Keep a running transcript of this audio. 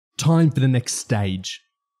time for the next stage.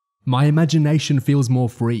 My imagination feels more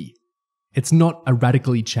free. It's not a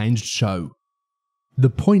radically changed show. The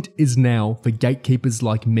point is now for gatekeepers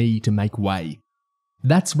like me to make way.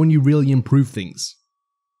 That's when you really improve things.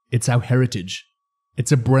 It's our heritage.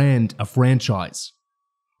 It's a brand, a franchise.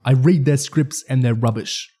 I read their scripts and they're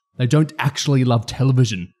rubbish. They don't actually love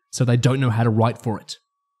television, so they don't know how to write for it.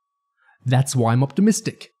 That's why I'm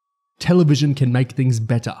optimistic. Television can make things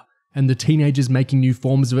better, and the teenagers making new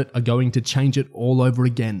forms of it are going to change it all over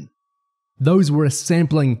again. Those were a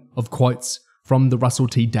sampling of quotes from the Russell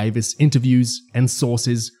T Davies interviews and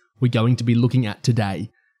sources we're going to be looking at today,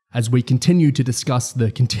 as we continue to discuss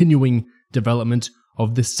the continuing development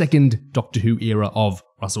of the second Doctor Who era of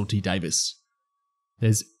Russell T Davies.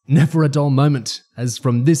 There's never a dull moment, as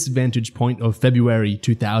from this vantage point of February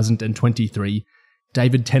 2023,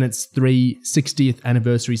 David Tennant's 3 60th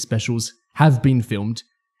anniversary specials have been filmed,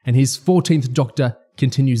 and his 14th Doctor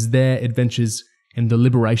continues their adventures in the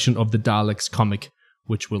Liberation of the Daleks comic,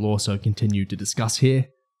 which we'll also continue to discuss here.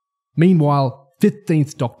 Meanwhile,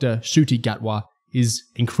 15th Doctor Ncuti Gatwa is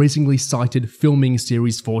increasingly cited filming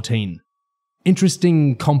Series 14.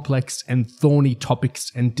 Interesting, complex, and thorny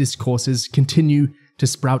topics and discourses continue to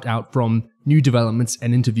sprout out from new developments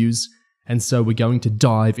and interviews, and so we're going to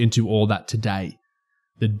dive into all that today.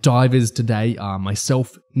 The divers today are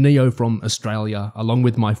myself, Neo from Australia, along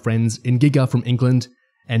with my friends Ingiga from England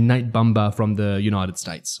and Nate Bumber from the United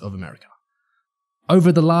States of America.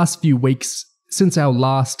 Over the last few weeks, since our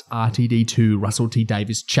last RTD2 Russell T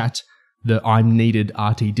Davies chat, the I'm Needed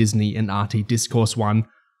RT Disney and RT Discourse one,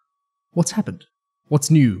 what's happened?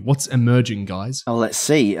 What's new? What's emerging, guys? Oh, let's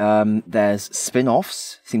see. There's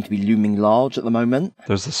spin-offs, seem to be looming large at the moment.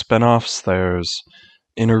 There's the spin-offs, there's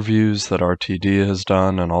interviews that RTD has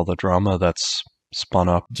done and all the drama that's spun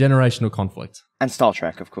up. Generational conflict. And Star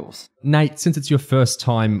Trek, of course. Nate, since it's your first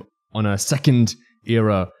time on a second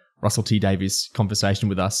era Russell T Davies conversation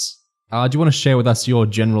with us, do you want to share with us your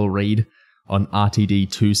general read on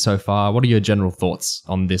RTD2 so far? What are your general thoughts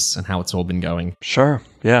on this and how it's all been going? Sure,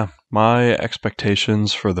 yeah. My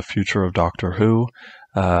expectations for the future of Doctor Who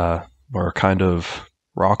were kind of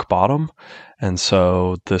rock bottom, and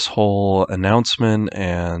so this whole announcement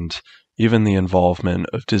and even the involvement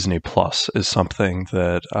of Disney Plus is something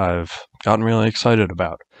that I've gotten really excited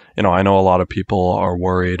about. You know, I know a lot of people are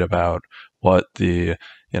worried about what the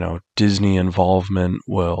Disney involvement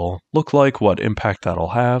will look like, what impact that'll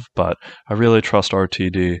have, but I really trust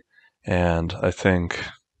RTD, and I think,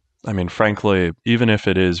 frankly, even if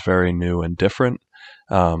it is very new and different,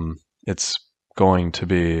 it's going to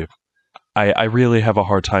be, I really have a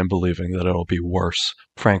hard time believing that it'll be worse,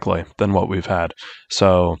 frankly, than what we've had.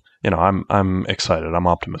 So, I'm excited, I'm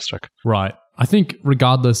optimistic. Right. I think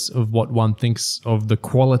regardless of what one thinks of the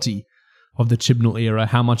quality of the Chibnall era,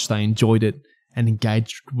 how much they enjoyed it and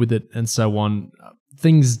engaged with it and so on,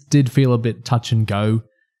 things did feel a bit touch and go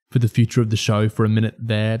for the future of the show for a minute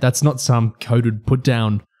there. That's not some coded put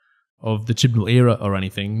down of the Chibnall era or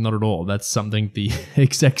anything, not at all. That's something the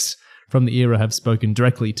execs from the era have spoken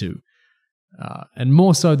directly to. And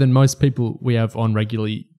more so than most people we have on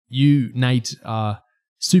regularly, you, Nate, are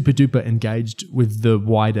super duper engaged with the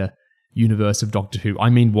wider universe of Doctor Who. I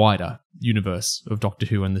mean wider universe of Doctor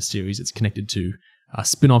Who and the series it's connected to.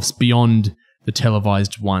 Spin-offs beyond the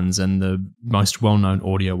televised ones and the most well-known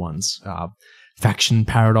audio ones. Faction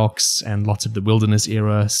Paradox and lots of the Wilderness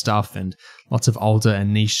era stuff and lots of older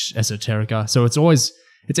and niche esoterica. So it's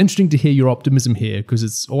interesting to hear your optimism here, because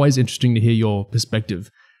it's always interesting to hear your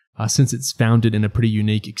perspective, since it's founded in a pretty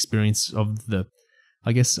unique experience of the,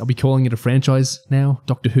 I guess I'll be calling it a franchise now,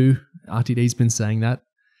 Doctor Who. RTD's been saying that.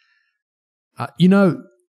 In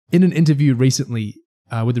an interview recently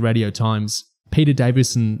with the Radio Times, Peter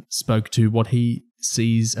Davison spoke to what he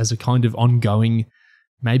sees as a kind of ongoing,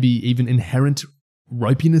 maybe even inherent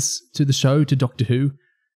ropiness to the show, to Doctor Who.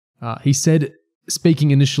 He said,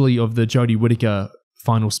 speaking initially of the Jodie Whittaker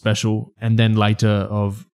final special and then later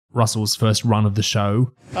of Russell's first run of the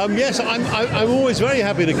show. Yes, I'm always very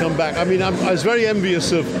happy to come back. I was very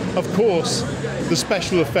envious of course, the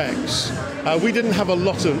special effects. We didn't have a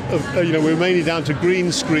lot of we were mainly down to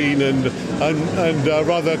green screen and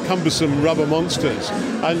rather cumbersome rubber monsters.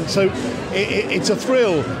 And so it's a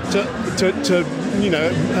thrill to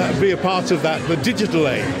be a part of that, the digital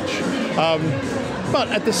age. But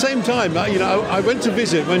at the same time, I went to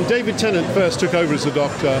visit when David Tennant first took over as the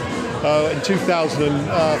Doctor in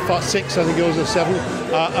 2006, I think it was, or 7.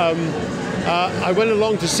 I went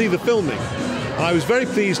along to see the filming. And I was very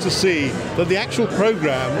pleased to see that the actual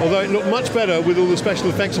program, although it looked much better with all the special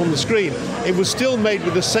effects on the screen, it was still made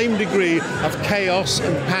with the same degree of chaos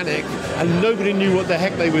and panic, and nobody knew what the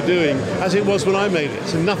heck they were doing, as it was when I made it.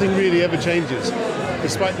 So nothing really ever changes,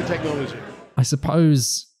 despite the technology. I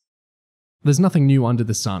suppose there's nothing new under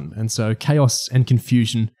the sun, and so chaos and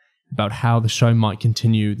confusion about how the show might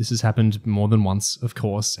continue. This has happened more than once, of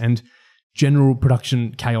course, and general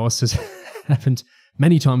production chaos has happened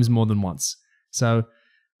many times more than once. So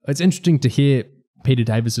it's interesting to hear Peter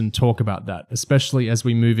Davison talk about that, especially as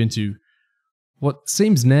we move into what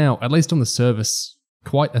seems now, at least on the surface,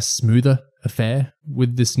 quite a smoother affair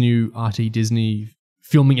with this new RT Disney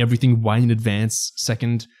filming everything way in advance,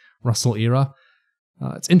 second Russell era.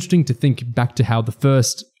 It's interesting to think back to how the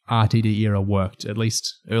first RTD era worked, at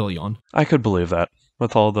least early on. I could believe that,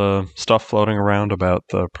 with all the stuff floating around about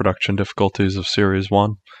the production difficulties of Series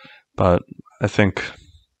 1. But I think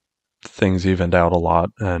things evened out a lot,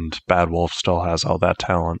 and Bad Wolf still has all that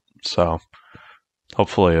talent. So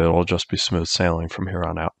hopefully it'll just be smooth sailing from here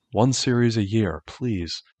on out. One series a year,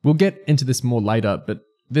 please. We'll get into this more later, but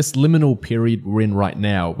this liminal period we're in right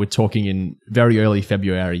now, we're talking in very early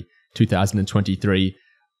February 2023.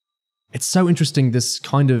 It's so interesting, this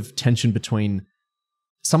kind of tension between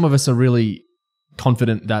some of us are really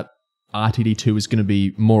confident that RTD2 is going to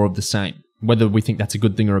be more of the same. Whether we think that's a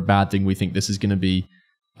good thing or a bad thing, we think this is going to be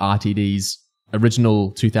RTD's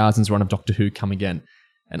original 2000s run of Doctor Who come again.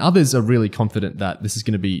 And others are really confident that this is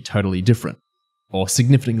going to be totally different, or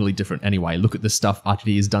significantly different anyway. Look at the stuff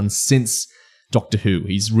RTD has done since Doctor Who.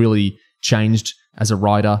 He's really changed as a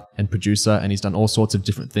writer and producer, and he's done all sorts of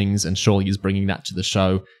different things, and surely he's bringing that to the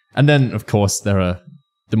show. And then, of course, there are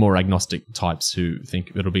the more agnostic types who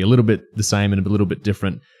think it'll be a little bit the same and a little bit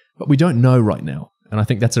different. But we don't know right now. And I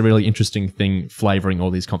think that's a really interesting thing flavouring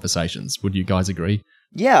all these conversations. Would you guys agree?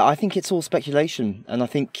 Yeah, I think it's all speculation. And I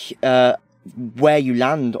think where you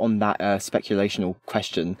land on that speculational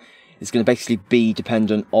question is going to basically be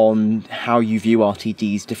dependent on how you view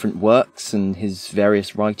RTD's different works and his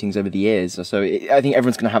various writings over the years. So I think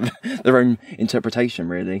everyone's going to have their own interpretation,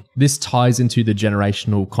 really. This ties into the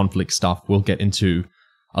generational conflict stuff we'll get into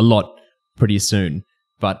a lot pretty soon.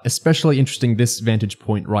 But especially interesting, this vantage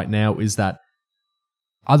point right now is that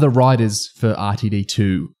other writers for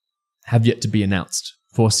RTD2 have yet to be announced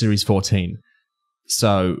for Series 14.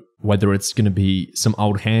 So whether it's going to be some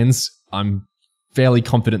old hands, I'm fairly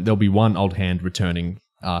confident there'll be one old hand returning,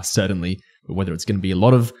 certainly. But whether it's going to be a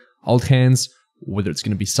lot of old hands, whether it's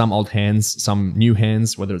going to be some old hands, some new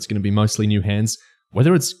hands, whether it's going to be mostly new hands,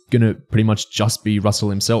 whether it's going to pretty much just be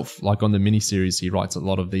Russell himself, like on the miniseries he writes a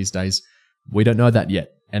lot of these days, we don't know that yet.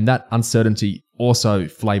 And that uncertainty also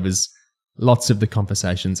flavours lots of the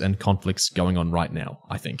conversations and conflicts going on right now,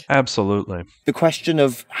 I think. Absolutely. The question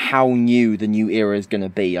of how new the new era is going to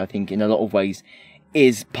be, I think, in a lot of ways,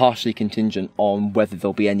 is partially contingent on whether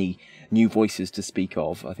there'll be any new voices to speak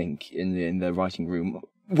of, I think, in the writing room.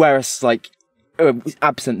 Whereas,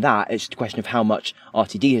 absent that, it's just a question of how much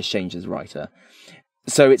RTD has changed as a writer.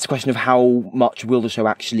 So it's a question of how much will the show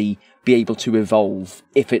actually be able to evolve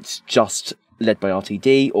if it's just led by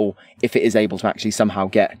RTD, or if it is able to actually somehow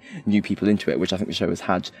get new people into it, which I think the show has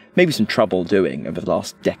had maybe some trouble doing over the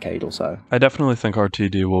last decade or so. I definitely think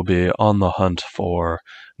RTD will be on the hunt for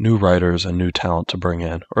new writers and new talent to bring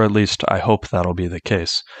in, or at least I hope that'll be the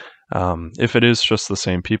case. If it is just the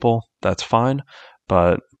same people, that's fine,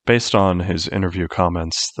 but based on his interview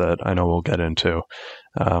comments that I know we'll get into,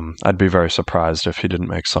 I'd be very surprised if he didn't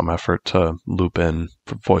make some effort to loop in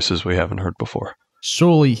voices we haven't heard before.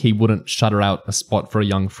 Surely he wouldn't shutter out a spot for a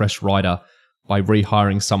young, fresh writer by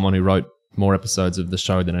rehiring someone who wrote more episodes of the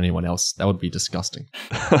show than anyone else. That would be disgusting.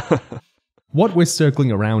 What we're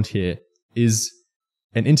circling around here is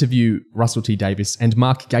an interview Russell T Davies and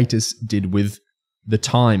Mark Gatiss did with The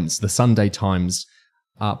Times, the Sunday Times,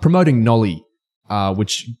 promoting Nolly,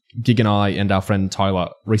 which Gig and I and our friend Tyler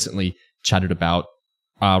recently chatted about,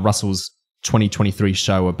 Russell's 2023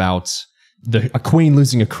 show about a queen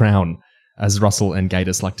losing a crown, as Russell and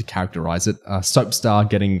Gatiss like to characterize it, a soap star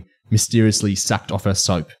getting mysteriously sacked off her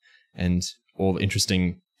soap, and all the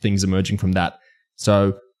interesting things emerging from that.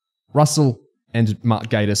 So Russell and Mark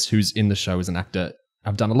Gatiss, who's in the show as an actor,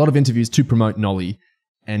 have done a lot of interviews to promote Nolly,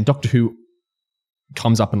 and Doctor Who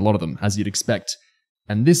comes up in a lot of them, as you'd expect.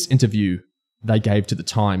 And this interview they gave to The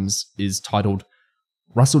Times is titled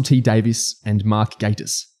Russell T Davies and Mark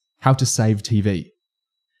Gatiss, How to Save TV.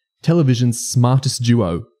 Television's smartest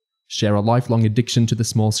duo share a lifelong addiction to the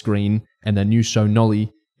small screen, and their new show Nolly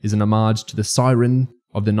is an homage to the siren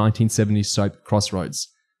of the 1970s soap Crossroads.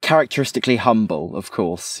 Characteristically humble, of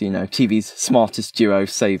course, TV's smartest duo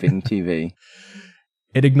saving TV.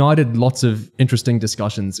 It ignited lots of interesting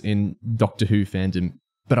discussions in Doctor Who fandom,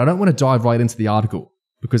 but I don't want to dive right into the article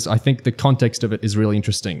because I think the context of it is really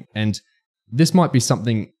interesting. And this might be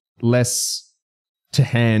something less to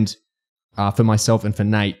hand for myself and for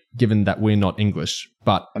Nate, given that we're not English.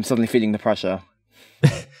 But I'm suddenly feeling the pressure.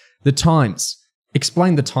 The Times.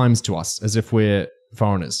 Explain the Times to us as if we're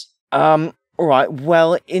foreigners. All right.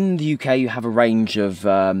 Well, in the UK, you have a range of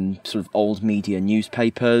sort of old media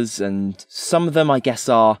newspapers, and some of them, I guess,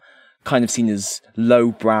 are kind of seen as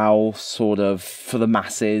lowbrow, sort of for the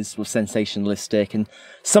masses, or sensationalistic, and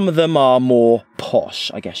some of them are more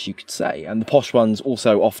posh, I guess you could say. And the posh ones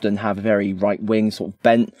also often have a very right-wing sort of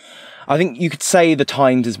bent. I think you could say the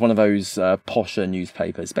Times is one of those posher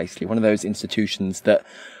newspapers, basically, one of those institutions that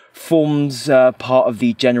forms part of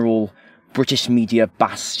the general British media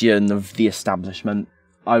bastion of the establishment.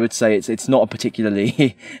 I would say it's not a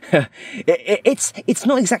particularly it's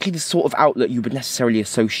not exactly the sort of outlet you would necessarily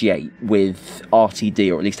associate with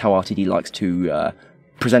RTD, or at least how RTD likes to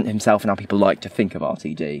present himself and how people like to think of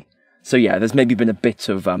RTD. So yeah, there's maybe been a bit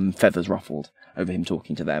of feathers ruffled over him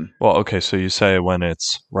talking to them. Well, okay, so you say when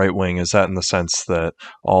it's right-wing, is that in the sense that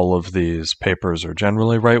all of these papers are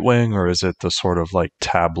generally right-wing, or is it the sort of like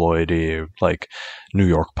tabloidy, like New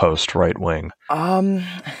York Post right-wing? I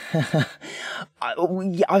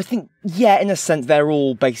think, yeah, in a sense, they're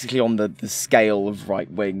all basically on the scale of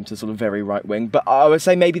right-wing to sort of very right-wing, but I would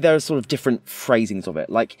say maybe there are sort of different phrasings of it.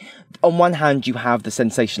 Like, on one hand, you have the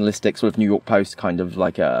sensationalistic sort of New York Post, kind of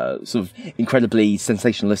like a sort of incredibly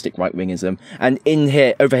sensationalistic right-wingism, and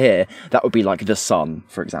over here, that would be like The Sun,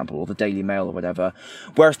 for example, or the Daily Mail or whatever.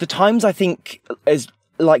 Whereas the Times, I think, is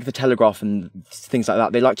like the Telegraph and things like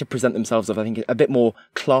that. They like to present themselves, I think, a bit more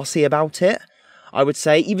classy about it, I would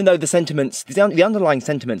say, even though the sentiments, the underlying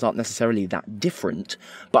sentiments aren't necessarily that different,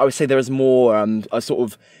 but I would say there is more a sort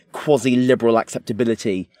of quasi-liberal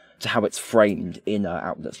acceptability to how it's framed in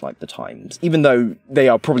outlets like the Times, even though they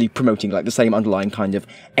are probably promoting like the same underlying kind of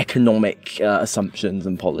economic assumptions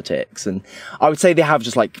and politics. And I would say they have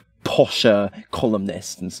just like posher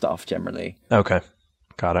columnists and stuff generally. Okay.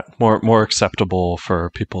 Got it. More acceptable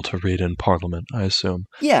for people to read in Parliament, I assume.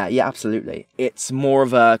 Yeah, absolutely. It's more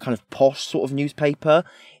of a kind of posh sort of newspaper,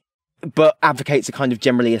 but advocates a kind of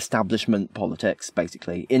generally establishment politics,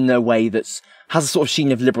 basically, in a way that's has a sort of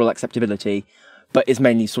sheen of liberal acceptability, but is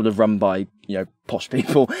mainly sort of run by, posh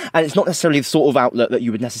people. And it's not necessarily the sort of outlet that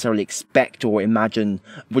you would necessarily expect or imagine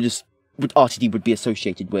would RTD would be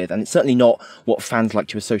associated with, and it's certainly not what fans like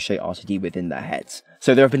to associate RTD with in their heads.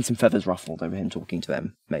 So there have been some feathers ruffled over him talking to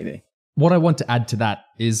them, maybe. What I want to add to that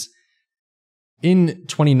is, in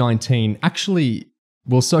 2019, actually,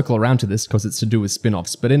 we'll circle around to this because it's to do with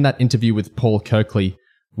spin-offs, but in that interview with Paul Kirkley,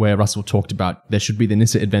 where Russell talked about there should be the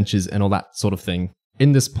Nissa adventures and all that sort of thing,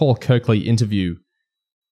 in this Paul Kirkley interview,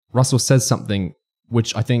 Russell says something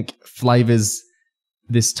which I think flavours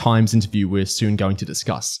this Times interview we're soon going to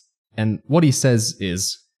discuss. And what he says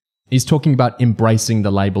is, he's talking about embracing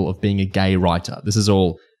the label of being a gay writer. This is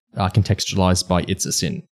all contextualized by It's a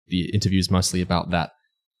Sin. The interview is mostly about that.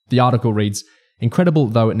 The article reads, "Incredible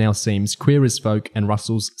though it now seems, queer as folk and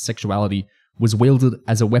Russell's sexuality was wielded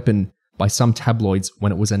as a weapon by some tabloids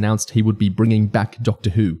when it was announced he would be bringing back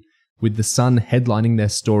Doctor Who, with The Sun headlining their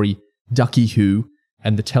story, Ducky Who,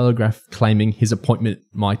 and The Telegraph claiming his appointment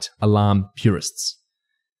might alarm purists."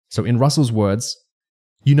 So in Russell's words,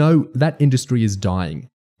 that industry is dying.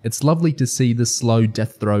 It's lovely to see the slow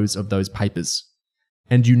death throes of those papers.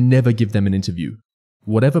 And you never give them an interview.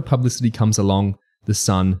 Whatever publicity comes along, The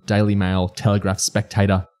Sun, Daily Mail, Telegraph,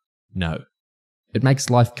 Spectator, no. It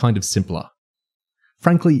makes life kind of simpler.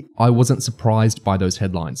 Frankly, I wasn't surprised by those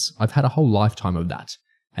headlines. I've had a whole lifetime of that.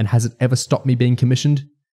 And has it ever stopped me being commissioned?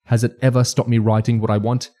 Has it ever stopped me writing what I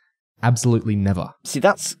want? Absolutely never. See,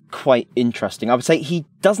 that's quite interesting. I would say he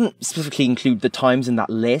doesn't specifically include the Times in that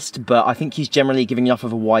list, but I think he's generally giving enough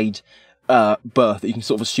of a wide berth that you can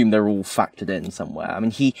sort of assume they're all factored in somewhere. I mean,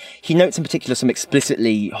 he notes in particular some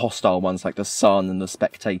explicitly hostile ones like The Sun and The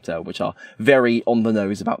Spectator, which are very on the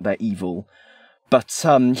nose about their evil. But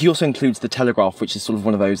he also includes The Telegraph, which is sort of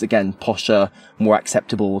one of those, again, posher, more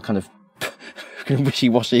acceptable kind of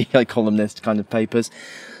wishy-washy columnist kind of papers.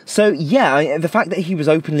 So, yeah, the fact that he was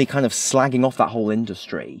openly kind of slagging off that whole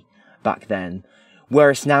industry back then,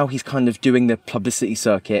 whereas now he's kind of doing the publicity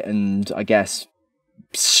circuit and, I guess,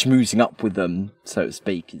 schmoozing up with them, so to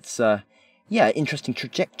speak. It's, interesting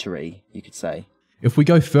trajectory, you could say. If we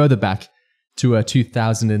go further back to a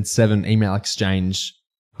 2007 email exchange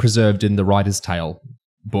preserved in the Writer's Tale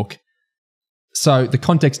book. So, the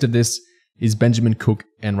context of this is Benjamin Cook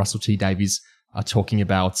and Russell T Davies are talking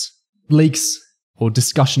about leaks or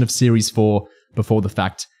discussion of Series 4 before the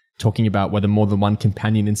fact, talking about whether more than one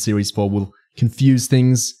companion in Series 4 will confuse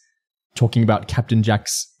things, talking about Captain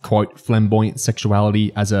Jack's, quote, flamboyant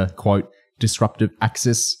sexuality as a, quote, disruptive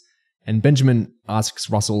axis. And Benjamin asks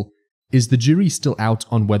Russell, is the jury still out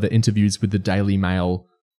on whether interviews with the Daily Mail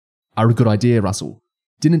are a good idea, Russell?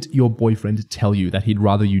 Didn't your boyfriend tell you that he'd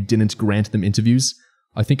rather you didn't grant them interviews?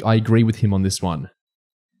 I think I agree with him on this one.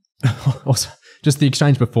 Also, just the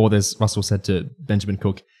exchange before this, Russell said to Benjamin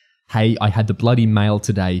Cook, hey, I had the bloody mail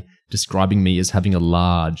today describing me as having a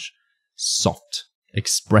large, soft,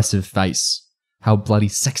 expressive face. How bloody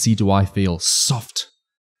sexy do I feel? Soft.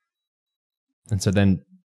 And so then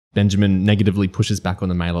Benjamin negatively pushes back on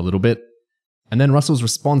the mail a little bit. And then Russell's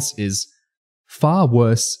response is, far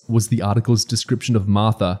worse was the article's description of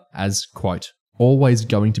Martha as, quote, always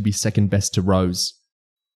going to be second best to Rose.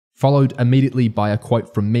 Followed immediately by a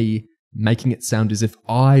quote from me, making it sound as if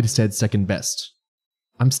I'd said second best.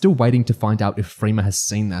 I'm still waiting to find out if Freema has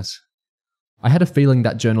seen that. I had a feeling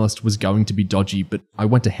that journalist was going to be dodgy, but I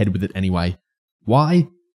went ahead with it anyway. Why?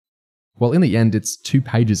 Well, in the end, it's 2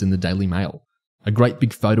 pages in the Daily Mail. A great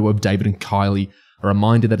big photo of David and Kylie, a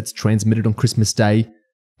reminder that it's transmitted on Christmas Day.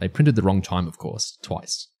 They printed the wrong time, of course,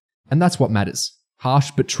 twice. And that's what matters.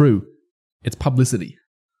 Harsh but true. It's publicity.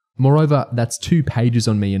 Moreover, that's 2 pages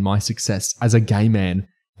on me and my success as a gay man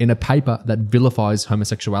in a paper that vilifies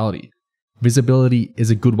homosexuality. Visibility is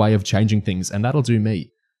a good way of changing things, and that'll do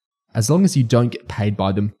me. As long as you don't get paid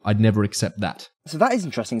by them, I'd never accept that. So that is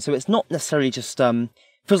interesting. So it's not necessarily just,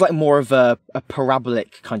 feels like more of a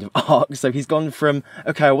parabolic kind of arc. So he's gone from,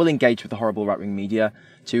 okay, I will engage with the horrible right-wing media,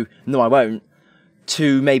 to, no, I won't,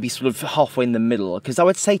 to maybe sort of halfway in the middle. Because I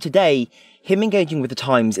would say today, him engaging with the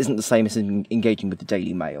Times isn't the same as him engaging with the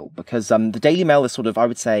Daily Mail. Because the Daily Mail is sort of, I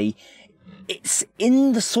would say, it's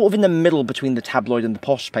in the middle between the tabloid and the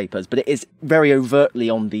posh papers, but it is very overtly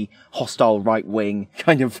on the hostile right-wing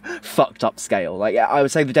kind of fucked up scale. Like, I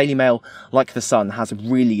would say the Daily Mail, like the Sun, has a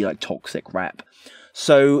really toxic rep.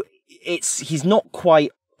 So he's not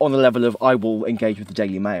quite on the level of I will engage with the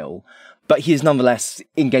Daily Mail, but he is nonetheless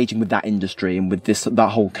engaging with that industry and with that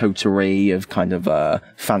whole coterie of kind of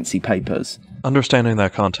fancy papers. Understanding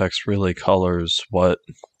that context really colors what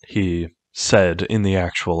he said in the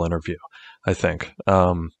actual interview, I think.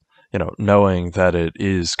 Knowing that it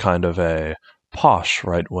is kind of a posh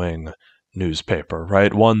right-wing newspaper,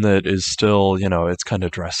 right? One that is still, it's kind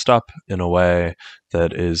of dressed up in a way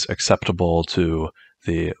that is acceptable to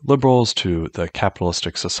the liberals, to the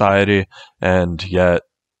capitalistic society, and yet,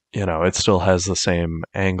 it still has the same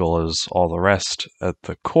angle as all the rest at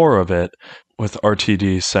the core of it, with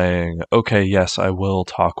RTD saying, okay, yes, I will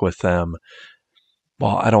talk with them.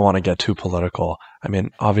 Well, I don't want to get too political. I mean,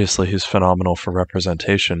 obviously he's phenomenal for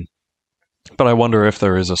representation, but I wonder if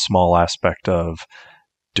there is a small aspect of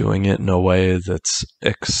doing it in a way that's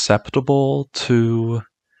acceptable to,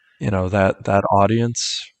 that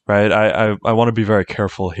audience, right? I want to be very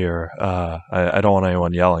careful here. I don't want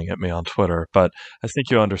anyone yelling at me on Twitter, but I think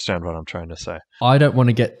you understand what I'm trying to say. I don't want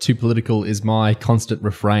to get too political is my constant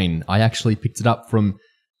refrain. I actually picked it up from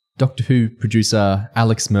Doctor Who producer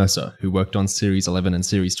Alex Mercer, who worked on Series 11 and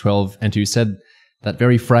Series 12, and who said that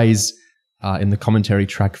very phrase in the commentary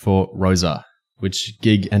track for Rosa, which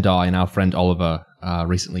Gig and I and our friend Oliver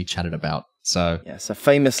recently chatted about. So yes, a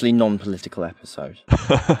famously non-political episode.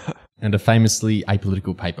 And a famously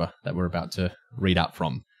apolitical paper that we're about to read out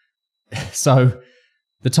from. So,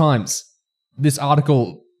 the Times. This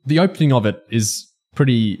article, the opening of it is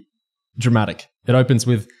pretty dramatic. It opens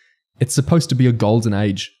with, it's supposed to be a golden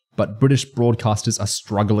age, but British broadcasters are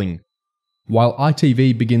struggling. While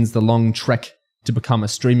ITV begins the long trek to become a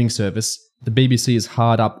streaming service, the BBC is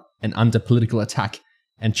hard up and under political attack,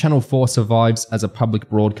 and Channel 4 survives as a public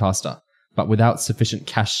broadcaster, but without sufficient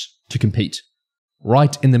cash to compete.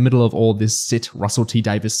 Right in the middle of all this sit Russell T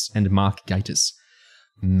Davies and Mark Gatiss,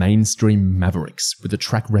 mainstream mavericks with a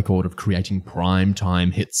track record of creating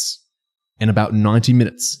prime-time hits. In about 90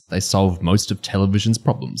 minutes, they solve most of television's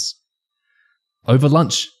problems. Over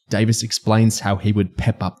lunch, Davies explains how he would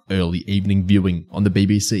pep up early evening viewing on the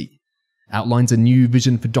BBC, outlines a new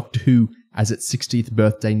vision for Doctor Who as its 60th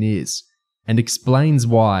birthday nears, and explains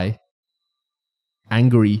why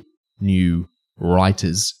angry new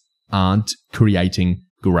writers aren't creating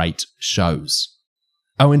great shows.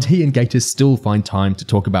 Oh, and he and Gatiss still find time to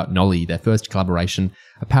talk about Nolly, their first collaboration,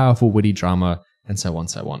 a powerful witty drama, and so on,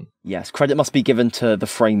 so on. Yes, credit must be given to the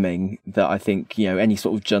framing that I think, any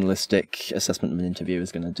sort of journalistic assessment of an interview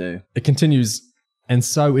is going to do. It continues, and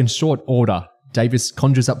so in short order, Davies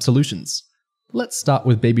conjures up solutions. Let's start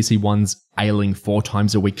with BBC One's ailing 4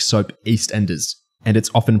 times a week soap EastEnders, and its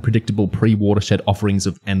often predictable pre-watershed offerings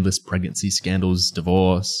of endless pregnancy scandals,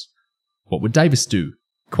 divorce. What would Davis do?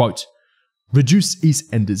 Quote, reduce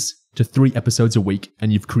EastEnders to 3 episodes a week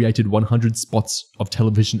and you've created 100 spots of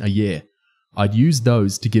television a year. I'd use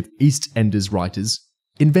those to give EastEnders writers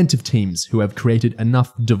inventive teams who have created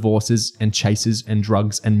enough divorces and chases and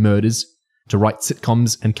drugs and murders to write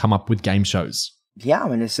sitcoms and come up with game shows. Yeah, I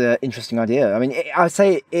mean, it's an interesting idea. I mean, I'd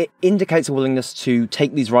say it indicates a willingness to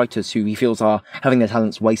take these writers who he feels are having their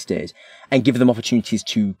talents wasted and give them opportunities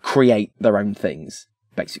to create their own things,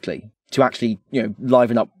 basically. To actually,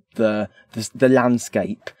 liven up the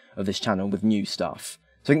landscape of this channel with new stuff.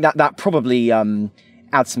 So I think that probably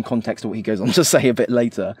adds some context to what he goes on to say a bit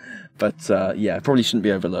later. But probably shouldn't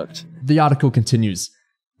be overlooked. The article continues.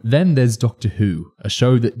 Then there's Doctor Who, a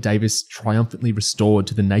show that Davis triumphantly restored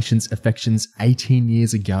to the nation's affections 18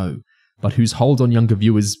 years ago, but whose hold on younger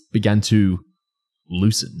viewers began to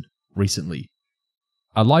loosen recently.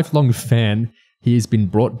 A lifelong fan, he has been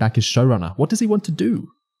brought back as showrunner. What does he want to do?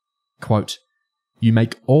 Quote, you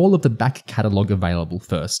make all of the back catalogue available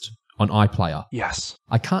first on iPlayer. Yes.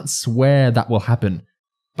 I can't swear that will happen,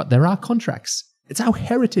 but there are contracts. It's our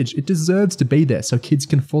heritage. It deserves to be there so kids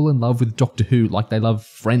can fall in love with Doctor Who like they love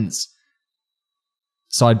Friends.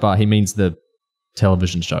 Sidebar, he means the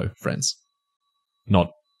television show Friends,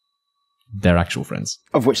 not their actual friends.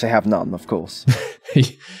 Of which they have none, of course.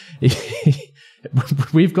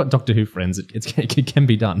 We've got Doctor Who friends. It can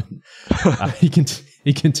be done.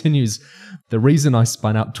 He continues, the reason I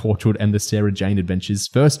spun out Torchwood and the Sarah Jane Adventures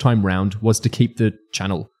first time round was to keep the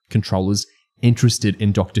channel controllers interested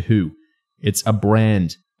in Doctor Who. It's a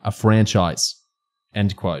brand, a franchise.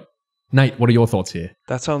 End quote. Nate, what are your thoughts here?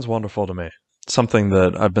 That sounds wonderful to me. Something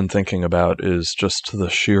that I've been thinking about is just the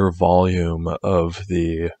sheer volume of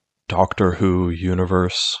the Doctor Who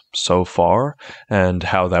universe so far and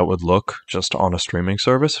how that would look just on a streaming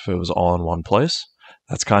service if it was all in one place.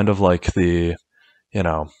 That's kind of like the,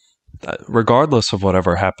 regardless of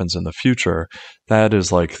whatever happens in the future, that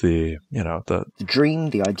is like the dream,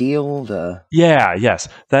 the ideal, yes,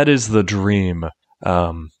 that is the dream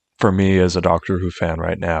for me as a Doctor Who fan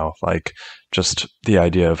right now. Like, just the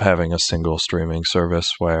idea of having a single streaming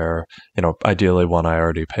service where, ideally one I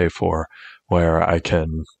already pay for, where I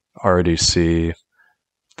can already see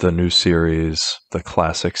the new series, the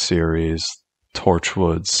classic series,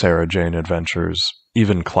 Torchwood, Sarah Jane Adventures,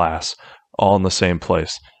 even Class, all in the same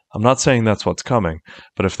place. I'm not saying that's what's coming,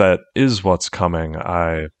 but if that is what's coming,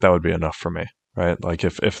 that would be enough for me, right? Like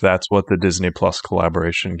if that's what the Disney Plus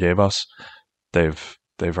collaboration gave us, they've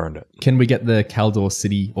earned it. Can we get the Caldor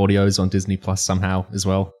City audios on Disney Plus somehow as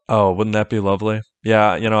well? Oh, wouldn't that be lovely?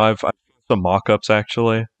 Yeah, I've some mock-ups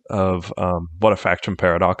actually of what a Faction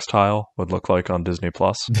Paradox tile would look like on Disney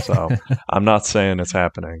Plus. So I'm not saying it's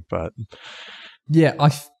happening, but yeah,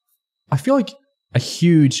 I feel like a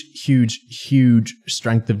huge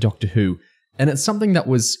strength of Doctor Who, and it's something that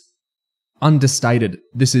was understated.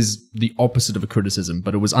 This is the opposite of a criticism,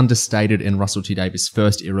 but it was understated in Russell T Davies'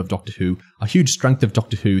 first era of Doctor Who. A huge strength of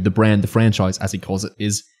Doctor Who, the brand, the franchise, as he calls it,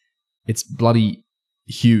 is it's bloody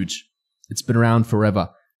huge. It's been around forever.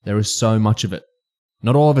 There is so much of it.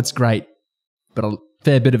 Not all of it's great, but a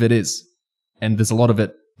fair bit of it is. And there's a lot of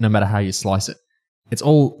it, no matter how you slice it. It's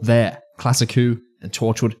all there. Classic Who and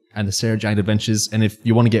Torchwood and the Sarah Jane Adventures. And if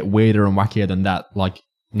you want to get weirder and wackier than that, like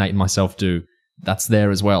Nate and myself do, that's there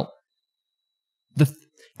as well. The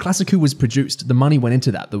Classic Who was produced. The money went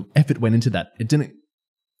into that. The effort went into that.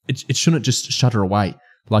 It shouldn't just shudder away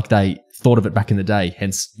like they thought of it back in the day.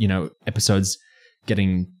 Hence, episodes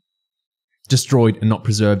getting destroyed and not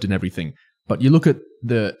preserved and everything. But you look at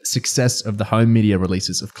the success of the home media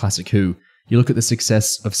releases of Classic Who. You look at the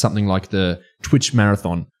success of something like the Twitch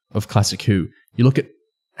marathon of Classic Who. You look at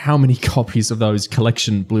how many copies of those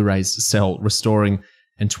collection Blu-rays sell, restoring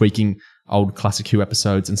and tweaking old Classic Who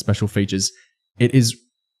episodes and special features. It is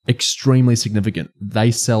extremely significant. They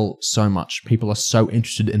sell so much. People are so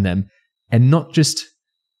interested in them. And not just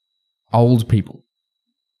old people.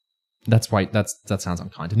 That sounds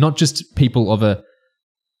unkind. Not just people of a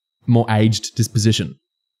more aged disposition.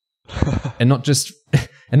 and not just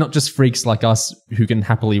freaks like us who can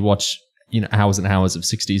happily watch, hours and hours of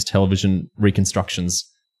 60s television reconstructions,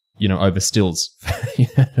 over stills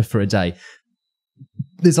for a day.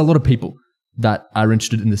 There's a lot of people that are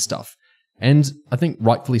interested in this stuff. And I think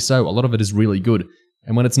rightfully so. A lot of it is really good.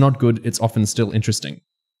 And when it's not good, it's often still interesting.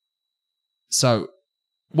 So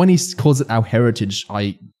when he calls it our heritage,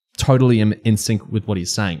 I totally am in sync with what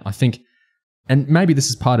he's saying. I think, and maybe this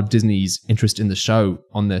is part of Disney's interest in the show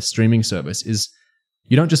on their streaming service, is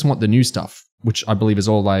you don't just want the new stuff, which I believe is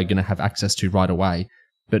all they're going to have access to right away,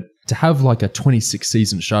 But to have like a 26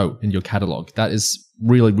 season show in your catalog, that is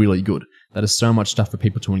really, really good. That is so much stuff for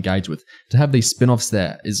people to engage with. To have these spin-offs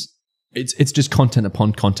there it's just content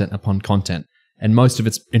upon content upon content. And most of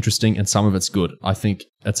it's interesting and some of it's good. I think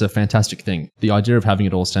that's a fantastic thing. The idea of having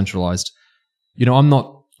it all centralized. You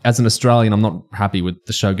know, as an Australian, I'm not happy with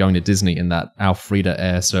the show going to Disney in that our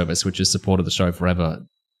free-to-air service, which has supported the show forever,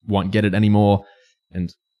 won't get it anymore. And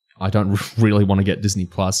I don't really want to get Disney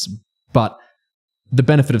Plus. But the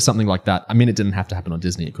benefit of something like that, I mean, it didn't have to happen on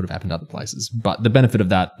Disney. It could have happened other places. But the benefit of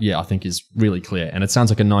that, yeah, I think is really clear. And it sounds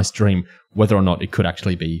like a nice dream, whether or not it could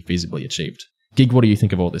actually be feasibly achieved. Gig, what do you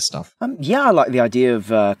think of all this stuff? Yeah, I like the idea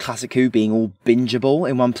of Classic Who being all bingeable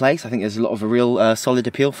in one place. I think there's a lot of a real solid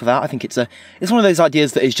appeal for that. I think it's one of those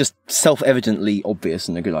ideas that is just self-evidently obvious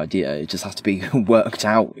and a good idea. It just has to be worked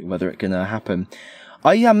out whether it can happen.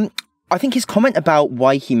 I think his comment about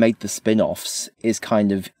why he made the spin-offs is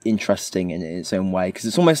kind of interesting in its own way, because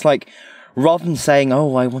it's almost like, rather than saying,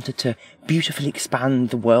 oh, I wanted to beautifully expand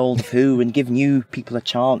the world of Who and give new people a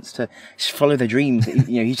chance to follow their dreams,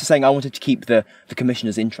 he's just saying, I wanted to keep the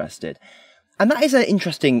commissioners interested. And that is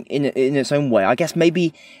interesting in its own way. I guess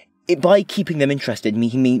maybe by keeping them interested,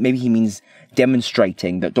 maybe he means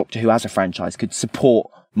demonstrating that Doctor Who as a franchise could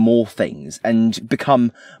support more things and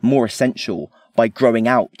become more essential by growing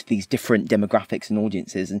out these different demographics and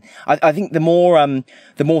audiences. And I think the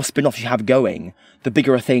more spin-offs you have going, the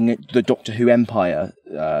bigger a thing the Doctor Who empire,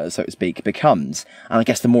 so to speak, becomes. And I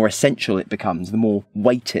guess the more essential it becomes, the more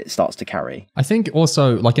weight it starts to carry. I think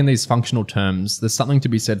also, like in these functional terms, there's something to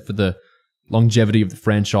be said for the longevity of the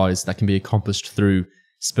franchise that can be accomplished through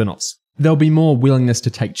spin-offs. There'll be more willingness to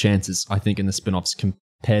take chances, I think, in the spin-offs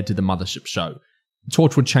compared to the mothership show.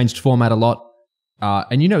 Torchwood changed format a lot.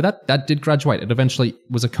 And that did graduate. It eventually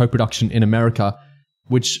was a co-production in America,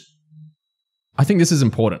 which I think this is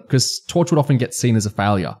important because Torchwood often gets seen as a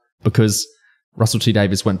failure because Russell T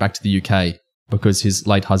Davies went back to the UK because his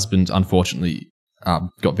late husband, unfortunately,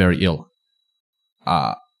 got very ill.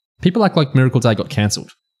 People act like Miracle Day got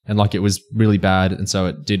cancelled and like it was really bad, and so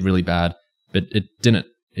it did really bad, but it didn't.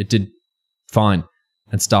 It did fine,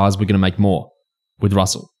 and Stars were going to make more with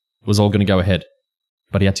Russell. It was all going to go ahead.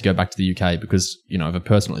 But he had to go back to the UK because, of a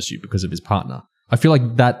personal issue, because of his partner. I feel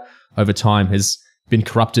like that, over time, has been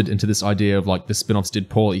corrupted into this idea of, like, the spin-offs did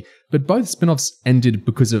poorly. But both spin-offs ended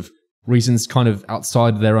because of reasons kind of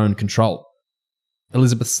outside their own control.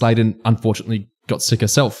 Elizabeth Sladen, unfortunately, got sick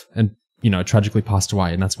herself and, tragically passed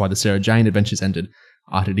away, and that's why the Sarah Jane adventures ended.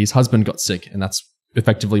 RTD's husband got sick, and that's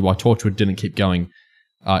effectively why Torchwood didn't keep going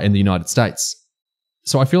in the United States.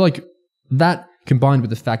 So I feel like that, combined with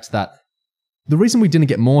the fact that the reason we didn't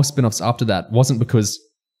get more spin-offs after that wasn't because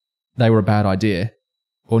they were a bad idea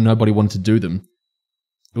or nobody wanted to do them.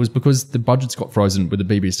 It was because the budgets got frozen with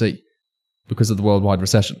the BBC because of the worldwide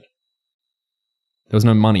recession. There was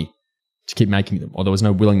no money to keep making them, or there was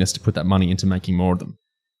no willingness to put that money into making more of them.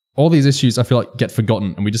 All these issues, I feel like, get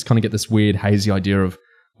forgotten, and we just kind of get this weird, hazy idea of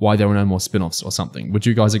why there were no more spin-offs or something. Would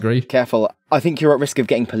you guys agree? Careful. I think you're at risk of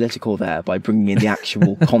getting political there by bringing in the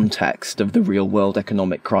actual context of the real world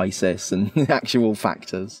economic crisis and actual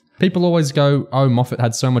factors. People always go, oh, Moffat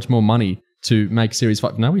had so much more money to make Series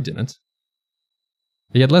 5. No, he didn't.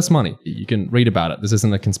 He had less money. You can read about it. This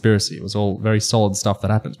isn't a conspiracy. It was all very solid stuff that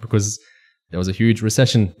happened because there was a huge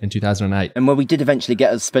recession in 2008. And when we did eventually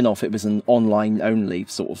get a spin-off, it was an online-only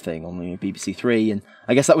sort of thing on the BBC Three, and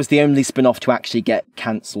I guess that was the only spin-off to actually get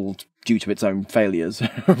cancelled due to its own failures,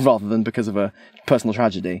 rather than because of a personal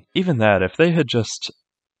tragedy. Even that, if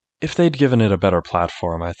they'd given it a better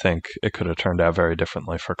platform, I think it could have turned out very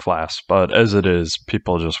differently for Class. But as it is,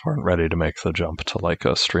 people just weren't ready to make the jump to like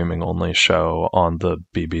a streaming-only show on the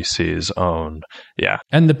BBC's own. Yeah.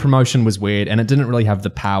 And the promotion was weird, and it didn't really have the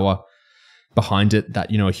power behind it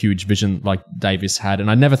that, a huge vision like Davies had.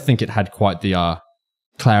 And I never think it had quite the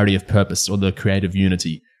clarity of purpose or the creative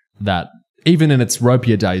unity that even in its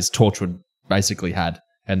ropier days, Torchwood basically had,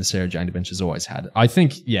 and the Sarah Jane Adventures always had. I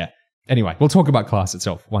think, yeah. Anyway, we'll talk about Class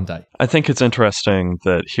itself one day. I think it's interesting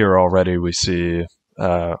that here already we see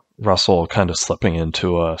Russell kind of slipping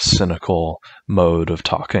into a cynical mode of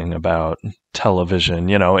talking about television,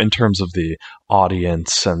 in terms of the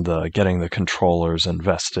audience and the getting the controllers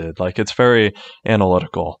invested. Like, it's very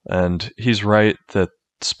analytical, and he's right that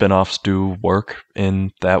spin-offs do work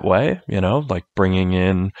in that way, like bringing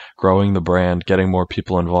in, growing the brand, getting more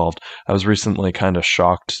people involved. I was recently kind of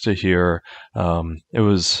shocked to hear, it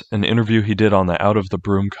was an interview he did on the Out of the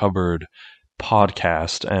Broom Cupboard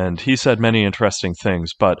podcast, and he said many interesting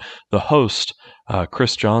things, but the host,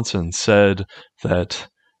 Chris Johnson, said that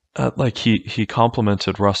he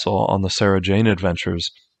complimented Russell on the Sarah Jane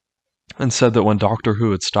Adventures, and said that when Doctor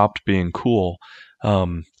Who had stopped being cool,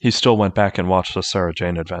 he still went back and watched the Sarah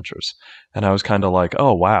Jane Adventures. And I was kind of like,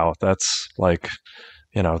 oh, wow, that's like,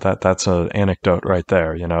 that's an anecdote right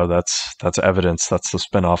there. That's evidence. That's the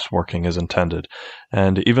spin-offs working as intended.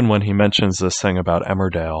 And even when he mentions this thing about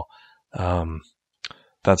Emmerdale,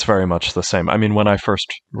 that's very much the same. I mean, when I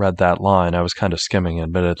first read that line, I was kind of skimming,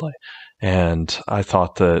 admittedly, and I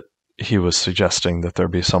thought that he was suggesting that there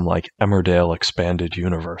be some like Emmerdale expanded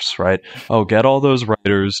universe, right? Oh, get all those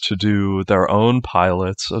writers to do their own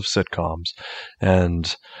pilots of sitcoms.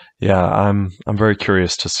 And yeah, I'm very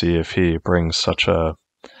curious to see if he brings such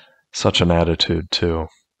an attitude to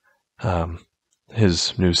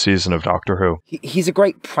his new season of Doctor Who. He's a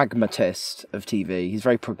great pragmatist of TV. He's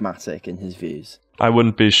very pragmatic in his views. I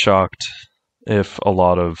wouldn't be shocked if a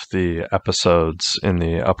lot of the episodes in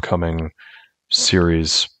the upcoming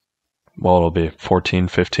series, well, it'll be 14,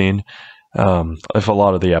 15, if a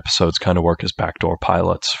lot of the episodes kind of work as backdoor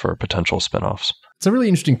pilots for potential spin-offs. It's a really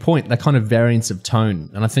interesting point, that kind of variance of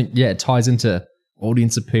tone. And I think, it ties into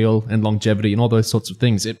audience appeal and longevity and all those sorts of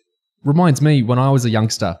things. It reminds me, when I was a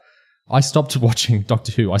youngster, I stopped watching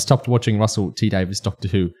Doctor Who. I stopped watching Russell T Davies' Doctor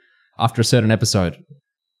Who after a certain episode,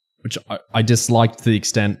 which I disliked to the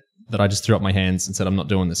extent that I just threw up my hands and said, I'm not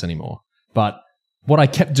doing this anymore. But what I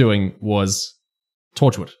kept doing was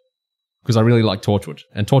Torchwood, because I really like Torchwood.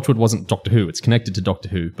 And Torchwood wasn't Doctor Who. It's connected to Doctor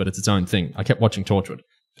Who, but it's its own thing. I kept watching Torchwood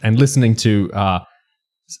and listening to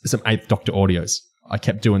some Eighth Doctor audios. I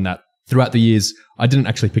kept doing that throughout the years. I didn't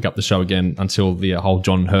actually pick up the show again until the whole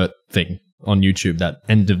John Hurt thing on YouTube, that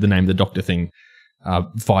end of the Name of the Doctor thing,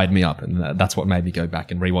 fired me up. And that's what made me go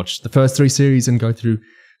back and rewatch the first 3 series and go through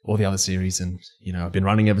all the other series. And, I've been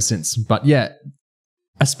running ever since. But yeah,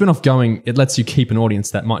 a spin-off going, it lets you keep an audience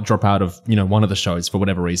that might drop out of, one of the shows for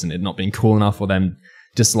whatever reason, it not being cool enough, or them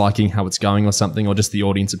disliking how it's going or something, or just the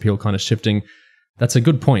audience appeal kind of shifting. That's a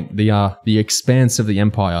good point. The expanse of the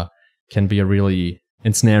empire can be a really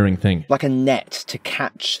ensnaring thing. Like a net to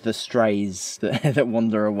catch the strays that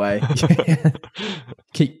wander away.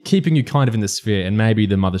 Keeping you kind of in the sphere, and maybe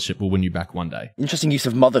the mothership will win you back one day. Interesting use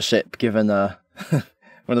of mothership, given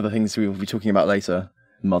one of the things we will be talking about later.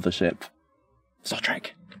 Mothership. Star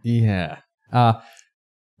Trek. Yeah.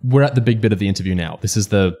 We're at the big bit of the interview now. This is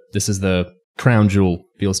the crown jewel.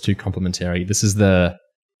 Feels too complimentary. This is the,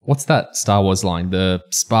 what's that Star Wars line? The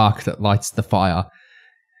spark that lights the fire.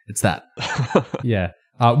 It's that. Yeah.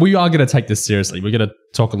 We are going to take this seriously. We're going to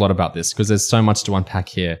talk a lot about this because there's so much to unpack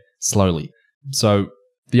here slowly. So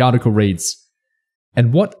the article reads,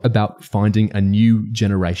 and what about finding a new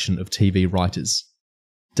generation of TV writers?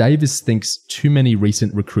 Davis thinks too many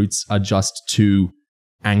recent recruits are just too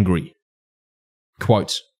angry.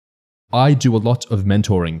 Quote, I do a lot of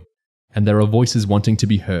mentoring, and there are voices wanting to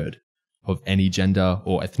be heard, of any gender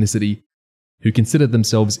or ethnicity, who consider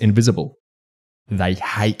themselves invisible. They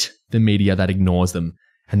hate the media that ignores them,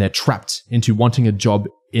 and they're trapped into wanting a job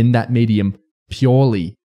in that medium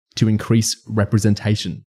purely to increase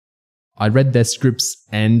representation. I read their scripts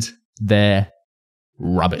and they're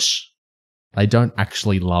rubbish. They don't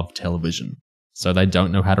actually love television, so they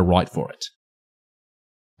don't know how to write for it.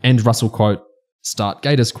 End Russell quote, start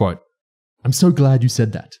Gator's quote. I'm so glad you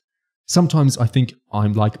said that. Sometimes I think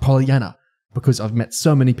I'm like Pollyanna, because I've met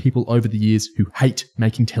so many people over the years who hate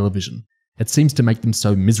making television. It seems to make them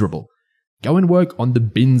so miserable. Go and work on the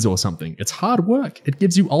bins or something. It's hard work. It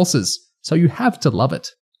gives you ulcers, so you have to love it.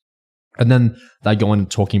 And then they go on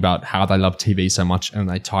talking about how they love TV so much, and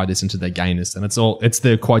they tie this into their gayness. And it's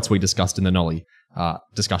the quotes we discussed in the Nolly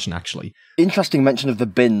discussion, actually. Interesting mention of the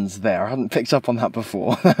bins there. I hadn't picked up on that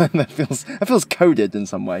before. that feels coded in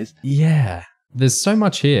some ways. Yeah. There's so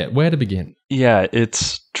much here. Where to begin? Yeah,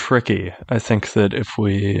 it's tricky. I think that if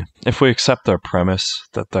we accept their premise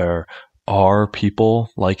that there are people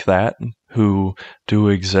like that who do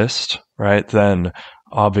exist, right, then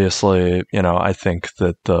obviously, I think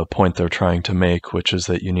that the point they're trying to make, which is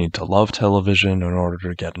that you need to love television in order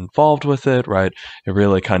to get involved with it, right? It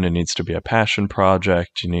really kind of needs to be a passion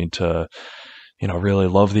project. You need to, really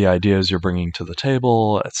love the ideas you're bringing to the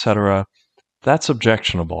table, etc. That's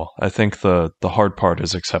objectionable. I think the hard part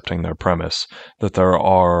is accepting their premise that there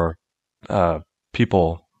are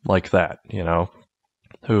people like that,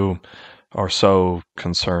 who are so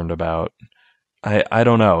concerned about, I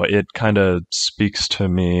don't know, it kind of speaks to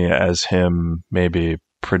me as him maybe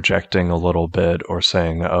projecting a little bit or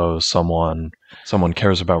saying, oh, someone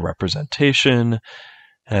cares about representation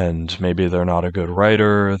and maybe they're not a good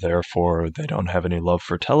writer, therefore they don't have any love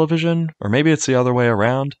for television. Or maybe it's the other way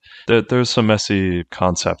around. There's some messy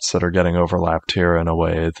concepts that are getting overlapped here in a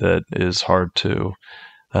way that is hard to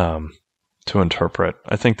interpret.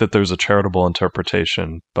 I think that there's a charitable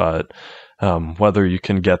interpretation, but whether you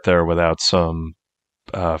can get there without some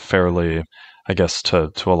fairly, I guess,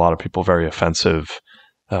 to a lot of people, very offensive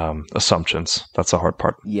assumptions. That's the hard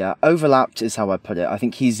part. Yeah, overlapped is how I put it. I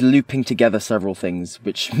think he's looping together several things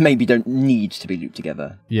which maybe don't need to be looped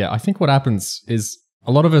together. Yeah, I think what happens is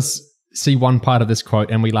a lot of us see one part of this quote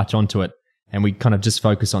and we latch onto it and we kind of just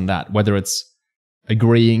focus on that, whether it's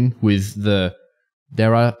agreeing with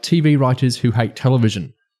there are TV writers who hate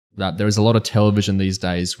television, that there is a lot of television these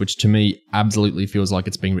days, which to me absolutely feels like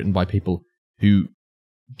it's being written by people who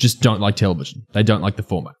just don't like television. They don't like the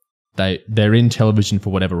format. They're in television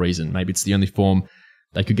for whatever reason. Maybe it's the only form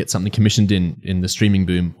they could get something commissioned in the streaming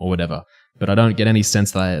boom or whatever. But I don't get any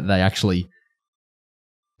sense that they actually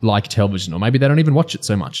like television, or maybe they don't even watch it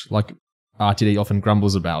so much, like RTD often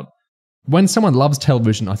grumbles about. When someone loves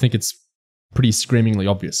television, I think it's pretty screamingly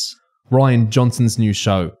obvious. Ryan Johnson's new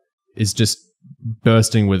show is just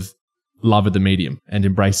bursting with love of the medium and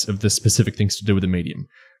embrace of the specific things to do with the medium.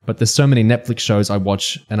 But there's so many Netflix shows I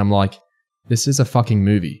watch and I'm like, this is a fucking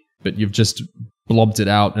movie, but you've just blobbed it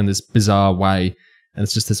out in this bizarre way, and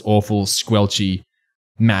it's just this awful, squelchy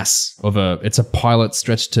mass of it's a pilot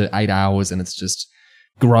stretched to 8 hours, and it's just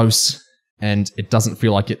gross, and it doesn't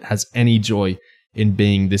feel like it has any joy in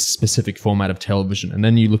being this specific format of television. And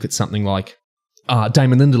then you look at something like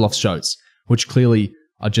Damon Lindelof's shows, which clearly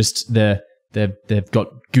are just they've got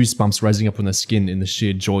goosebumps rising up on their skin in the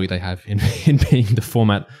sheer joy they have in being the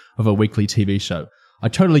format of a weekly TV show. I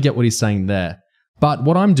totally get what he's saying there. But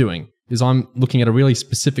what I'm doing is I'm looking at a really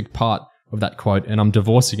specific part of that quote and I'm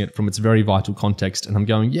divorcing it from its very vital context, and I'm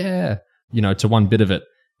going, yeah, to one bit of it.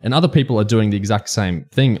 And other people are doing the exact same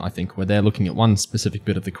thing, I think, where they're looking at one specific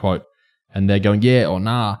bit of the quote and they're going, yeah or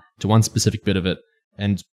nah, to one specific bit of it.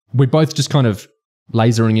 And we're both just kind of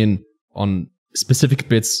lasering in on specific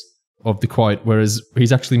bits of the quote, whereas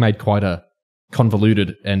he's actually made quite a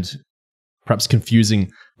convoluted and perhaps confusing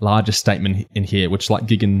larger statement in here, which, like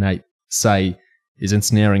Gig and Nate say, is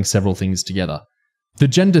ensnaring several things together. The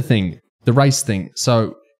gender thing, the race thing.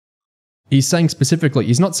 So he's saying specifically,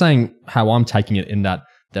 he's not saying how I'm taking it in that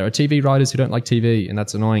there are TV writers who don't like TV and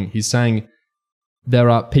that's annoying. He's saying there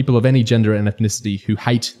are people of any gender and ethnicity who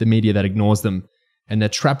hate the media that ignores them, and they're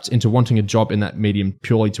trapped into wanting a job in that medium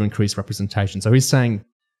purely to increase representation. So he's saying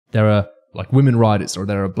there are like women writers or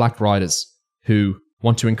there are black writers who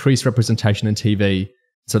want to increase representation in TV,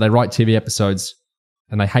 so they write TV episodes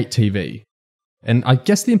and they hate TV. And I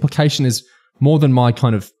guess the implication is more than my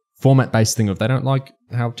kind of format-based thing of they don't like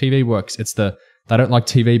how TV works. It's they don't like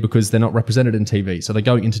TV because they're not represented in TV. So they're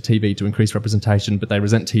going into TV to increase representation, but they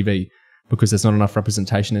resent TV because there's not enough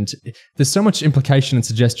representation. And there's so much implication and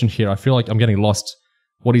suggestion here. I feel like I'm getting lost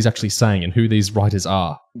what he's actually saying and who these writers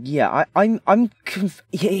are. Yeah,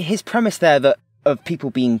 his premise there that of people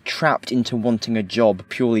being trapped into wanting a job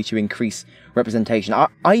purely to increase representation.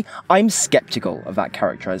 I'm skeptical of that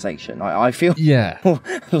characterization. I feel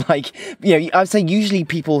like, I'd say usually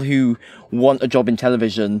people who want a job in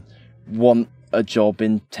television want a job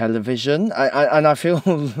in television, and I feel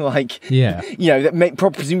like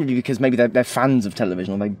presumably because maybe they're fans of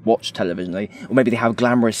television, or they watch television, or maybe they have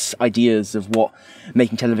glamorous ideas of what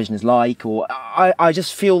making television is like, or I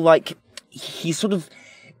just feel like he's sort of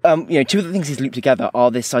two of the things he's looped together are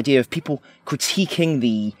this idea of people critiquing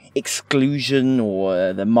the exclusion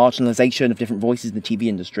or the marginalization of different voices in the TV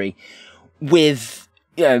industry with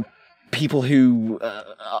people who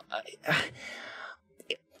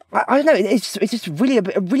I don't know. It's just really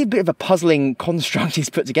a really bit of a puzzling construct he's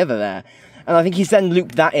put together there, and I think he's then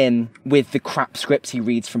looped that in with the crap scripts he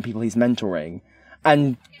reads from people he's mentoring,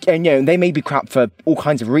 and they may be crap for all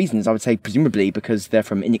kinds of reasons. I would say presumably because they're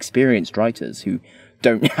from inexperienced writers who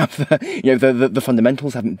don't have the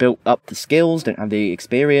fundamentals, haven't built up the skills, don't have the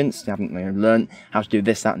experience, haven't learned how to do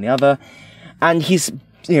this, that, and the other, and he's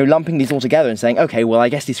lumping these all together and saying, okay, well, I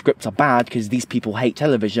guess these scripts are bad because these people hate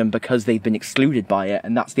television because they've been excluded by it,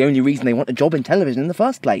 and that's the only reason they want a job in television in the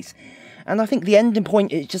first place. And I think the ending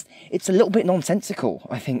point is it's a little bit nonsensical,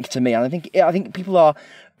 I think, to me. And I think people are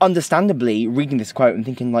understandably reading this quote and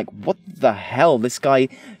thinking, like, what the hell? This guy,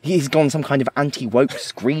 he's gone some kind of anti-woke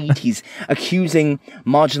screed. He's accusing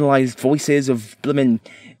marginalized voices of blooming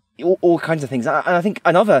all kinds of things. And I think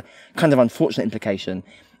another kind of unfortunate implication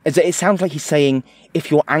is that it sounds like he's saying, if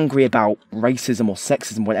you're angry about racism or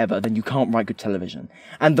sexism, whatever, then you can't write good television.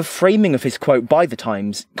 And the framing of his quote by the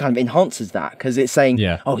Times kind of enhances that, because it's saying,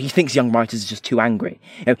 oh, he thinks young writers are just too angry.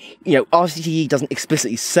 RCTE doesn't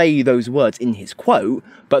explicitly say those words in his quote,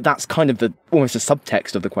 but that's kind of almost a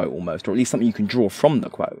subtext of the quote almost, or at least something you can draw from the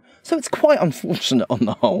quote. So it's quite unfortunate on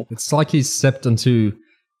the whole. It's like he's stepped onto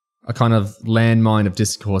a kind of landmine of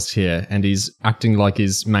discourse here, and he's acting like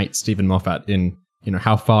his mate Stephen Moffat in,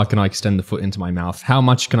 how far can I extend the foot into my mouth? How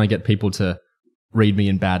much can I get people to read me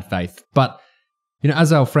in bad faith? But,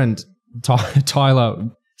 as our friend Tyler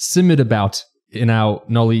simmered about in our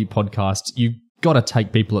Nolly podcast, you got to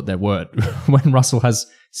take people at their word. When Russell has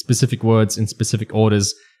specific words in specific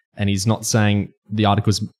orders, and he's not saying the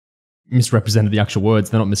article's misrepresented the actual words,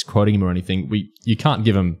 they're not misquoting him or anything, you can't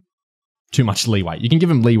give him too much leeway. You can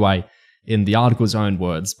give him leeway in the article's own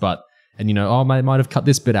words, they might have cut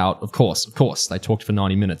this bit out. Of course, they talked for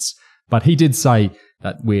 90 minutes. But he did say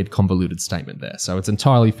that weird convoluted statement there. So it's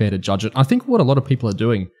entirely fair to judge it. I think what a lot of people are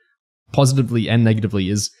doing, positively and negatively,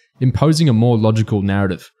 is imposing a more logical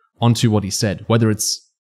narrative onto what he said, whether it's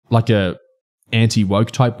like a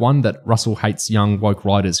anti-woke type one, that Russell hates young woke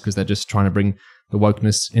writers because they're just trying to bring the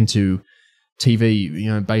wokeness into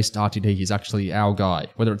TV, based RTD, he's actually our guy.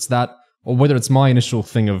 Whether it's that, or whether it's my initial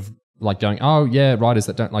thing of like going, oh yeah, writers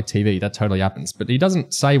that don't like TV, that totally happens. But he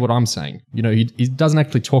doesn't say what I'm saying. He doesn't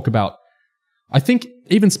actually talk about, I think,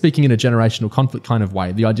 even speaking in a generational conflict kind of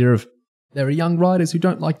way, the idea of there are young writers who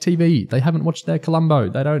don't like TV. They haven't watched their Columbo.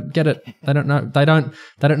 They don't get it. They don't know. They don't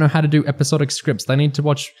know how to do episodic scripts. They need to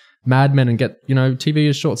watch Mad Men and get, TV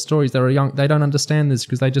is short stories. They're young. They don't understand this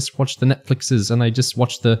because they just watch the Netflixes and they just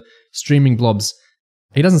watch the streaming blobs.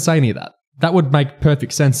 He doesn't say any of that. That would make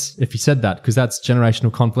perfect sense if he said that, because that's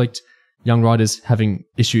generational conflict. Young writers having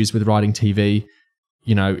issues with writing TV,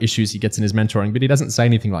 issues he gets in his mentoring, but he doesn't say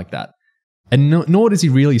anything like that. And nor does he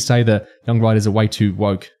really say that young writers are way too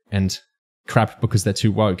woke and crap because they're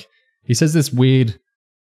too woke. He says this weird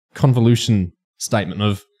convolution statement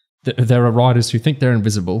of there are writers who think they're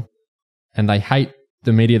invisible and they hate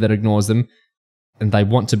the media that ignores them, and they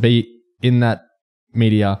want to be in that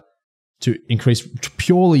media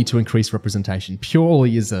purely to increase representation.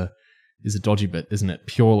 Purely is a dodgy bit, isn't it?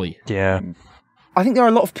 Purely. Yeah. I think there are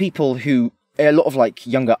a lot of people a lot of like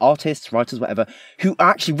younger artists, writers, whatever, who are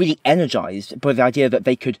actually really energized by the idea that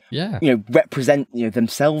they could, represent,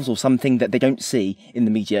 themselves or something that they don't see in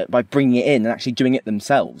the media by bringing it in and actually doing it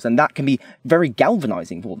themselves. And that can be very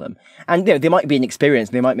galvanizing for them. And, they might be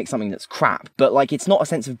inexperienced, they might make something that's crap, but like, it's not a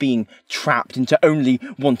sense of being trapped into only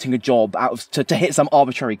wanting a job to hit some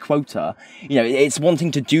arbitrary quota. It's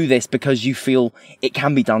wanting to do this because you feel it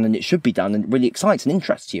can be done and it should be done, and it really excites and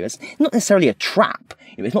interests you. It's not necessarily a trap.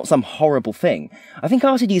 It's not some horrible thing. I think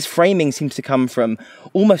RTD's framing seems to come from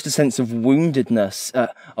almost a sense of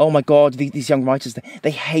woundedness. Oh my God, these young writers,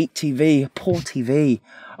 they hate TV, poor TV.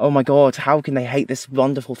 Oh my God, how can they hate this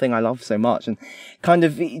wonderful thing I love so much? And kind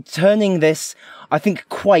of turning this, I think,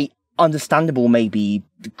 quite understandable maybe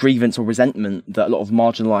grievance or resentment that a lot of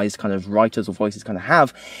marginalized kind of writers or voices kind of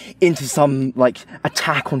have into some like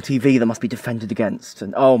attack on TV that must be defended against.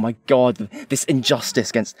 And oh my God, this injustice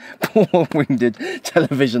against poor wounded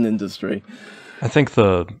television industry. I think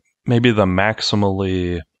maybe the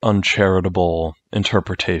maximally uncharitable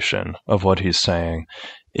interpretation of what he's saying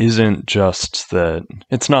isn't just that,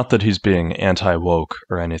 it's not that he's being anti-woke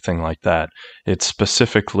or anything like that. It's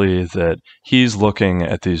specifically that he's looking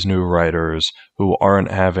at these new writers who aren't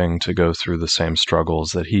having to go through the same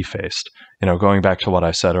struggles that he faced. Going back to what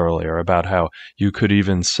I said earlier about how you could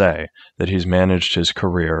even say that he's managed his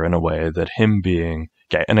career in a way that him being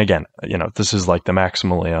gay, and again, this is like the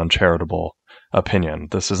maximally uncharitable opinion.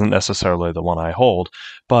 This isn't necessarily the one I hold,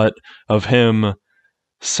 but of him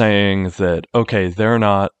saying that, okay, they're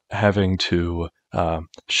not having to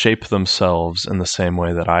shape themselves in the same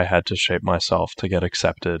way that I had to shape myself to get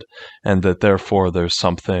accepted, and that therefore there's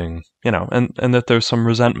something, and that there's some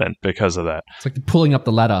resentment because of that. It's like pulling up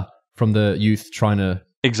the ladder from the youth trying to...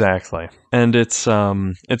 Exactly. And it's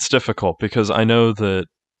difficult because I know that,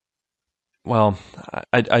 well,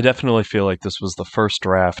 I definitely feel like this was the first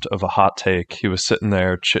draft of a hot take. He was sitting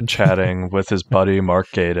there chit-chatting with his buddy Mark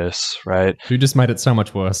Gatiss, right? Who just made it so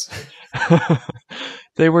much worse.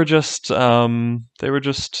 They were just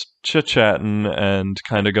chit-chatting and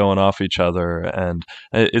kind of going off each other, and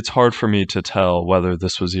it's hard for me to tell whether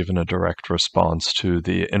this was even a direct response to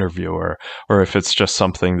the interviewer or if it's just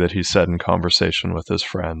something that he said in conversation with his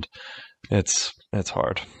friend. It's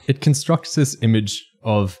hard. It constructs this image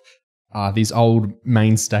of these old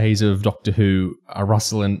mainstays of Doctor Who,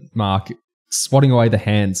 Russell and Mark, swatting away the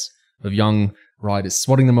hands of young writers,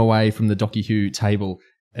 swatting them away from the Docky Who table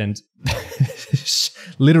and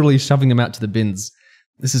literally shoving them out to the bins.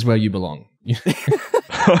 This is where you belong.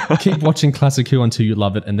 Keep watching Classic Who until you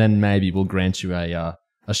love it, and then maybe we'll grant you a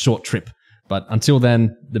short trip. But until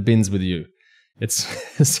then, the bin's with you. It's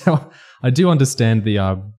so I do understand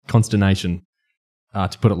the consternation,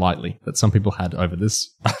 to put it lightly, that some people had over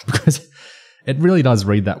this, because It really does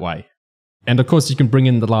read that way. And of course, you can bring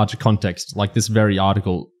in the larger context, like this very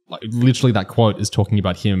article, like literally that quote is talking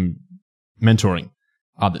about him mentoring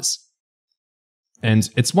others. And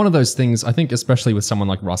it's one of those things, I think, especially with someone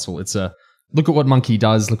like Russell, it's a look at what Monkey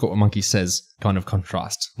does, look at what Monkey says kind of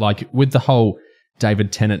contrast. Like with the whole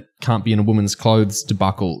David Tennant can't be in a woman's clothes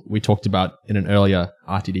debacle we talked about in an earlier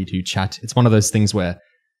RTD2 chat. It's one of those things where,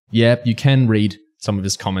 yeah, you can read some of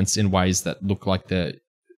his comments in ways that look like they're,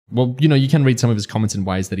 well, you know, you can read some of his comments in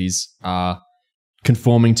ways that he's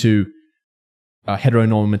conforming to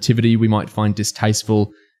heteronormativity we might find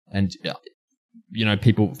distasteful, and, you know,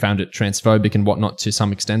 people found it transphobic and whatnot to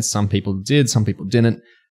some extent. Some people did, some people didn't.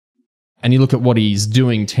 And you look at what he's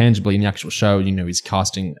doing tangibly in the actual show, you know, he's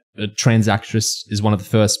casting a trans actress, is one of the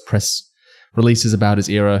first press releases about his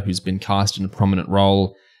era, who's been cast in a prominent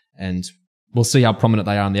role, and we'll see how prominent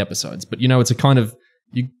they are in the episodes. But, you know, it's a kind of,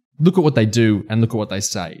 you look at what they do and look at what they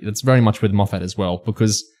say. It's very much with Moffat as well,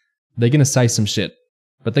 because they're going to say some shit,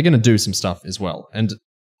 but they're going to do some stuff as well. And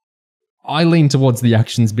I lean towards the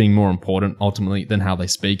actions being more important, ultimately, than how they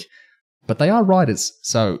speak. But they are writers,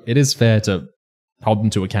 so it is fair to hold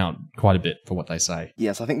them to account quite a bit for what they say.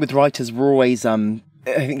 Yes, I think with writers, we're always, I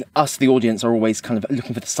think us, the audience, are always kind of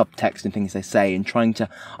looking for the subtext in things they say and trying to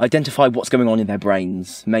identify what's going on in their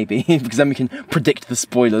brains, maybe, because then we can predict the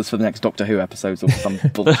spoilers for the next Doctor Who episodes or some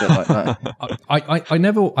bullshit like that. I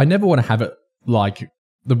never want to have it like,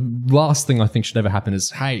 the last thing I think should ever happen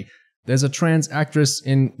is, hey, there's a trans actress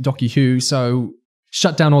in Doctor Who, so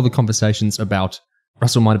shut down all the conversations about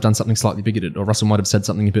Russell might have done something slightly bigoted, or Russell might have said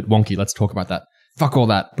something a bit wonky, let's talk about that. Fuck all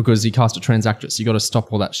that, because he cast a trans actress. You got to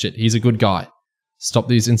stop all that shit. He's a good guy. Stop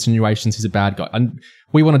these insinuations. He's a bad guy. And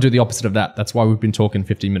we want to do the opposite of that. That's why we've been talking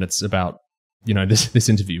 15 minutes about, you know, this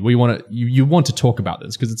interview. We want to, you want to talk about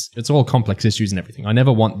this because it's all complex issues and everything. I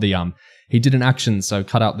never want the, he did an action, so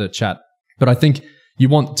cut out the chat. But I think you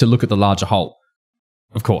want to look at the larger whole,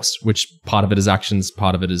 of course, which part of it is actions,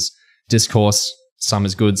 part of it is discourse. Some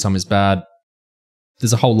is good, some is bad.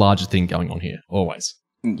 There's a whole larger thing going on here, always.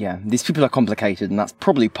 Yeah, these people are complicated, and that's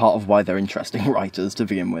probably part of why they're interesting writers to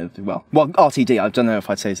begin with. Well, RTD, I don't know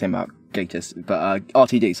if I'd say the same about Gatiss, but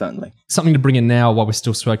RTD, certainly. Something to bring in now while we're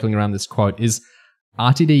still circling around this quote is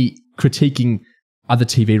RTD critiquing other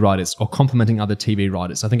TV writers or complimenting other TV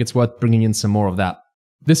writers. I think it's worth bringing in some more of that.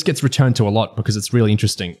 This gets returned to a lot because it's really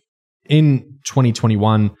interesting. In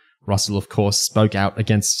 2021, Russell, of course, spoke out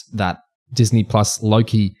against that Disney Plus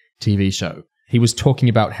Loki TV show. He was talking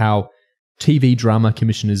about how TV drama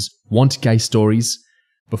commissioners want gay stories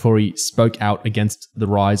before he spoke out against the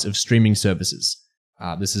rise of streaming services.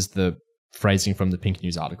 This is the phrasing from the Pink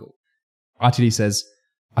News article. RTD says,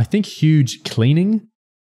 I think huge cleaning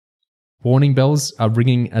warning bells are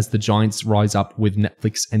ringing as the giants rise up with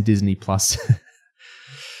Netflix and Disney Plus.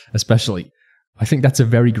 Especially. I think that's a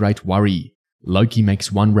very great worry. Loki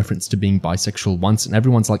makes one reference to being bisexual once and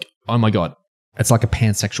everyone's like, oh my god, it's like a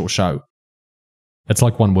pansexual show. It's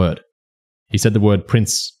like one word. He said the word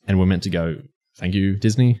prince, and we're meant to go, thank you,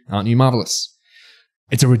 Disney, aren't you marvelous?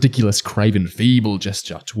 It's a ridiculous, craven, feeble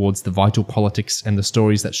gesture towards the vital politics and the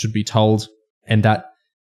stories that should be told, and that,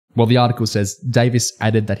 well, the article says, Davies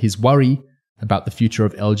added that his worry about the future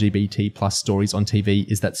of LGBT plus stories on TV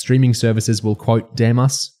is that streaming services will, quote, damn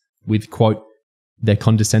us with, quote, their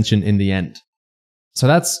condescension in the end. So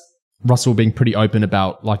that's Russell being pretty open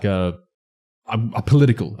about like a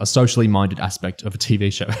political, a socially minded aspect of a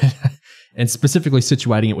TV show. And specifically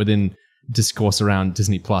situating it within discourse around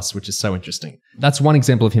Disney Plus, which is so interesting. That's one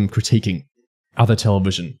example of him critiquing other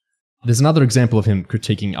television. There's another example of him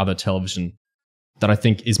critiquing other television that I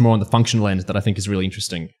think is more on the functional end that I think is really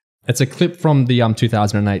interesting. It's a clip from the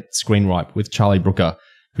 2008 Screen Ripe with Charlie Brooker,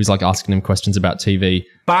 who's like asking him questions about TV.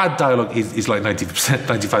 Bad dialogue is like 90%,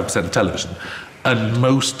 95% of television. And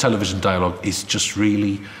most television dialogue is just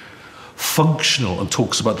really functional and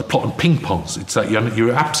talks about the plot and ping-pongs. It's like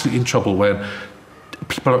you're absolutely in trouble when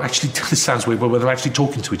people are actually, this sounds weird, but when they're actually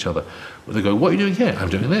talking to each other. Where they go, what are you doing here? I'm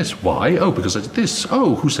doing this. Why? Oh, because I did this.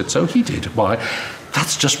 Oh, who said so? He did. Why?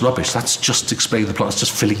 That's just rubbish. That's just explaining the plot. It's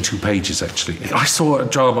just filling 2 pages, actually. I saw a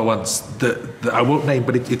drama once that I won't name,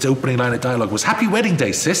 but its opening line of dialogue was, Happy wedding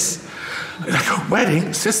day, sis. Like, oh,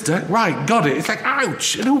 wedding? Sister? Right, got it. It's like,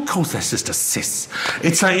 ouch. And who calls their sister sis?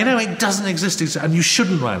 It's like, it doesn't exist. And you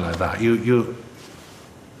shouldn't write like that. You're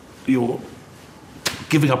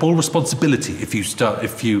giving up all responsibility if you,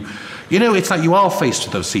 it's like you are faced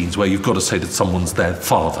with those scenes where you've got to say that someone's their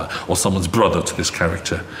father or someone's brother to this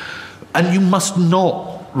character. And you must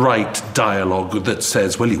not write dialogue that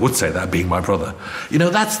says, well, he would say that being my brother. You know,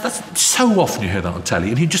 that's so often you hear that on telly,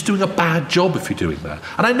 and you're just doing a bad job if you're doing that.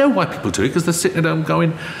 And I know why people do it, because they're sitting at home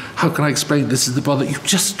going, how can I explain this is the brother? You've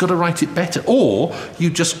just got to write it better. Or you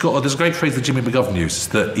just got, there's a great phrase that Jimmy McGovern uses,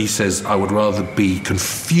 that he says, I would rather be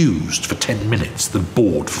confused for 10 minutes than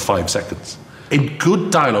bored for 5 seconds. In good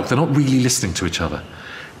dialogue, they're not really listening to each other.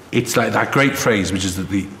 It's like that great phrase, which is that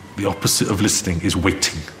the opposite of listening is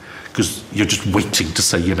waiting. Because you're just waiting to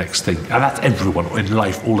say your next thing. And that's everyone in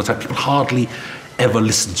life all the time. People hardly ever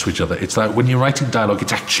listen to each other. It's like when you're writing dialogue,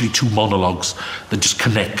 it's actually 2 monologues that just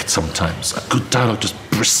connect sometimes. A good dialogue just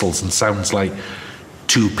bristles and sounds like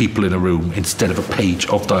 2 people in a room instead of a page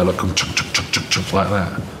of dialogue going chunk, chunk, chunk, chunk, chunk, like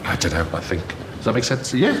that. I don't know, I think. Does that make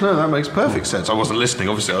sense? Yeah, no, that makes perfect sense. I wasn't listening,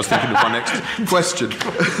 obviously. I was thinking of my next question.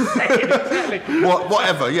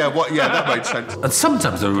 Whatever, that made sense. And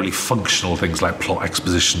sometimes there are really functional things like plot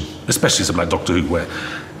exposition, especially something like Doctor Who, where it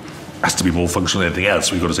has to be more functional than anything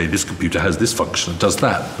else. We've got to say, this computer has this function, it does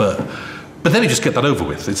that. But then you just get that over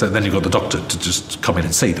with. It's like, then you've got the Doctor to just come in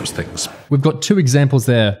and say those things. We've got 2 examples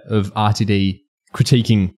there of RTD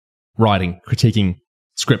critiquing writing, critiquing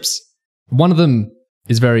scripts. One of them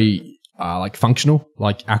is very like functional,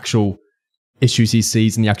 like actual issues he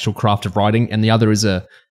sees in the actual craft of writing, and the other is a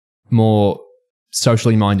more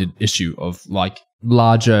socially minded issue of like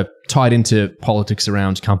larger, tied into politics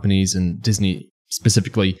around companies and Disney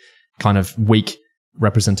specifically, kind of weak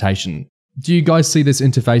representation. Do you guys see this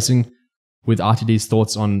interfacing with RTD's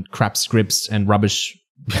thoughts on crap scripts and rubbish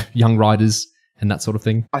young writers and that sort of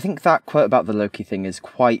thing? I think that quote about the Loki thing is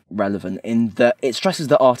quite relevant in that it stresses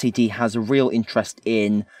that RTD has a real interest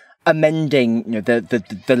in amending, you know,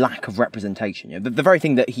 the lack of representation. You know, the very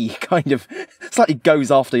thing that he kind of slightly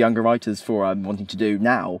goes after younger writers for wanting to do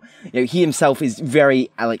now. You know, he himself is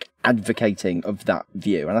very advocating of that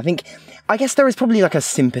view, and I guess there is probably like a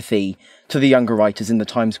sympathy to the younger writers in the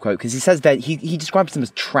Times quote, because he says that he describes them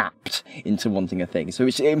as trapped into wanting a thing, so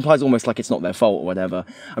it implies almost like it's not their fault or whatever.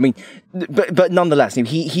 I mean, but nonetheless, you know,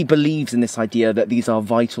 he believes in this idea that these are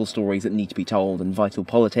vital stories that need to be told and vital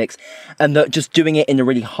politics, and that just doing it in a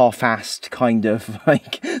really half-assed kind of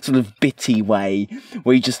like sort of bitty way,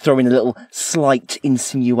 where you just throw in a little slight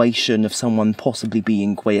insinuation of someone possibly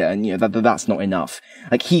being queer, and you know that's not enough.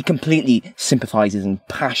 Like, he completely sympathizes and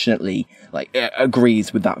passionately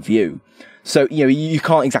agrees with that view. So, you know, you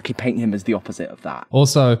can't exactly paint him as the opposite of that.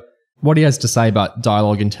 Also, what he has to say about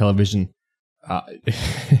dialogue in television,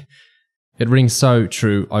 it rings so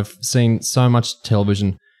true. I've seen so much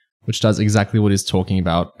television which does exactly what he's talking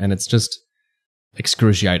about, and it's just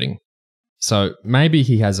excruciating. So maybe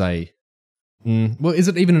he has well, is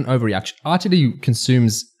it even an overreaction? RTD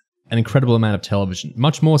consumes an incredible amount of television,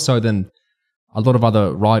 much more so than a lot of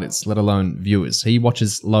other writers, let alone viewers. He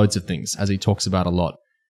watches loads of things, as he talks about a lot.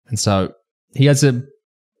 And so he has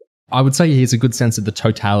I would say he has a good sense of the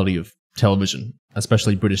totality of television,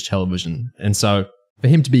 especially British television. And so for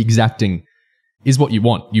him to be exacting is what you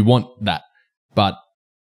want. You want that. But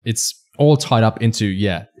it's all tied up into,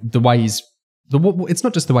 the way it's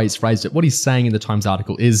not just the way he's phrased it. What he's saying in the Times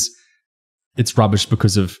article is it's rubbish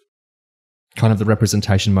because of kind of the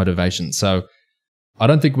representation motivation. So I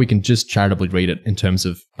don't think we can just charitably read it in terms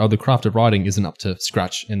of, the craft of writing isn't up to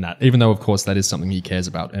scratch in that, even though, of course, that is something he cares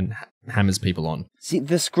about and hammers people on. See,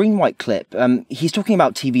 the Screen White clip, he's talking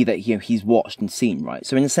about TV that he's watched and seen, right?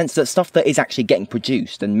 So in the sense that stuff that is actually getting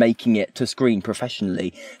produced and making it to screen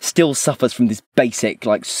professionally still suffers from this basic,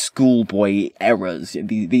 schoolboy errors,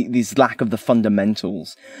 these lack of the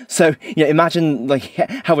fundamentals. So, imagine,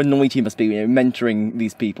 how annoyed he must be, mentoring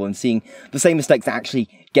these people and seeing the same mistakes that actually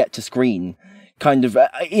get to screen. Kind of,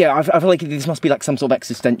 I feel like this must be some sort of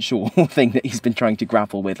existential thing that he's been trying to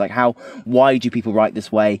grapple with. Why do people write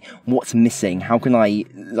this way? What's missing? How can I,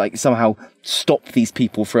 somehow stop these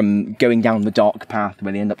people from going down the dark path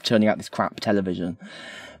where they end up turning out this crap television?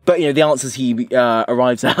 But, the answers he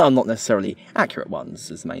arrives at are not necessarily accurate ones,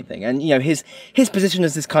 is the main thing. And, his position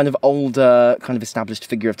as this kind of older, kind of established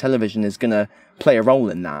figure of television is going to play a role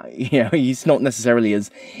in that. He's not necessarily as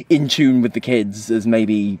in tune with the kids as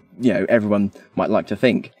maybe, everyone might like to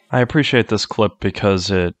think. I appreciate this clip because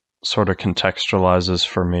it sort of contextualizes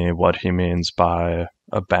for me what he means by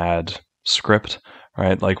a bad script,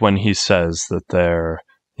 right? Like when he says that they're,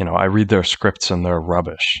 I read their scripts and they're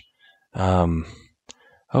rubbish.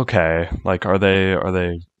 Okay, are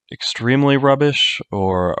they extremely rubbish,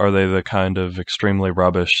 or are they the kind of extremely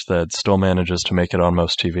rubbish that still manages to make it on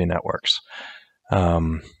most TV networks?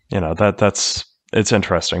 It's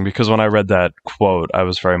interesting, because when I read that quote, I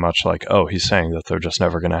was very much like, oh, he's saying that they're just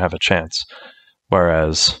never going to have a chance.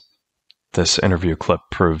 Whereas this interview clip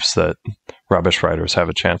proves that rubbish writers have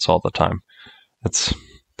a chance all the time.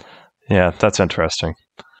 That's interesting.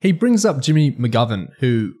 He brings up Jimmy McGovern,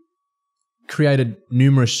 who created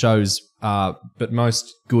numerous shows, but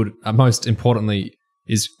most importantly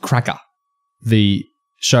is Cracker, the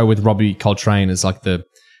show with Robbie Coltrane as like the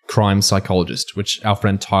crime psychologist, which our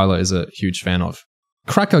friend Tyler is a huge fan of.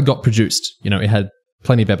 Cracker got produced, it had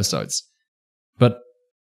plenty of episodes. But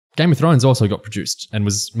Game of Thrones also got produced and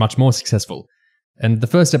was much more successful. And the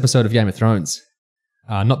first episode of Game of Thrones,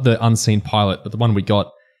 not the unseen pilot, but the one we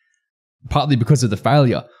got, partly because of the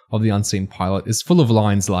failure of the unseen pilot, is full of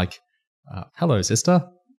lines like, hello, sister.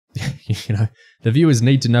 The viewers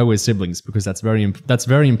need to know we're siblings because that's very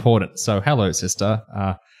important. So, hello, sister.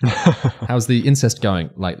 How's the incest going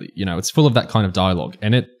lately? It's full of that kind of dialogue.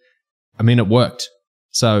 And it worked.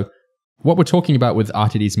 So, what we're talking about with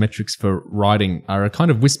RTD's metrics for writing are a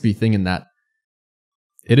kind of wispy thing in that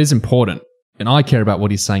it is important. And I care about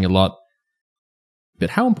what he's saying a lot.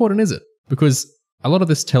 But how important is it? Because a lot of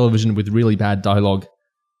this television with really bad dialogue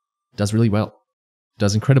does really well.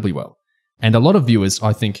 Does incredibly well. And a lot of viewers,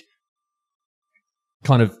 I think,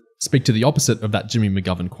 kind of speak to the opposite of that Jimmy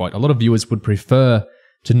McGovern quote. A lot of viewers would prefer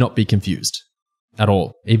to not be confused at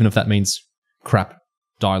all, even if that means crap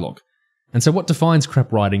dialogue. And so what defines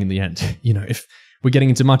crap writing in the end? If we're getting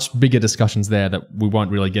into much bigger discussions there that we won't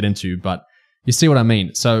really get into, but you see what I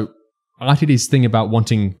mean. So RTD's thing about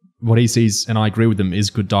wanting what he sees, and I agree with him, is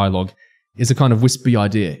good dialogue, is a kind of wispy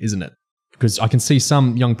idea, isn't it? Because I can see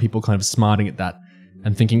some young people kind of smarting at that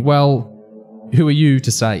and thinking, well, who are you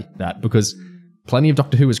to say that? Because plenty of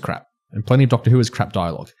Doctor Who is crap, and plenty of Doctor Who is crap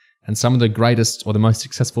dialogue. And some of the greatest or the most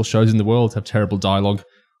successful shows in the world have terrible dialogue.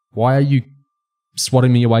 Why are you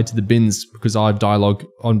swatting me away to the bins because I have dialogue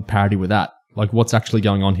on parity with that? Like, what's actually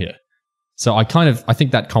going on here? So I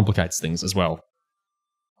think that complicates things as well.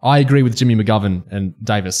 I agree with Jimmy McGovern and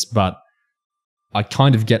Davis, but I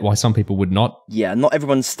kind of get why some people would not. Yeah, not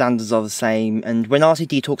everyone's standards are the same. And when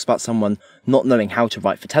RTD talks about someone not knowing how to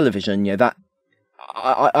write for television, that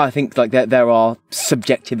I think like there are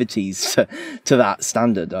subjectivities to that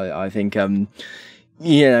standard. I think,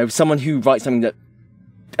 someone who writes something that,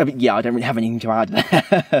 I don't really have anything to add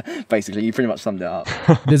there. Basically, you pretty much summed it up.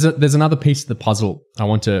 There's another piece of the puzzle I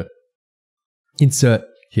want to insert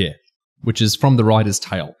here, which is from the writer's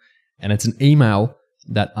tale. And it's an email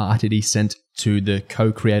that RTD sent to the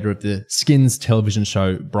co-creator of the Skins television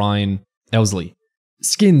show, Brian Elsley.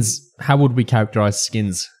 Skins, how would we characterize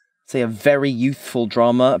Skins? Say a very youthful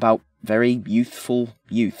drama about very youthful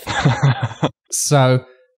youth. So,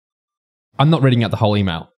 I'm not reading out the whole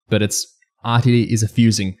email, but it's RTD is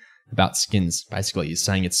effusing about Skins. Basically, he's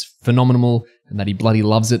saying it's phenomenal and that he bloody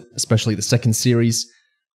loves it, especially the second series.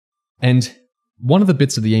 And one of the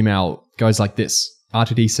bits of the email goes like this.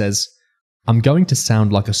 RTD says, I'm going to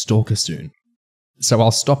sound like a stalker soon, so I'll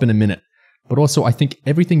stop in a minute. But also, I think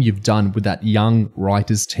everything you've done with that young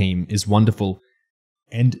writers team is wonderful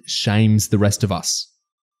and shames the rest of us.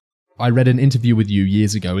 I read an interview with you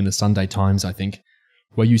years ago in the Sunday Times, I think,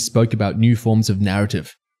 where you spoke about new forms of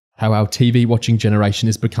narrative, how our TV watching generation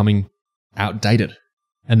is becoming outdated,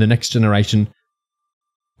 and the next generation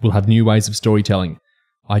will have new ways of storytelling.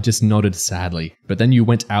 I just nodded sadly, but then you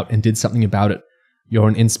went out and did something about it. You're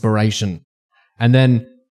an inspiration. And then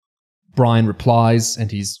Brian replies,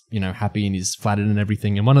 and he's, happy and he's flattered and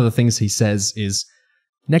everything. And one of the things he says is,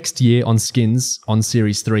 next year on Skins, on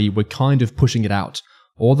Series 3, we're kind of pushing it out.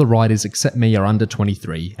 All the writers except me are under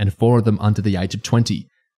 23, and 4 of them under the age of 20.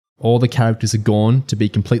 All the characters are gone to be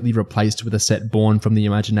completely replaced with a set born from the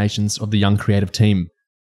imaginations of the young creative team.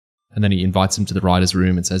 And then he invites them to the writer's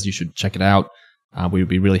room and says, you should check it out. We would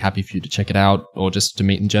be really happy for you to check it out, or just to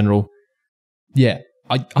meet in general. Yeah,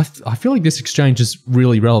 I feel like this exchange is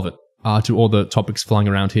really relevant to all the topics flying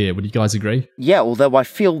around here. Would you guys agree? Yeah, although I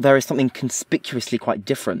feel there is something conspicuously quite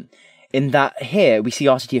different. In that here, we see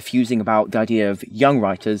RTD effusing about the idea of young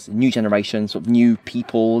writers, new generation, sort of new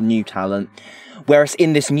people, new talent. Whereas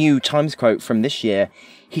in this new Times quote from this year,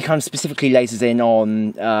 he kind of specifically lays in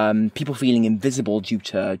on people feeling invisible due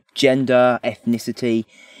to gender, ethnicity.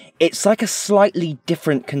 It's like a slightly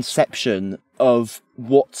different conception of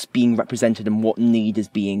what's being represented and what need is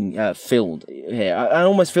being filled here. I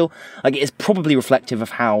almost feel like it's probably reflective of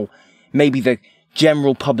how maybe the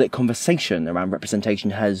general public conversation around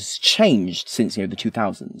representation has changed since, the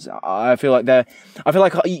 2000s. I feel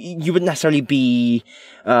like you wouldn't necessarily be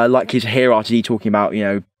likely to hear RTD talking about,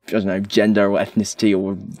 gender or ethnicity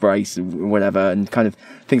or race or whatever, and kind of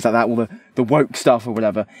things like that, or the woke stuff or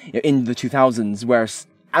whatever in the 2000s, whereas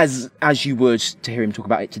as you would to hear him talk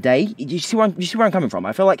about it today. You see where I'm coming from?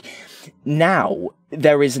 I feel like now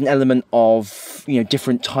there is an element of,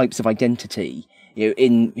 different types of identity,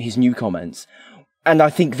 in his new comments. And I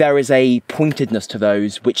think there is a pointedness to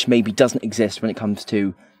those which maybe doesn't exist when it comes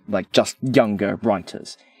to, like, just younger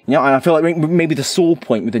writers. And I feel like maybe the sore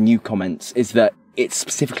point with the new comments is that it's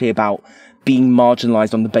specifically about being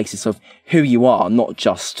marginalized on the basis of who you are, not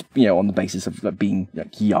just, on the basis of being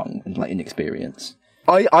young and inexperienced.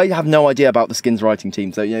 I have no idea about the Skins writing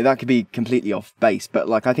team, so that could be completely off base.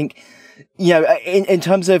 But I think, in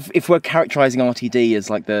terms of if we're characterizing RTD as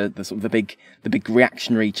the sort of the big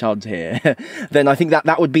reactionary chud here, then I think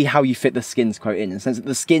that would be how you fit the Skins quote in the sense that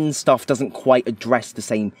the Skins stuff doesn't quite address the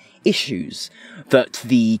same issues that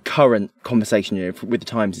the current conversation with the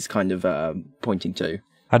Times is kind of pointing to.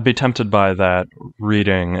 I'd be tempted by that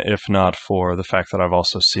reading, if not for the fact that I've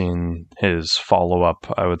also seen his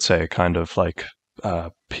follow-up, I would say, kind of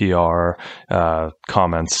PR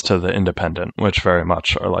comments to the Independent, which very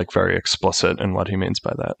much are very explicit in what he means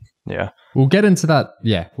by that. Yeah. We'll get into that.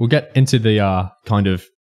 Yeah. We'll get into the kind of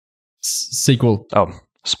sequel. Oh,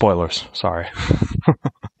 spoilers. Sorry.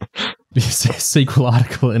 Sequel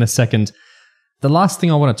article in a second. The last thing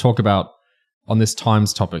I want to talk about on this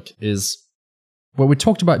Times topic is, well, we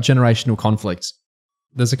talked about generational conflict.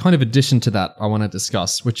 There's a kind of addition to that I want to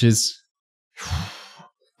discuss, which is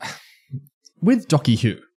with Docky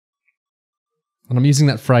Who. And I'm using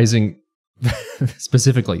that phrasing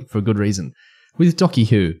specifically for a good reason. With Docky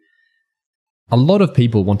Who, a lot of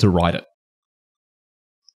people want to write it.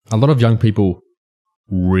 A lot of young people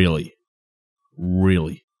really,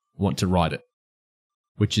 really want to write it,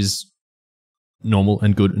 which is normal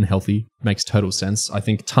and good and healthy, makes total sense. I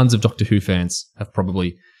think tons of Doctor Who fans have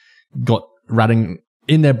probably got ratting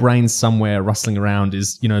in their brains somewhere, rustling around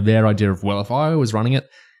is, their idea of, well, if I was running it,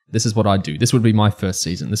 this is what I'd do. This would be my first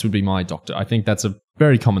season. This would be my Doctor. I think that's a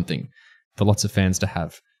very common thing for lots of fans to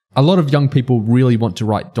have. A lot of young people really want to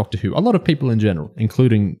write Doctor Who. A lot of people in general,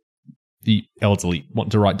 including the elderly,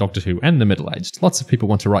 want to write Doctor Who, and the middle-aged. Lots of people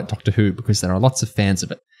want to write Doctor Who because there are lots of fans of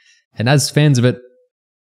it. And as fans of it,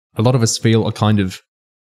 a lot of us feel a kind of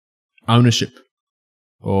ownership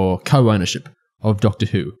or co-ownership of Doctor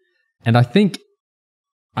Who. And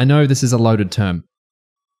I know this is a loaded term.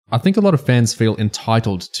 I think a lot of fans feel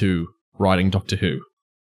entitled to writing Doctor Who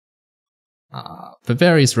for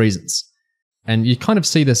various reasons. And you kind of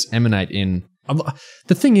see this emanate in...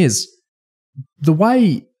 The thing is, the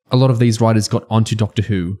way a lot of these writers got onto Doctor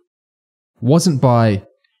Who wasn't by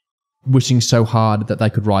wishing so hard that they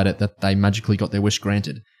could write it that they magically got their wish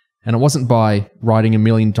granted. And it wasn't by writing a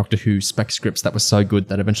million Doctor Who spec scripts that were so good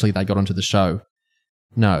that eventually they got onto the show.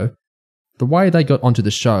 No. The way they got onto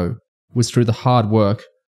the show was through the hard work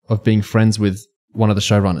of being friends with one of the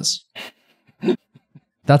showrunners.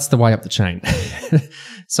 That's the way up the chain.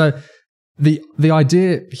 So the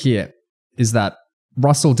idea here is that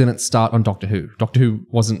Russell didn't start on Doctor Who. Doctor Who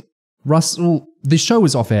wasn't... The show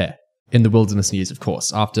was off air in the Wilderness Years, of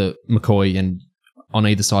course, after McCoy and on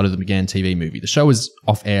either side of the McGann TV movie. The show was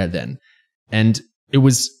off air then. And it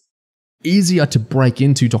was easier to break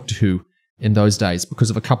into Doctor Who in those days because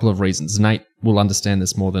of a couple of reasons. Nate will understand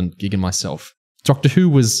this more than Gig and myself. Doctor Who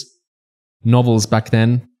was novels back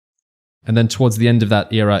then. And then towards the end of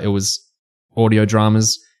that era, it was audio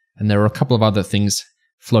dramas. And there were a couple of other things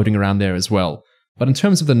floating around there as well. But in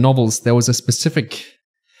terms of the novels, there was a specific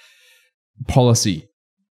policy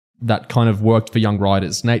that kind of worked for young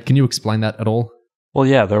writers. Nate, can you explain that at all? Well,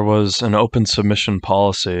 yeah, there was an open submission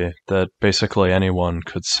policy that basically anyone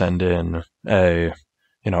could send in a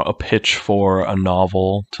pitch for a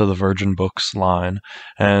novel to the Virgin Books line.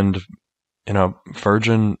 And,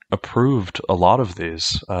 Virgin approved a lot of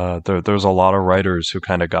these. There's a lot of writers who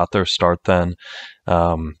kind of got their start then.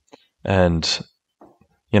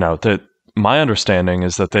 My understanding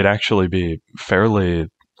is that they'd actually be fairly,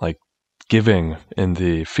 giving in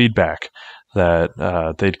the feedback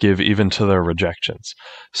that they'd give even to their rejections.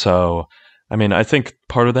 So, I think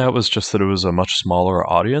part of that was just that it was a much smaller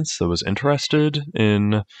audience that was interested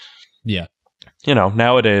in... Yeah.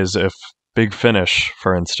 Nowadays, if Big Finish,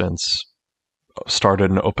 for instance, started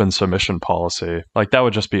an open submission policy, that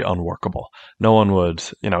would just be unworkable. No one would,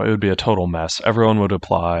 it would be a total mess. Everyone would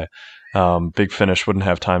apply. Big Finish wouldn't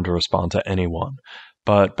have time to respond to anyone.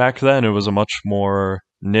 But back then, it was a much more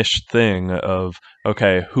niche thing of,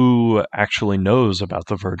 okay, who actually knows about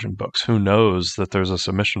the Virgin Books? Who knows that there's a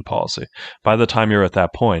submission policy? By the time you're at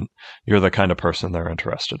that point, you're the kind of person they're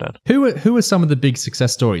interested in. Who are some of the big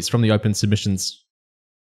success stories from the open submissions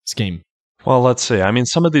scheme? Well, let's see.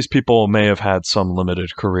 Some of these people may have had some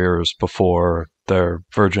limited careers before their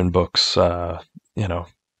Virgin Books,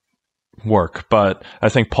 work. But I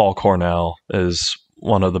think Paul Cornell is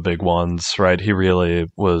one of the big ones, right? He really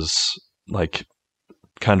was like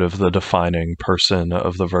kind of the defining person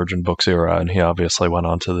of the Virgin Books era, and he obviously went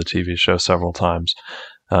on to the TV show several times.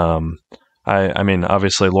 I mean,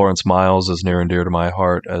 obviously Lawrence Miles is near and dear to my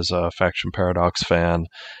heart as a Faction Paradox fan.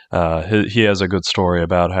 He has a good story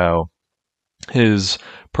about how his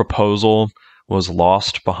proposal was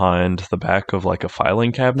lost behind the back of like a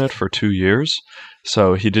filing cabinet for 2 years.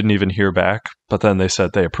 So he didn't even hear back, but then they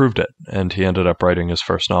said they approved it, and he ended up writing his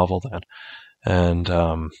first novel then. And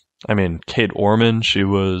I mean, Kate Orman, she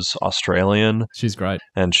was Australian. She's great.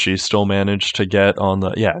 And she still managed to get on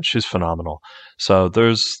the, yeah, she's phenomenal. So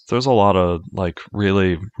there's a lot of like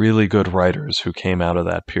really, really good writers who came out of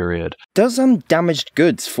that period. Does Damaged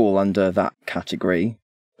Goods fall under that category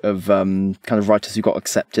of kind of writers who got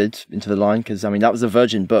accepted into the line? Because, I mean, that was a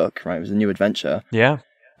Virgin book, right? It was a new adventure. Yeah.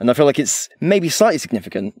 And I feel like it's maybe slightly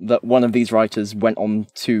significant that one of these writers went on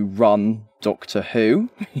to run Doctor Who.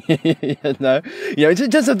 No, in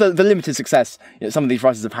terms of the limited success some of these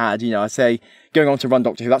writers have had, I say going on to run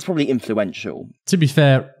Doctor Who, that's probably influential. To be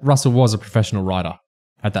fair, Russell was a professional writer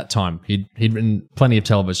at that time. He'd written plenty of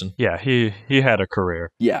television. Yeah, he had a career.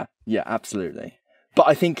 Yeah, absolutely. But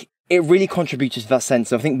I think it really contributed to that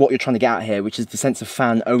sense of, I think what you're trying to get at here, which is the sense of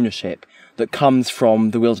fan ownership that comes from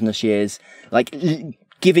the Wilderness years, like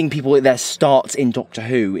giving people their starts in Doctor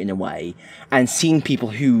Who in a way, and seeing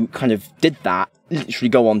people who kind of did that literally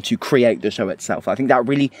go on to create the show itself. I think that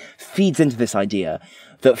really feeds into this idea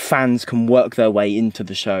that fans can work their way into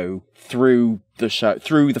the show through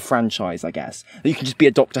the franchise, I guess. That you can just be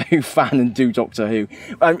a Doctor Who fan and do Doctor Who.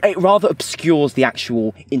 It rather obscures the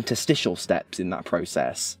actual interstitial steps in that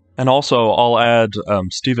process. And also, I'll add,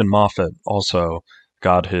 Stephen Moffat also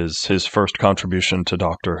got his first contribution to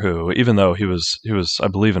Doctor Who, even though he was, I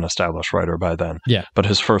believe, an established writer by then. Yeah. But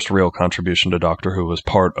his first real contribution to Doctor Who was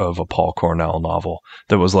part of a Paul Cornell novel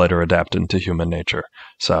that was later adapted into Human Nature.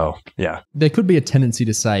 So, yeah. There could be a tendency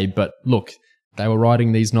to say, but look, they were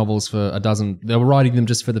writing these novels for a dozen. They were writing them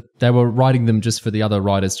just for the other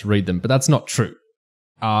writers to read them, but that's not true.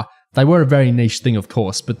 They were a very niche thing, of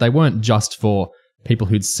course, but they weren't just for people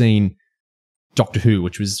who'd seen Doctor Who,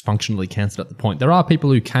 which was functionally cancelled at the point. There are people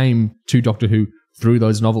who came to Doctor Who through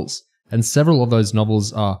those novels, and several of those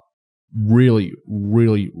novels are really,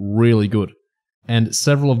 really, really good. And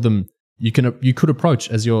several of them you could approach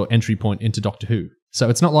as your entry point into Doctor Who. So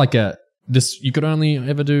it's not like you could only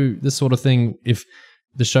ever do this sort of thing if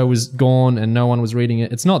the show was gone and no one was reading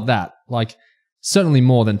it. It's not that. Like, certainly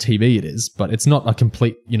more than TV it is, but it's not a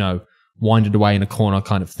complete, winded away in a corner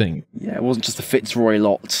kind of thing. Yeah, it wasn't just the Fitzroy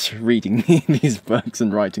lot reading these books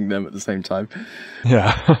and writing them at the same time.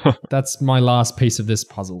 Yeah. That's my last piece of this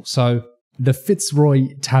puzzle. So, the Fitzroy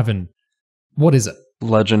Tavern, what is it?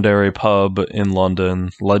 Legendary pub in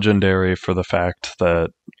London. Legendary for the fact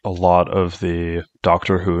that a lot of the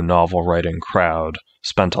Doctor Who novel writing crowd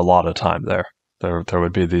spent a lot of time there. There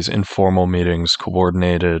would be these informal meetings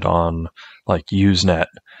coordinated on like Usenet.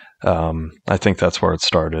 I think that's where it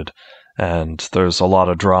started. And there's a lot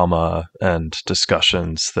of drama and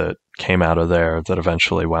discussions that came out of there that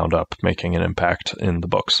eventually wound up making an impact in the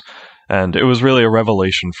books. And it was really a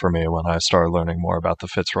revelation for me when I started learning more about the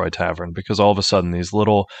Fitzroy Tavern, because all of a sudden these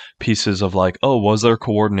little pieces of like, oh, was there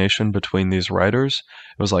coordination between these writers?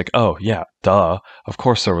 It was like, oh, yeah, duh. Of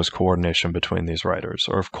course there was coordination between these writers.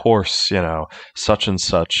 Or of course, such and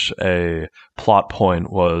such a plot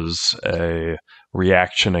point was a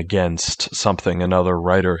reaction against something another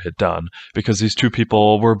writer had done, because these two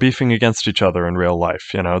people were beefing against each other in real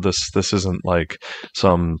life. This isn't like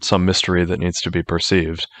some mystery that needs to be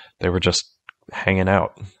perceived. They were just hanging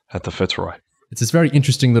out at the Fitzroy. It's this very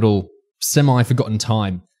interesting little semi-forgotten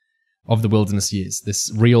time of the Wilderness years,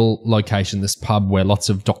 this real location, this pub where lots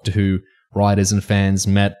of Doctor Who writers and fans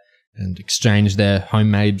met and exchanged their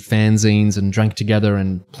homemade fanzines and drank together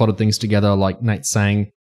and plotted things together, like Nate's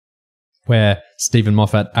saying, where Stephen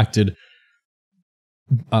Moffat acted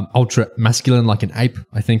ultra masculine like an ape,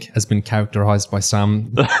 I think, has been characterized by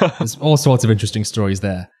some. There's all sorts of interesting stories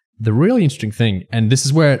there. The really interesting thing, and this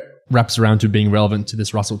is where it wraps around to being relevant to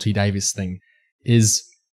this Russell T Davies thing, is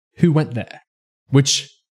who went there, which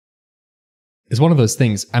is one of those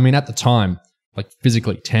things. I mean, at the time, like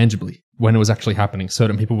physically, tangibly, when it was actually happening,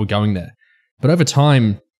 certain people were going there. But over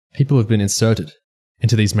time, people have been inserted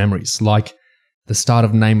into these memories, like the start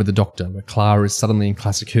of Name of the Doctor, where Clara is suddenly in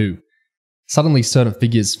Classic Who. Suddenly, certain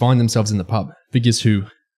figures find themselves in the pub, figures who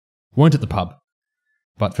weren't at the pub,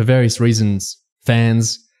 but for various reasons,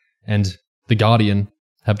 fans and The Guardian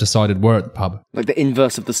have decided were at the pub. Like the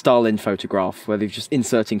inverse of the Stalin photograph, where they're just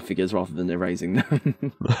inserting figures rather than erasing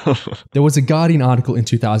them. There was a Guardian article in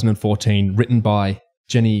 2014 written by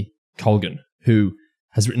Jenny Colgan, who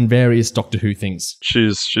has written various Doctor Who things.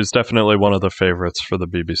 She's definitely one of the favorites for the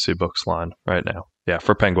BBC Books line right now. Yeah,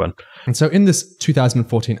 for Penguin. And so in this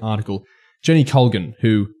 2014 article, Jenny Colgan,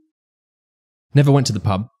 who never went to the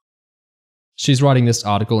pub, she's writing this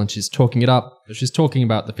article and she's talking it up. She's talking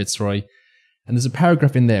about the Fitzroy. And there's a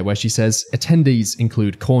paragraph in there where she says, attendees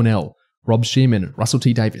include Cornell, Rob Shearman, Russell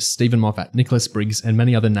T Davies, Stephen Moffat, Nicholas Briggs, and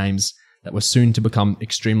many other names that were soon to become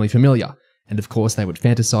extremely familiar. And of course, they would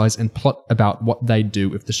fantasize and plot about what they'd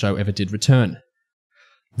do if the show ever did return.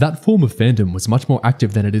 That form of fandom was much more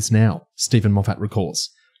active than it is now, Stephen Moffat recalls.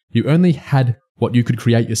 You only had what you could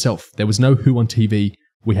create yourself. There was no Who on TV.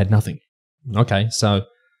 We had nothing. Okay, so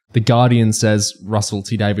The Guardian says Russell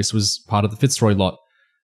T Davies was part of the Fitzroy lot.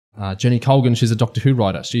 Jenny Colgan, she's a Doctor Who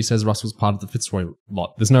writer. She says Russell's part of the Fitzroy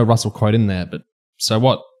lot. There's no Russell quote in there, but so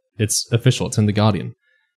what? It's official. It's in The Guardian.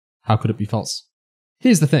 How could it be false?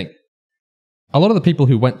 Here's the thing. A lot of the people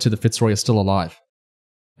who went to the Fitzroy are still alive.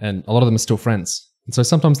 And a lot of them are still friends. And so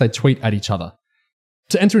sometimes they tweet at each other.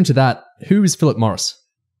 To enter into that, who is Philip Morris?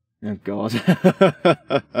 Oh, God.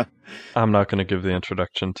 I'm not going to give the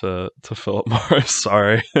introduction to Philip Morris.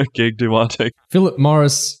 Sorry. Gig, do you want to take? Philip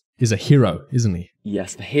Morris is a hero, isn't he?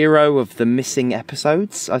 Yes, the hero of the missing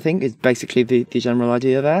episodes, I think, is basically the general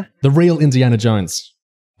idea there. The real Indiana Jones,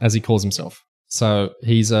 as he calls himself. So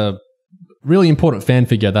he's a really important fan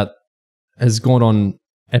figure that has gone on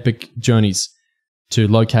epic journeys to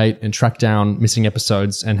locate and track down missing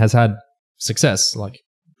episodes and has had success. Like,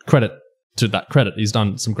 credit to that credit. He's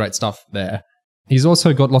done some great stuff there. He's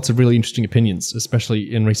also got lots of really interesting opinions,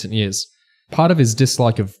 especially in recent years. Part of his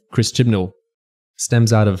dislike of Chris Chibnall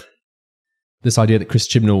stems out of this idea that Chris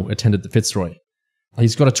Chibnall attended the Fitzroy.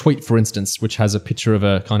 He's got a tweet, for instance, which has a picture of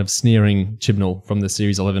a kind of sneering Chibnall from the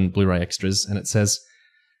Series 11 Blu-ray extras, and it says,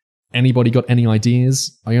 "Anybody got any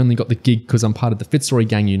ideas? I only got the gig because I'm part of the Fitzroy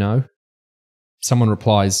gang, you know." Someone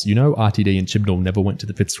replies, "You know, RTD and Chibnall never went to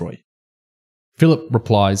the Fitzroy." Philip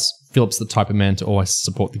replies, Philip's the type of man to always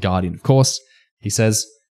support the Guardian, of course. He says,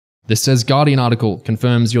 "This says Guardian article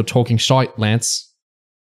confirms you're talking shite, Lance."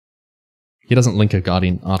 He doesn't link a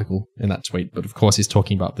Guardian article in that tweet, but of course he's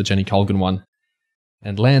talking about the Jenny Colgan one.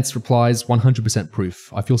 And Lance replies, 100%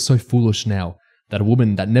 proof. I feel so foolish now that a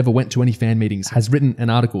woman that never went to any fan meetings has written an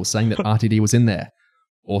article saying that RTD was in there.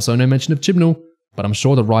 Also no mention of Chibnall, but I'm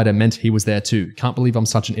sure the writer meant he was there too. Can't believe I'm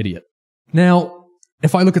such an idiot. Now,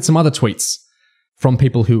 if I look at some other tweets from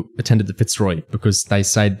people who attended the Fitzroy because they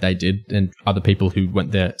say they did, and other people who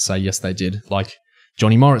went there say yes they did, like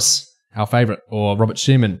Johnny Morris, our favourite, or Robert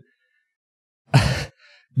Shearman,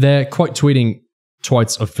 they're quote tweeting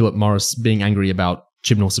tweets of Philip Morris being angry about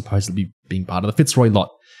Chibnall supposedly being part of the Fitzroy lot.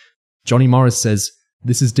 Johnny Morris says,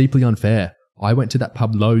 "This is deeply unfair. I went to that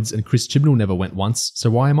pub loads and Chris Chibnall never went once, so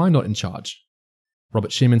why am I not in charge?"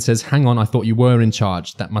 Robert Shearman says, "Hang on, I thought you were in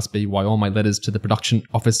charge. That must be why all my letters to the production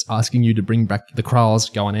office asking you to bring back the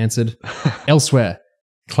Kralls go unanswered." Elsewhere,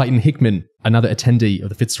 Clayton Hickman, another attendee of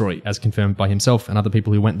the Fitzroy, as confirmed by himself and other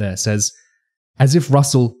people who went there, says, "As if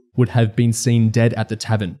Russell would have been seen dead at the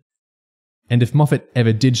tavern. And if Moffat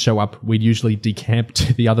ever did show up, we'd usually decamp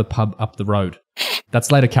to the other pub up the road."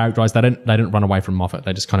 That's later characterized. They didn't run away from Moffat.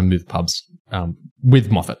 They just kind of moved pubs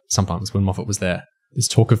with Moffat sometimes when Moffat was there. This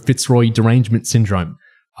talk of Fitzroy derangement syndrome,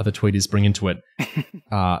 other tweeters bring into it,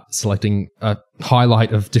 selecting a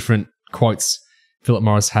highlight of different quotes Philip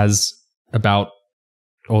Morris has about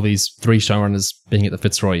all these three showrunners being at the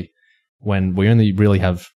Fitzroy when we only really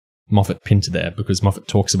have Moffat pinned to there because Moffat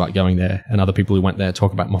talks about going there and other people who went there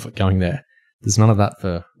talk about Moffat going there. There's none of that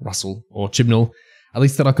for Russell or Chibnall, at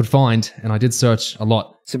least that I could find, and I did search a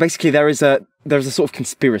lot. So basically there's a sort of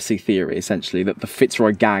conspiracy theory, essentially, that the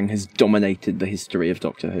Fitzroy gang has dominated the history of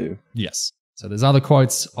Doctor Who. Yes. So there's other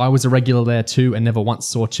quotes. "I was a regular there too and never once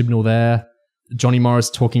saw Chibnall there." Johnny Morris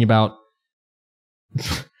talking about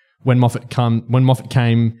when Moffat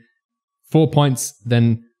came, 4 pints,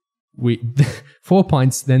 then 4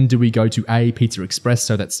 pints, then do we go to A, Pizza Express,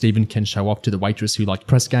 so that Stephen can show off to the waitress who liked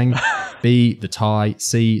press gang, B, the Thai,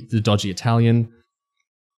 C, the dodgy Italian.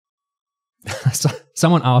 So,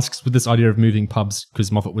 someone asks with this idea of moving pubs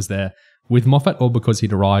because Moffat was there, with Moffat or because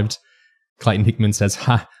he'd arrived? Clayton Hickman says,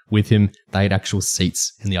 "Ha, with him, they had actual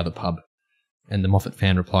seats in the other pub." And the Moffat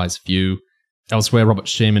fan replies, "Phew." Elsewhere, Robert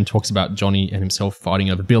Shearman talks about Johnny and himself fighting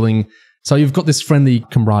over billing. So you've got this friendly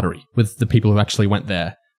camaraderie with the people who actually went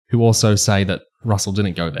there, who also say that Russell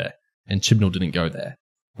didn't go there and Chibnall didn't go there.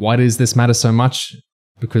 Why does this matter so much?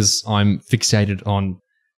 Because I'm fixated on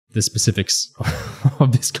the specifics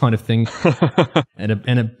of this kind of thing.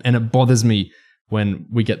 and it bothers me when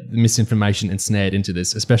we get misinformation ensnared into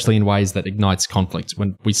this, especially in ways that ignites conflict,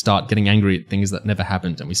 when we start getting angry at things that never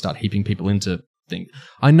happened and we start heaping people into things.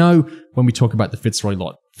 I know when we talk about the Fitzroy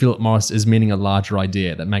lot, Philip Morris is meaning a larger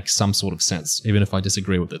idea that makes some sort of sense, even if I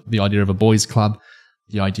disagree with it. The idea of a boys' club,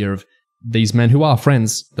 the idea of these men who are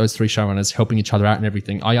friends, those three showrunners, helping each other out and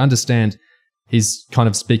everything. I understand he's kind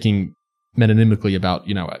of speaking metonymically about,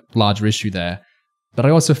 you know, a larger issue there. But I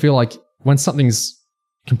also feel like when something's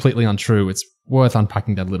completely untrue, it's worth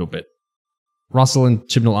unpacking that a little bit. Russell and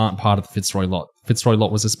Chibnall aren't part of the Fitzroy lot. Fitzroy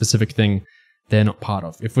lot was a specific thing they're not part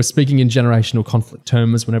of. If we're speaking in generational conflict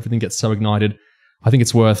terms when everything gets so ignited, I think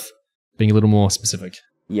it's worth being a little more specific.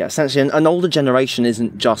 Yeah, essentially, an older generation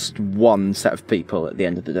isn't just one set of people at the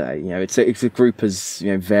end of the day. You know, it's a group as,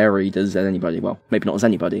 you know, varied as anybody. Well, maybe not as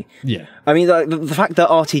anybody. Yeah. I mean, the fact that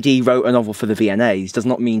RTD wrote a novel for the VNAs does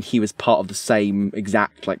not mean he was part of the same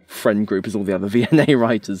exact, like, friend group as all the other VNA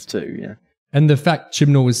writers too, yeah. And the fact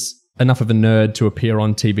Chibnall was enough of a nerd to appear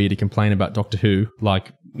on TV to complain about Doctor Who,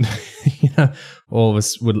 like, you know, all of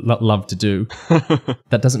us would love to do.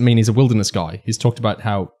 That doesn't mean he's a wilderness guy. He's talked about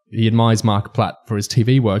how he admires Mark Platt for his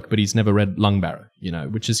TV work, but he's never read Lungbarrow, you know,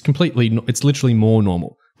 which is it's literally more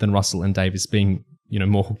normal than Russell and Davies being, you know,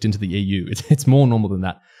 more hooked into the EU. It's more normal than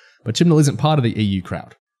that. But Chibnall isn't part of the EU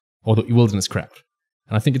crowd or the wilderness crowd.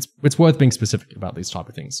 And I think it's worth being specific about these type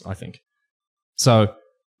of things, I think. So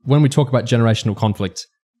when we talk about generational conflict,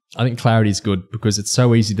 I think clarity is good because it's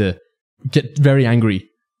so easy to get very angry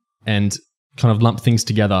and kind of lump things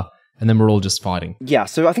together, and then we're all just fighting. Yeah,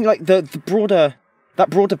 so I think like the broader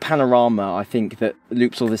panorama, I think, that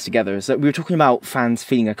loops all this together is that we were talking about fans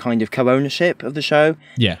feeling a kind of co-ownership of the show.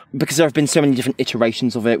 Yeah. Because there have been so many different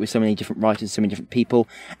iterations of it with so many different writers, so many different people,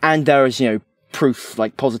 and there is, you know, proof,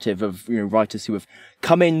 like, positive of, you know, writers who have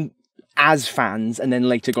come in as fans and then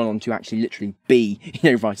later gone on to actually literally be,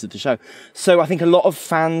 you know, writers of the show. So I think a lot of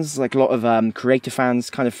fans, like a lot of creator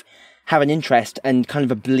fans, kind of have an interest and kind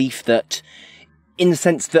of a belief that, in the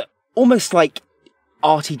sense that almost like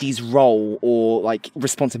RTD's role or like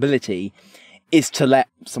responsibility is to let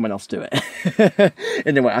someone else do it.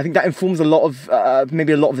 In a way, I think that informs a lot of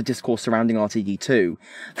maybe a lot of the discourse surrounding RTD too.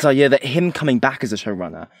 This idea that him coming back as a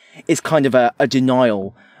showrunner is kind of a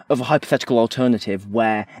denial of a hypothetical alternative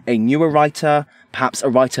where a newer writer, perhaps a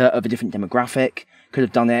writer of a different demographic, could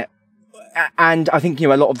have done it. And I think, you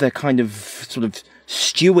know, a lot of the kind of sort of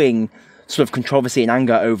stewing sort of controversy and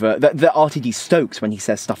anger over that RTD stokes when he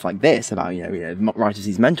says stuff like this about, you know, writers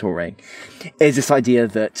he's mentoring, is this idea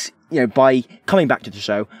that, you know, by coming back to the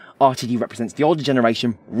show, RTD represents the older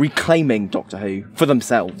generation reclaiming Doctor Who for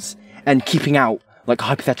themselves and keeping out like a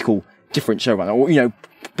hypothetical different showrunner, or, you know,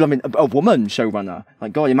 a woman showrunner.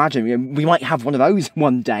 Like, God, imagine, you know, we might have one of those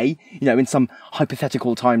one day, you know, in some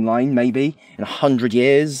hypothetical timeline, maybe in 100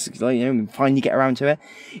 years, you know, finally get around to it.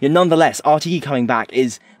 You know, nonetheless, RTD coming back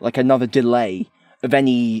is like another delay of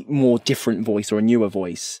any more different voice or a newer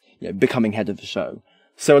voice, you know, becoming head of the show.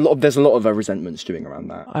 So there's a lot of resentment stewing around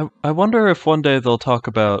that. I wonder if one day they'll talk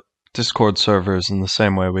about Discord servers in the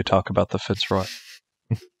same way we talk about the Fitzroy.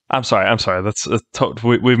 I'm sorry.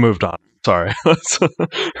 We've moved on. Sorry.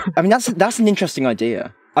 I mean, that's an interesting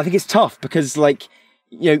idea. I think it's tough because, like,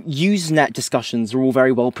 you know, Usenet discussions are all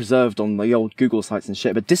very well preserved on the old Google sites and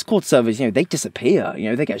shit, but Discord servers, you know, they disappear.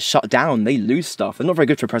 You know, they get shut down. They lose stuff. They're not very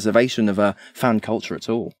good for preservation of a fan culture at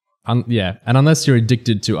all. Yeah, and unless you're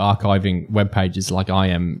addicted to archiving web pages like I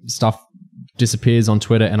am, stuff disappears on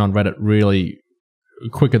Twitter and on Reddit really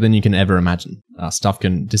quicker than you can ever imagine. Stuff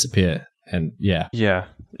can disappear, and yeah. Yeah,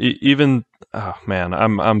 even... Oh man,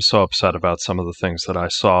 I'm so upset about some of the things that I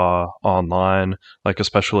saw online, like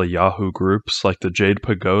especially Yahoo groups, like the Jade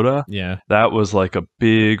Pagoda. Yeah, that was like a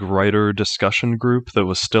big writer discussion group that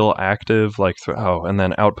was still active. Like, and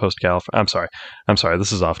then Outpost Gallifrey. I'm sorry,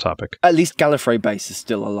 this is off topic. At least Gallifrey Base is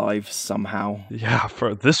still alive somehow. Yeah,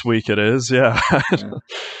 for this week it is. Yeah.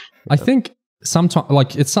 I think sometimes,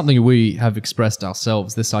 like, it's something we have expressed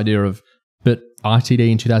ourselves. This idea of, but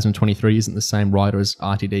RTD in 2023 isn't the same writer as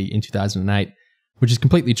RTD in 2008, which is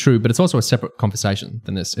completely true, but it's also a separate conversation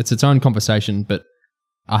than this. It's its own conversation, but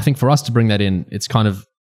I think for us to bring that in, it's kind of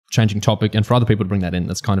changing topic, and for other people to bring that in,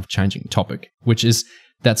 that's kind of changing topic,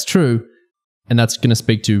 that's true, and that's going to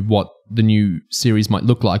speak to what the new series might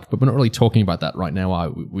look like, but we're not really talking about that right now, are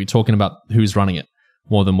we? We're talking about who's running it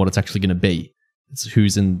more than what it's actually going to be. It's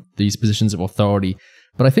who's in these positions of authority.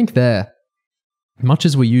 But I think much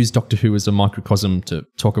as we use Doctor Who as a microcosm to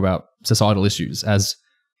talk about societal issues, as,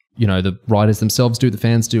 you know, the writers themselves do, the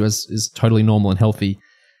fans do, as is totally normal and healthy,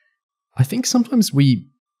 I think sometimes we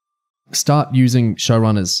start using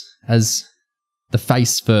showrunners as the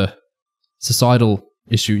face for societal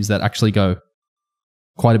issues that actually go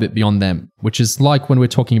quite a bit beyond them, which is like when we're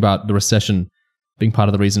talking about the recession being part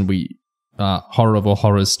of the reason we horror of all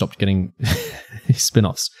horrors stopped getting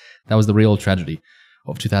spin-offs. That was the real tragedy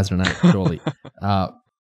of 2008, surely.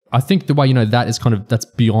 I think the way, that is that's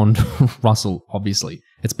beyond Russell, obviously.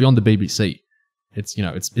 It's beyond the BBC. It's,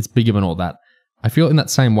 it's bigger than all that. I feel in that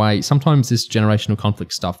same way, sometimes this generational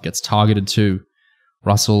conflict stuff gets targeted to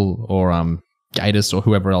Russell or Gatiss or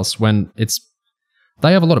whoever else when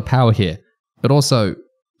they have a lot of power here, but also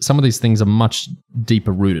some of these things are much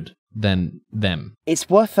deeper rooted than them. It's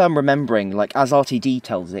worth remembering, like, as RTD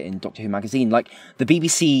tells it in Doctor Who magazine, like, the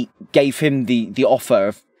BBC gave him the offer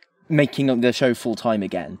of making the show full-time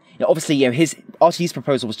again. Obviously, his RTD's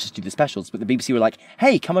proposal was just to do the specials, but the BBC were like,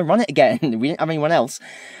 hey, come and run it again. We didn't have anyone else.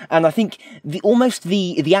 And I think the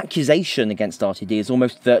accusation against RTD is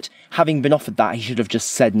almost that, having been offered that, he should have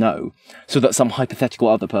just said no, so that some hypothetical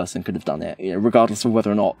other person could have done it, regardless of whether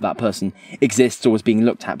or not that person exists or was being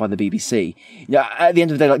looked at by the BBC. At the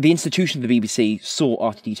end of the day, like, the institution of the BBC saw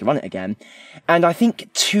RTD to run it again, and I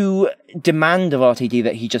think to demand of RTD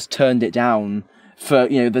that he just turned it down for,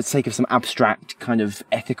 the sake of some abstract kind of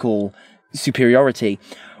ethical superiority,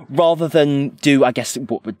 rather than do, I guess,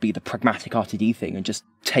 what would be the pragmatic RTD thing and just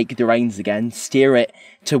take the reins again, steer it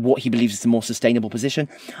to what he believes is a more sustainable position.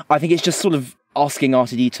 I think it's just sort of asking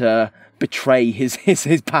RTD to betray his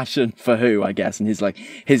passion for Who, I guess, and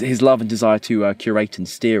his love and desire to curate and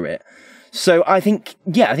steer it. So I think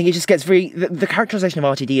it just gets the characterization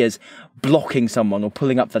of RTD as blocking someone or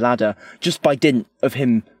pulling up the ladder just by dint of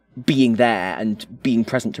him being there and being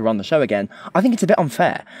present to run the show again, I think it's a bit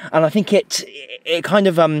unfair. And I think it kind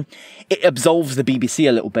of it absolves the BBC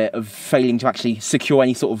a little bit of failing to actually secure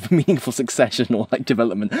any sort of meaningful succession or like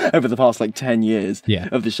development over the past 10 years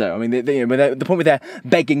of the show. I mean, the point where they're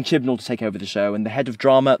begging Chibnall to take over the show, and the head of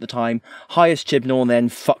drama at the time hires Chibnall and then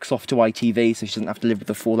fucks off to ITV so she doesn't have to live with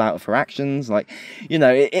the fallout of her actions.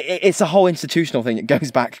 It's a whole institutional thing that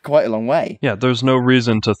goes back quite a long way. Yeah, there's no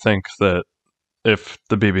reason to think that if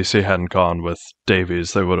the BBC hadn't gone with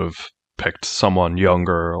Davies, they would have picked someone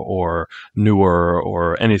younger or newer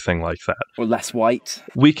or anything like that. Or less white.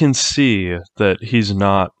 We can see that he's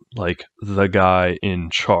not the guy in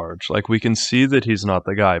charge. We can see that he's not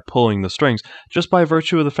the guy pulling the strings just by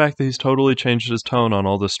virtue of the fact that he's totally changed his tone on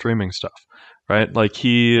all the streaming stuff, right?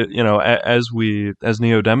 He, as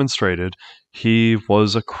Neo demonstrated, he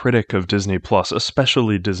was a critic of Disney Plus,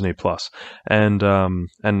 especially Disney Plus, and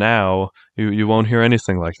now you won't hear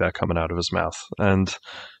anything like that coming out of his mouth. And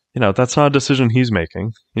that's not a decision he's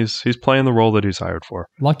making. He's playing the role that he's hired for.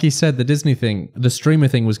 Like he said, the Disney thing, the streamer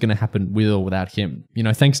thing was going to happen with or without him.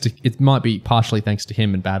 It might be partially thanks to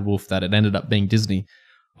him and Bad Wolf that it ended up being Disney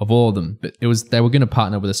of all of them. But they were going to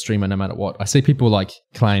partner with a streamer no matter what. I see people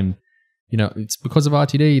claim, it's because of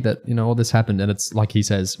RTD that, all this happened. And it's like he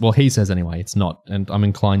says anyway, it's not. And I'm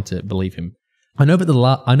inclined to believe him. I know that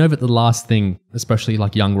the last thing, especially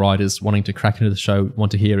young writers wanting to crack into the show,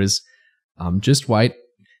 want to hear is, just wait.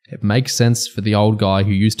 It makes sense for the old guy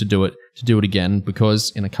who used to do it again,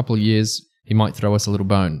 because in a couple of years, he might throw us a little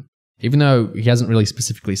bone. Even though he hasn't really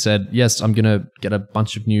specifically said, yes, I'm going to get a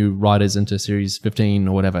bunch of new writers into Series 15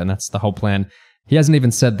 or whatever, and that's the whole plan. He hasn't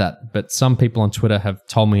even said that, but some people on Twitter have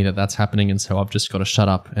told me that that's happening, and so I've just got to shut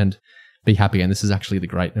up and be happy, and this is actually the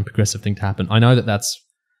great and progressive thing to happen. I know that that's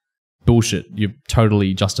bullshit. You're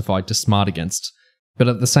totally justified to smart against. But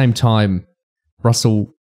at the same time,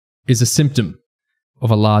 Russell is a symptom of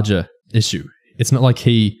a larger issue. It's not like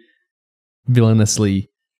he villainously,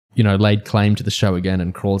 laid claim to the show again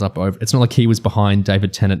and crawled up over. It's not like he was behind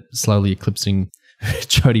David Tennant slowly eclipsing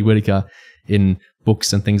Jodie Whittaker in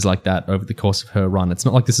books and things like that over the course of her run. It's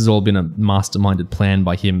not like this has all been a masterminded plan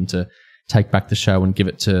by him to take back the show and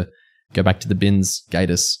go back to the bins,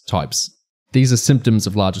 Gatiss types. These are symptoms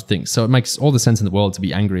of larger things. So it makes all the sense in the world to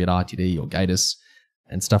be angry at RTD or Gatiss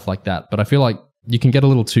and stuff like that. But I feel like you can get a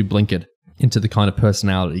little too blinkered into the kind of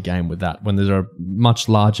personality game with that when there are much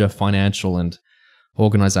larger financial and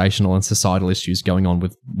organizational and societal issues going on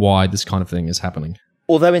with why this kind of thing is happening.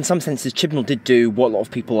 Although in some senses, Chibnall did do what a lot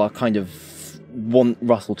of people are kind of want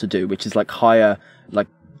Russell to do, which is hire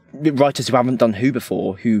writers who haven't done Who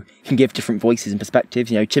before, who can give different voices and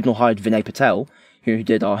perspectives. Chibnall hired Vinay Patel, who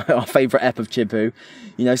did our favourite ep of Chib Who.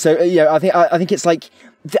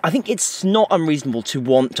 I think it's not unreasonable to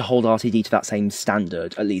want to hold RTD to that same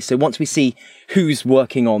standard, at least. So once we see who's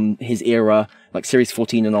working on his era, Series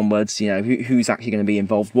 14 and onwards, who's actually going to be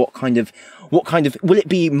involved, what kind of will it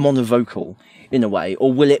be monovocal in a way,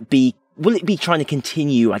 or will it be will it be trying to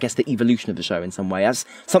continue, I guess, the evolution of the show in some way as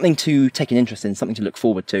something to take an interest in, something to look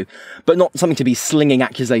forward to, but not something to be slinging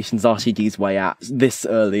accusations RTD's way at this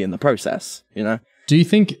early in the process, you know? Do you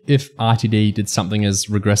think if RTD did something as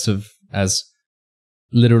regressive as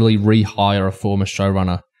literally rehire a former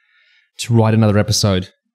showrunner to write another episode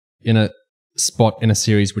in a spot in a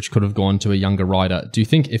series which could have gone to a younger writer, do you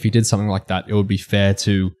think if he did something like that, it would be fair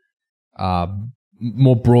to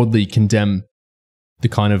more broadly condemn the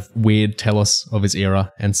kind of weird tellus of his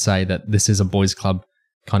era and say that this is a boys' club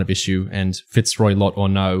kind of issue and Fitzroy lot or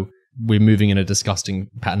no, we're moving in a disgusting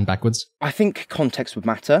pattern backwards? I think context would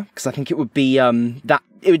matter, because I think it would be that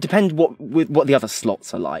it would depend what the other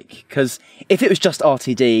slots are like. Because if it was just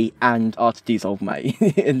RTD and RTD's old mate,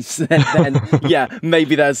 then yeah,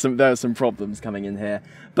 maybe there are some problems coming in here.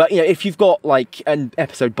 But if you've got like an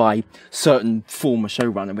episode by certain former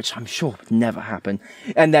showrunner, which I'm sure would never happen,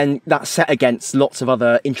 and then that's set against lots of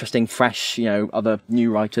other interesting, fresh, other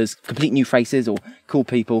new writers, complete new faces or cool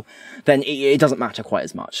people, then it doesn't matter quite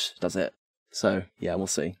as much, does it? So yeah, we'll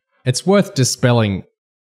see. It's worth dispelling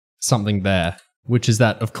something there, which is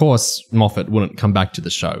that, of course, Moffat wouldn't come back to the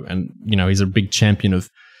show. And, he's a big champion of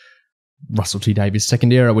Russell T Davies'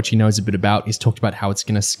 second era, which he knows a bit about. He's talked about how it's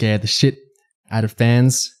going to scare the shit out of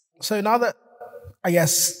fans. So now that, I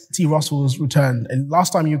guess, T. Russell's returned, and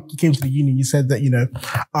last time you came to the union, you said that,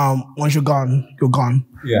 once you're gone, you're gone.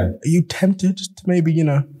 Yeah. Are you tempted to maybe,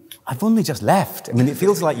 I've only just left. I mean, it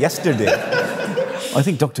feels like yesterday. I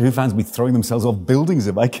think Doctor Who fans would be throwing themselves off buildings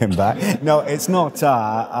if I came back. No, it's not.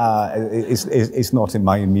 It's not in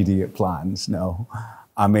my immediate plans. No,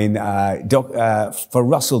 I mean, for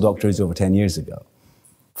Russell, Doctor Who's over 10 years ago.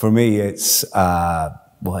 For me, it's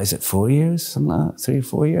what is it? 4 years, something like that, 3 or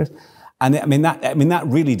 4 years. And I mean that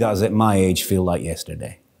really does at my age feel like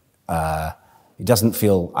yesterday. It doesn't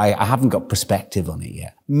feel, I haven't got perspective on it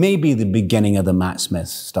yet. Maybe the beginning of the Matt Smith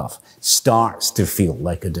stuff starts to feel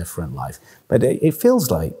like a different life, but it feels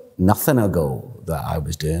like nothing ago that I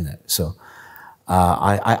was doing it. So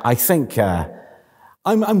I think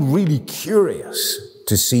I'm really curious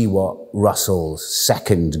to see what Russell's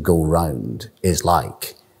second go round is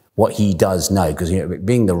like, what he does now, because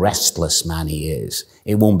being the restless man he is,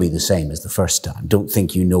 it won't be the same as the first time. Don't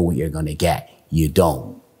think you know what you're going to get. You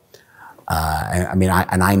don't. I mean,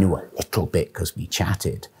 I knew a little bit because we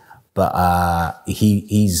chatted, but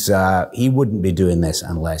he wouldn't be doing this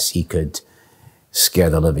unless he could scare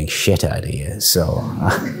the living shit out of you. So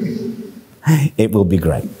it will be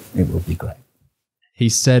great. It will be great. He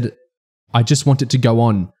said, "I just want it to go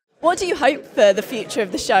on." What do you hope for the future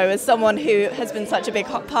of the show as someone who has been such a big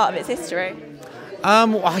part of its history?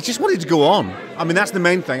 I just want it to go on. I mean, that's the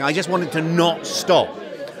main thing. I just want it to not stop.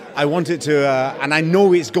 I want it to, and I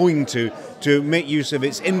know it's going to make use of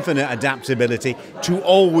its infinite adaptability to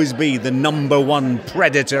always be the #1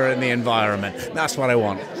 predator in the environment. That's what I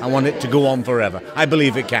want. I want it to go on forever. I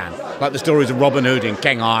believe it can. Like the stories of Robin Hood and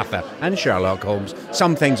King Arthur and Sherlock Holmes.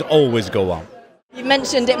 Some things always go on. You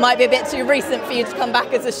mentioned it might be a bit too recent for you to come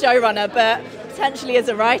back as a showrunner, but potentially as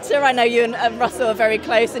a writer. I know you and Russell are very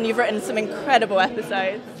close and you've written some incredible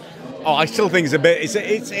episodes. Oh, I still think it's a bit,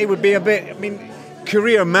 it would be a bit, I mean,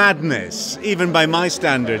 career madness, even by my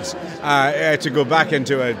standards, to go back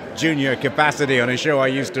into a junior capacity on a show I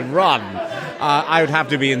used to run. I would have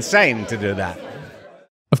to be insane to do that.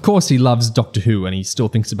 Of course he loves Doctor Who and he still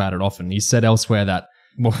thinks about it often. He said elsewhere that,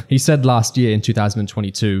 he said last year in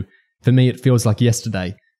 2022, "For me it feels like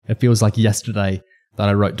yesterday. It feels like yesterday that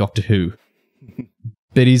I wrote Doctor Who."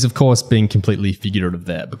 But he's of course being completely figurative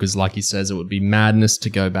there, because like he says, it would be madness to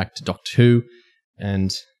go back to Doctor Who,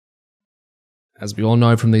 and as we all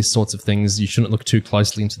know from these sorts of things, you shouldn't look too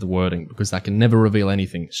closely into the wording, because that can never reveal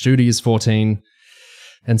anything. Shooty is 14,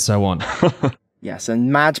 and so on. Yes,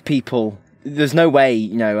 and mad people, there's no way,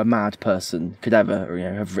 a mad person could ever,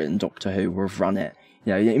 have written Doctor Who or have run it.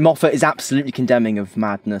 Moffat is absolutely condemning of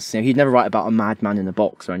madness. He'd never write about a madman in a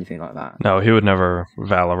box or anything like that. No, he would never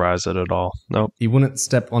valorize it at all. Nope. He wouldn't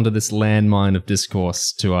step onto this landmine of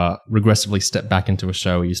discourse to regressively step back into a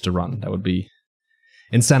show he used to run. That would be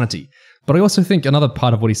insanity. But I also think another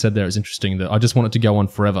part of what he said there is interesting, that I just want it to go on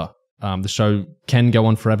forever. The show can go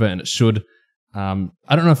on forever, and it should. I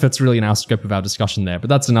don't know if that's really in our scope of our discussion there, but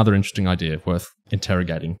that's another interesting idea worth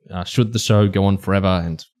interrogating. Should the show go on forever,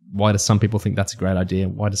 and why do some people think that's a great idea?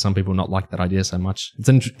 Why do some people not like that idea so much? It's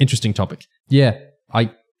an interesting topic. Yeah,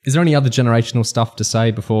 is there any other generational stuff to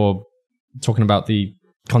say before talking about the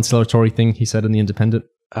conciliatory thing he said in The Independent?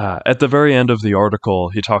 At the very end of the article,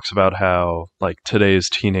 he talks about how today's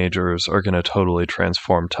teenagers are going to totally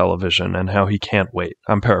transform television and how he can't wait.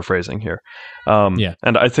 I'm paraphrasing here. Yeah.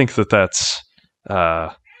 And I think that's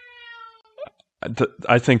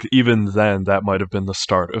I think even then that might have been the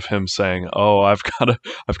start of him saying, "Oh, I've got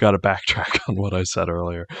to backtrack on what I said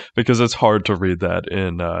earlier," because it's hard to read that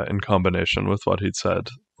in combination with what he'd said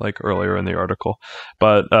like earlier in the article.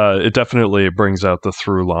 But it definitely brings out the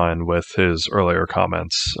through line with his earlier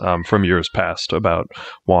comments from years past about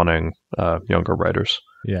wanting younger writers.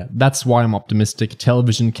 Yeah, that's why I'm optimistic.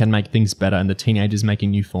 Television can make things better, and the teenagers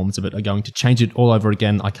making new forms of it are going to change it all over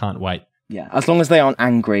again. I can't wait. Yeah, as long as they aren't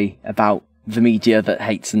angry about the media that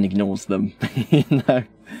hates and ignores them,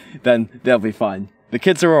 then they'll be fine. The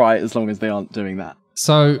kids are alright as long as they aren't doing that.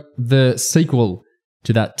 So the sequel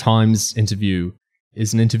to that Times interview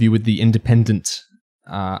is an interview with The Independent.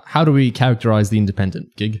 How do we characterize The Independent,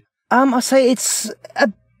 Gig? I'd say it's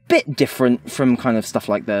a bit different from kind of stuff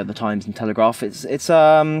like the Times and Telegraph. It's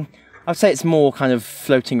I'd say it's more kind of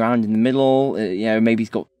floating around in the middle. Maybe it's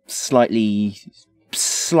got slightly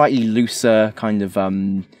looser kind of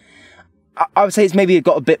I would say it's maybe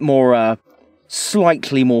got a bit more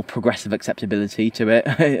slightly more progressive acceptability to it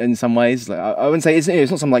in some ways. Like, I wouldn't say it's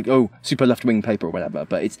not some like super left-wing paper or whatever,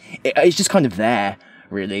 but it's just kind of there,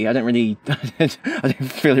 really. I don't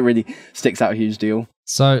feel it really sticks out a huge deal.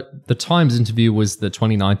 So the Times interview was the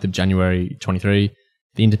 29th of January 23.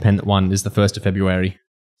 The Independent one is the 1st of February,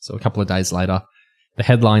 so a couple of days later. The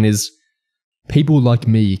headline is, "People like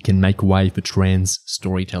me can make way for trans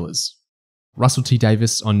storytellers." Russell T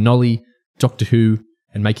Davies on Nolly, Doctor Who,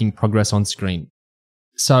 and making progress on screen.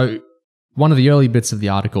 So one of the early bits of the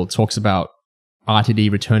article talks about RTD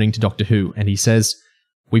returning to Doctor Who, and he says,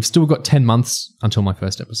 "We've still got 10 months until my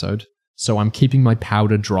first episode, so I'm keeping my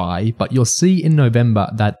powder dry, but you'll see in November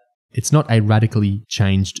that it's not a radically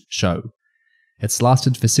changed show. It's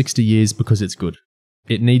lasted for 60 years because it's good.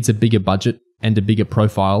 It needs a bigger budget and a bigger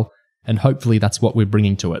profile, and hopefully that's what we're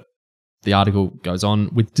bringing to it." The article goes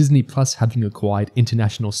on, with Disney Plus having acquired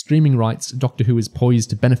international streaming rights, Doctor Who is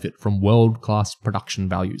poised to benefit from world-class production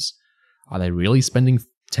values. Are they really spending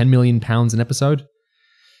 £10 million an episode?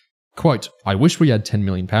 Quote, "I wish we had £10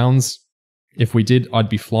 million. If we did, I'd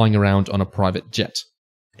be flying around on a private jet."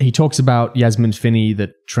 He talks about Yasmin Finney,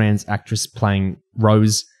 the trans actress playing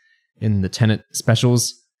Rose in the Tenet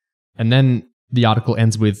specials. And then the article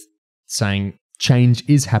ends with saying, "Change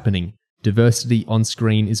is happening. Diversity on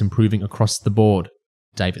screen is improving across the board,"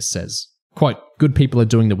 Davis says. Quote, "Good people are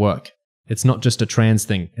doing the work. It's not just a trans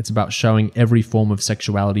thing. It's about showing every form of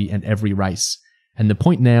sexuality and every race. And the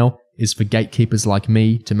point now is for gatekeepers like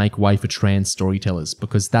me to make way for trans storytellers,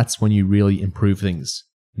 because that's when you really improve things.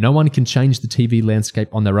 No one can change the TV landscape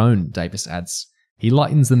on their own," Davis adds. He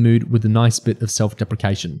lightens the mood with a nice bit of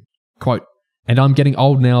self-deprecation. Quote, "And I'm getting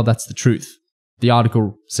old now, that's the truth." The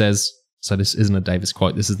article says, so this isn't a Davis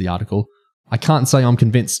quote, this is the article, "I can't say I'm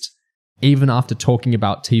convinced. Even after talking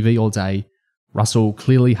about TV all day, Russell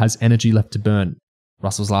clearly has energy left to burn."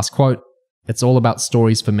 Russell's last quote, "It's all about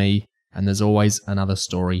stories for me, and there's always another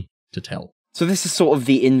story to tell." So this is sort of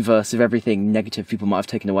the inverse of everything negative people might have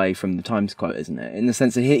taken away from the Times quote, isn't it? In the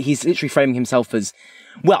sense that he's literally framing himself as,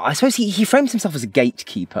 well, I suppose he frames himself as a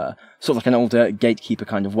gatekeeper, sort of like an older gatekeeper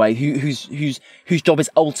kind of way, whose job is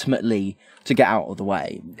ultimately to get out of the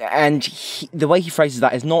way. And the way he phrases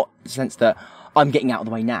that is not the sense that I'm getting out of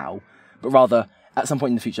the way now, but rather at some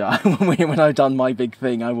point in the future, when I've done my big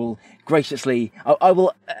thing, I will graciously, I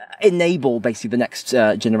will enable basically the next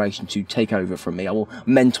generation to take over from me. I will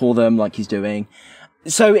mentor them like he's doing.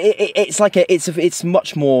 So it's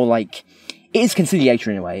much more like, it is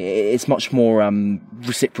conciliatory in a way. It's much more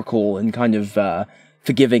reciprocal and kind of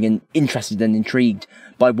forgiving and interested and intrigued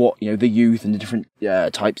by what the youth and the different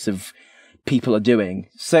types of people are doing.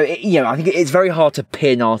 So I think it's very hard to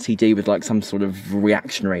pin RTD with like some sort of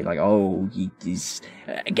reactionary, like, oh, he's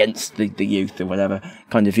against the youth or whatever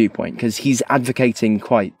kind of viewpoint, because he's advocating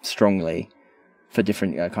quite strongly for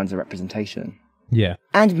different kinds of representation. Yeah.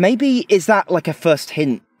 And maybe is that like a first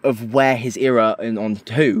hint of where his era on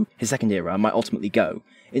Who, his second era, might ultimately go?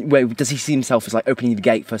 Where does he see himself as like opening the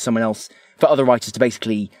gate for someone else, for other writers to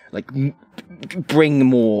basically like bring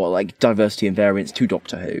more like diversity and variance to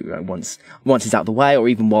Doctor Who once he's out of the way, or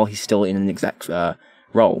even while he's still in an exec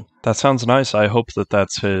role? That sounds nice. I hope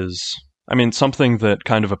that's his. I mean, something that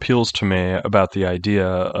kind of appeals to me about the idea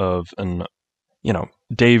of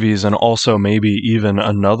Davies and also maybe even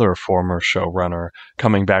another former showrunner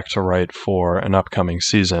coming back to write for an upcoming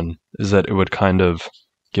season is that it would kind of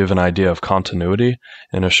give an idea of continuity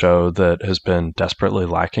in a show that has been desperately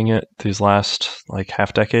lacking it these last like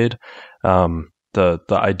half decade. The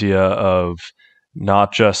idea of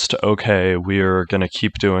not just, okay, we're going to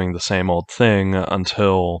keep doing the same old thing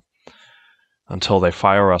until they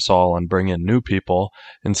fire us all and bring in new people.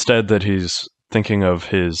 Instead, that he's thinking of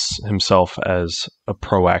himself as a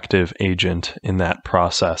proactive agent in that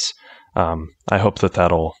process. I hope that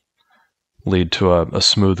that'll lead to a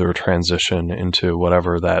smoother transition into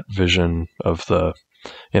whatever that vision of the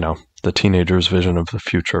teenager's vision of the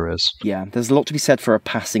future is. Yeah, there's a lot to be said for a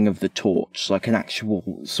passing of the torch, like an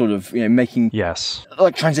actual sort of, making... Yes.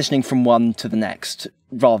 Like transitioning from one to the next,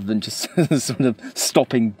 rather than just sort of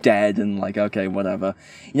stopping dead and like, okay, whatever.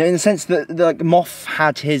 In the sense that Moff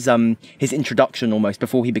had his introduction almost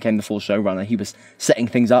before he became the full showrunner. He was setting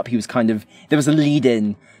things up. He was there was a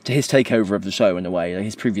lead-in to his takeover of the show in a way.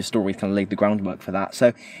 His previous stories kind of laid the groundwork for that.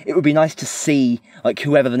 So it would be nice to see like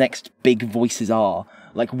whoever the next big voices are,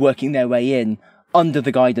 like working their way in under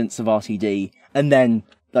the guidance of RTD, and then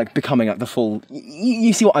like becoming like the full.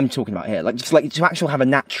 You see what I'm talking about here? Like just like to actually have a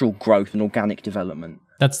natural growth and organic development.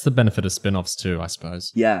 That's the benefit of spin-offs too, I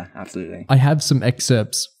suppose. Yeah, absolutely. I have some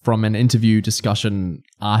excerpts from an interview discussion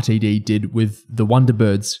RTD did with the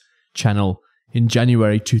Wonderbirds channel in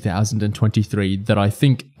January 2023 that I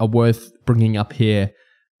think are worth bringing up here.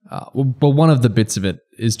 Well, one of the bits of it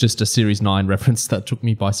is just a Series 9 reference that took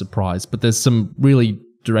me by surprise, but there's some really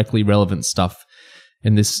directly relevant stuff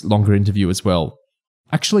in this longer interview as well.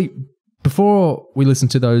 Actually, before we listen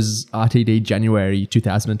to those RTD January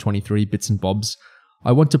 2023 bits and bobs,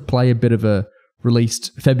 I want to play a bit of a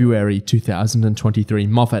released February 2023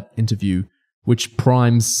 Moffat interview, which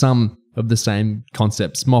primes some of the same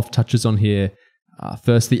concepts Moff touches on here.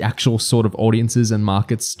 First, the actual sort of audiences and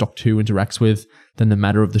markets Doctor Who interacts with, then the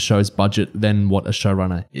matter of the show's budget, then what a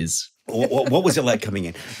showrunner is. What was it like coming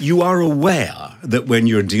in? You are aware that when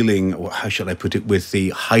you're dealing, or how shall I put it, with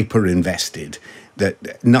the hyper-invested,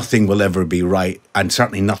 that nothing will ever be right, and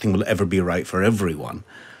certainly nothing will ever be right for everyone.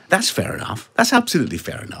 That's fair enough. That's absolutely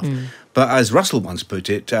fair enough. But as Russell once put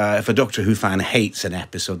it, if a Doctor Who fan hates an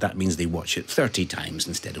episode, that means they watch it 30 times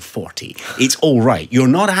instead of 40. It's all right. You're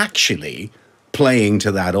not actually playing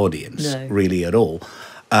to that audience, really, at all.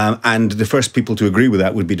 And the first people to agree with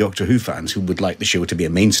that would be Doctor Who fans who would like the show to be a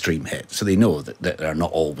mainstream hit. So they know that they're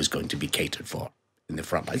not always going to be catered for in the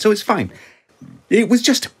front line. So it's fine. It was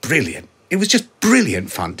just brilliant. It was just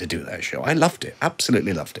brilliant fun to do that show. I loved it.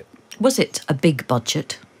 Absolutely loved it. Was it a big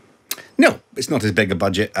budget? No, it's not as big a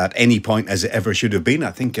budget at any point as it ever should have been.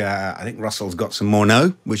 I think Russell's got some more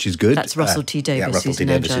now, which is good. That's Russell T Davies. Yeah, Russell T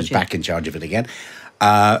Davies is back in charge of it again.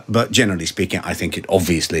 But generally speaking, I think it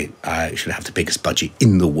obviously should have the biggest budget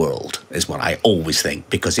in the world, is what I always think,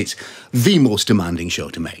 because it's the most demanding show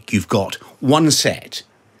to make. You've got one set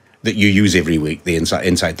that you use every week, the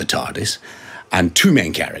inside the TARDIS, and two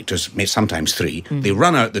main characters, sometimes three. They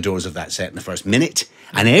run out the doors of that set in the first minute,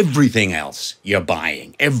 and everything else you're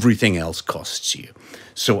buying. Everything else costs you.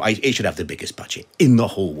 So it should have the biggest budget in the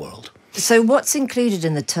whole world. So what's included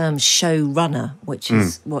in the term showrunner, which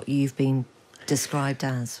is what you've been described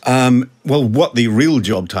as? Well, what the real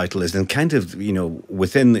job title is, and kind of,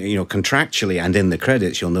 within, contractually and in the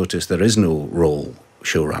credits, you'll notice there is no role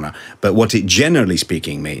showrunner. But what it generally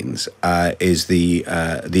speaking means is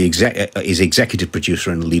is executive producer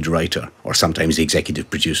and lead writer, or sometimes the executive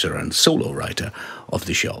producer and solo writer of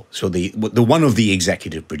the show. So the one of the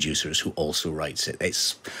executive producers who also writes it.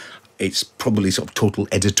 It's probably sort of total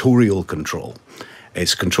editorial control.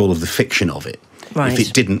 It's control of the fiction of it. Right. If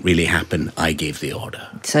it didn't really happen, I gave the order.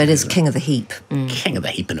 So it is king of the heap. King of the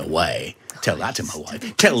heap in a way. Tell that to my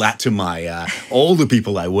wife. Tell that to my all the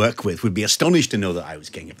people I work with would be astonished to know that I was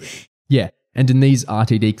king of the heap. Yeah, and in these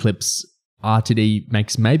RTD clips, RTD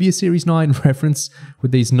makes maybe a Series 9 reference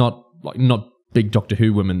with these not big Doctor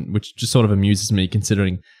Who women, which just sort of amuses me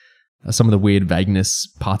considering some of the weird vagueness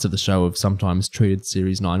parts of the show have sometimes treated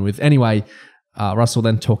Series 9 with. Anyway, Russell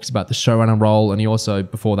then talks about the showrunner role, and he also,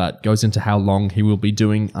 before that, goes into how long he will be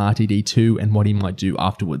doing RTD2 and what he might do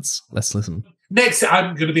afterwards. Let's listen. Next,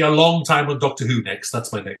 I'm going to be a long time on Doctor Who next.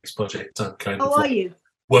 That's my next project. I'm kind of are you?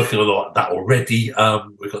 Working a lot on that already.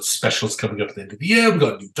 We've got specials coming up at the end of the year. We've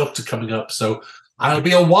got a new Doctor coming up. So I'll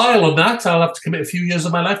be a while on that. I'll have to commit a few years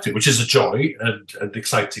of my life to it, which is a joy and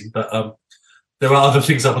exciting. But there are other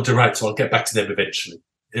things I want to write, so I'll get back to them eventually.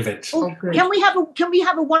 Oh, can we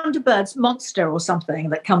have a Wonderbirds monster or something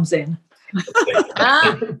that comes in?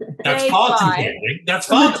 That's far too frightening. That's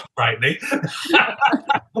far too frightening.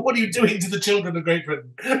 What are you doing to the children of Great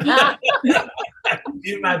Britain? Can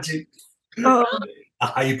you imagine? A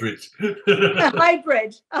hybrid. A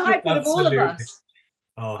hybrid of all of us.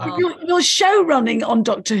 You're show running on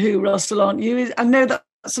Doctor Who, Russell, aren't you? I know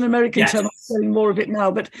that's an American term. I'm saying more of it now,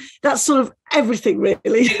 but that's sort of everything, really.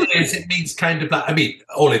 It means kind of that. I mean,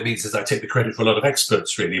 all it means is I take the credit for a lot of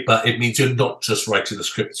experts, really, but it means you're not just writing the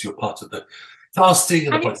scripts, you're part of the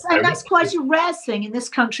casting And that's quite a rare thing in this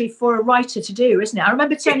country for a writer to do, isn't it? I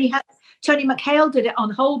remember Tony McHale did it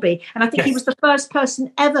on Holby, and I think he was the first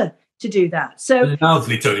person ever to do that. So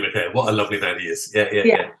lovely, Tony McHale. What a lovely man he is.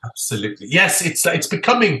 Yeah, absolutely. Yes, it's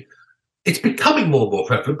becoming more and more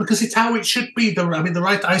prevalent because it's how it should be.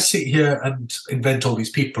 I sit here and invent all these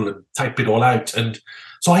people and type it all out, and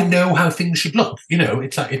so I know how things should look.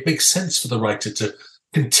 It's like it makes sense for the writer to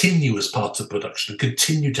continue as part of production and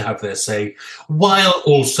continue to have their say while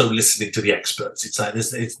also listening to the experts. It's like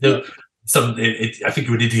I think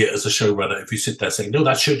you're an idiot as a showrunner if you sit there saying, no,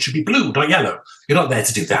 that shirt should be blue, not yellow. You're not there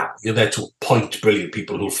to do that. You're there to appoint brilliant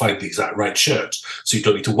people who'll find the exact right shirt, so you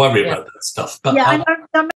don't need to worry about that stuff. But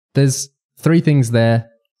there's three things there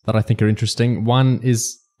that I think are interesting. One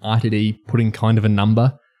is RTD putting kind of a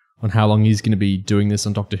number on how long he's going to be doing this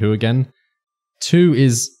on Doctor Who again. Two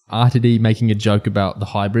is RTD making a joke about the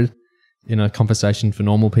hybrid in a conversation for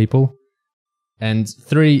normal people. And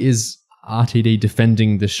three is RTD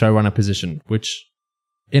defending the showrunner position, which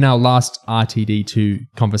in our last RTD2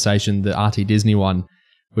 conversation, the RT Disney one,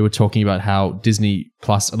 we were talking about how Disney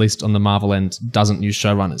Plus, at least on the Marvel end, doesn't use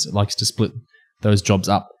showrunners. It likes to split those jobs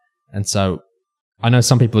up. And so I know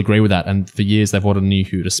some people agree with that, and for years they've wanted New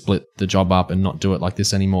Who to split the job up and not do it like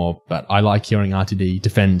this anymore. But I like hearing RTD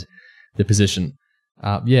defend the position.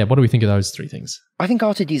 What do we think of those three things? I think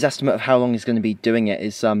RTD's estimate of how long he's going to be doing it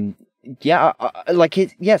is it's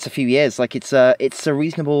a few years. Like it's a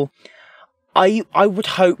reasonable. I would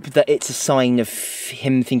hope that it's a sign of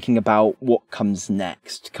him thinking about what comes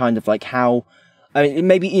next, kind of like how. I mean,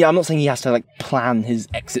 maybe I'm not saying he has to plan his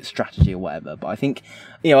exit strategy or whatever, but I think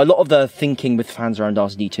a lot of the thinking with fans around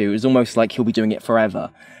RTD2 is almost like he'll be doing it forever,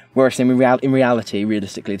 whereas in reality,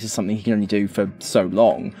 realistically, this is something he can only do for so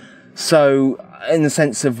long. So, in the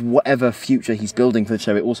sense of whatever future he's building for the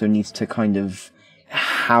show, it also needs to kind of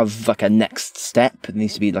have a next step. It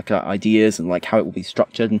needs to be ideas and how it will be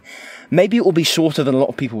structured, and maybe it will be shorter than a lot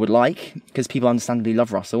of people would like because people understandably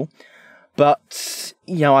love Russell. But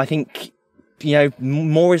I think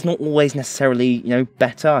more is not always necessarily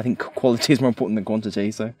better. I think quality is more important than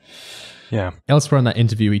quantity. So. Yeah. Elsewhere in that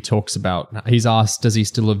interview, he talks about, he's asked, does he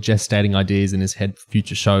still have gestating ideas in his head for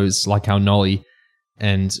future shows, like how Nolly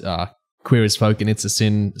and Queer as Folk and It's a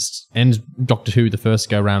Sin and Doctor Who, the first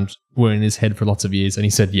go-round, were in his head for lots of years. And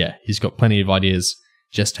he said, he's got plenty of ideas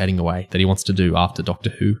gestating away that he wants to do after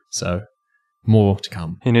Doctor Who. So more to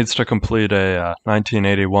come. He needs to complete a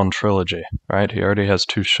 1981 trilogy, right? He already has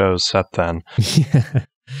 2 shows set then.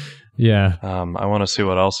 Yeah. I want to see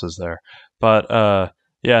what else is there. But,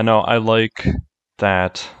 I like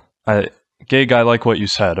that. Gig, I like what you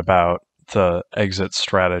said about the exit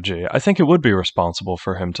strategy. I think it would be responsible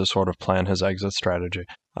for him to sort of plan his exit strategy.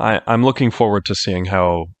 I'm looking forward to seeing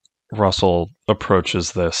how Russell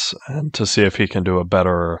approaches this and to see if he can do a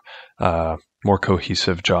better, more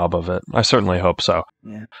cohesive job of it. I certainly hope so.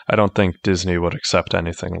 Yeah. I don't think Disney would accept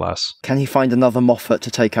anything less. Can he find another Moffat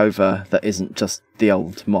to take over that isn't just the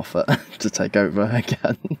old Moffat to take over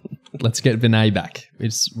again? Let's get Vinay back.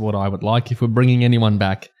 It's what I would like if we're bringing anyone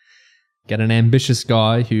back. Get an ambitious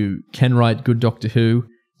guy who can write good Doctor Who.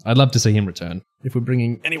 I'd love to see him return if we're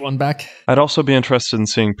bringing anyone back. I'd also be interested in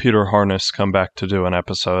seeing Peter Harness come back to do an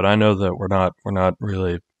episode. I know that we're not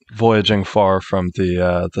really voyaging far from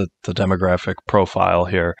the demographic profile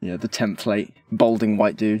here. Yeah, the template, balding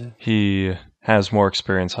white dude. He has more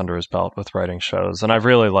experience under his belt with writing shows, and I've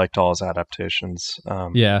really liked all his adaptations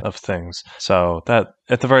of things. So that,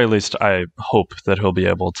 at the very least, I hope that he'll be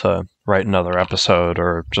able to write another episode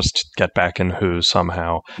or just get back in Who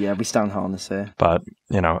somehow. Yeah, we stand Harness here. But,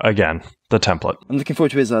 again, the template. I'm looking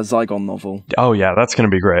forward to his Zygon novel. Oh, yeah, that's going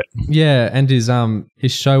to be great. Yeah, and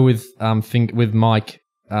his show with Mike,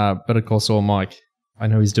 Better Call Saul Mike. I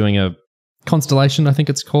know he's doing a Constellation, I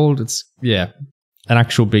think it's called. It's, an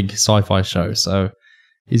actual big sci-fi show. So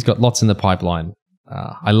he's got lots in the pipeline.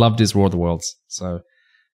 I loved his War of the Worlds. So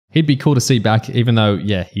he'd be cool to see back, even though,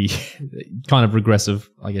 he kind of regressive,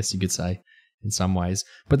 I guess you could say, in some ways.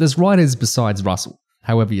 But there's writers besides Russell,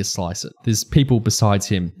 however you slice it. There's people besides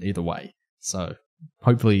him either way. So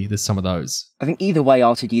hopefully there's some of those. I think either way,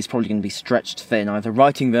 RTD is probably going to be stretched thin, either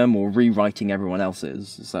writing them or rewriting everyone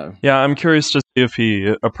else's. So yeah, I'm curious to see if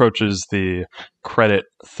he approaches the credit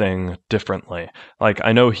thing differently.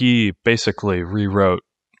 I know he basically rewrote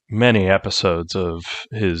many episodes of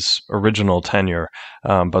his original tenure,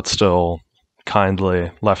 but still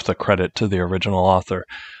kindly left the credit to the original author,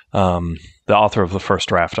 the author of the first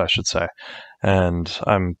draft, I should say. And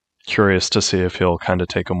I'm curious to see if he'll kind of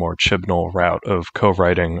take a more Chibnall route of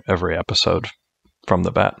co-writing every episode from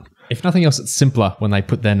the bat. If nothing else, it's simpler when they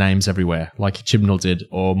put their names everywhere, like Chibnall did,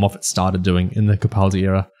 or Moffat started doing in the Capaldi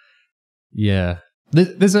era. Yeah.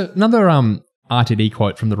 There's another RTD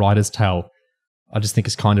quote from The Writer's Tale I just think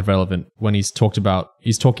is kind of relevant when he's talking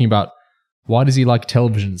about why does he like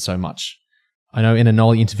television so much? I know in a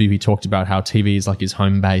Nolly interview he talked about how TV is like his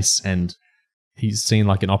home base and he's seen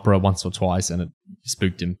like an opera once or twice and it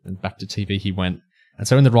spooked him and back to TV he went. And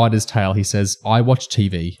so in The Writer's Tale he says, I watch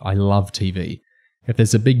TV, I love TV. If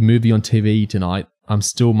there's a big movie on TV tonight, I'm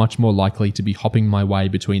still much more likely to be hopping my way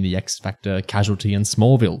between The X Factor, Casualty and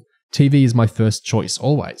Smallville. TV is my first choice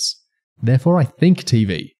always. Therefore I think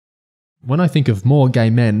TV. When I think of more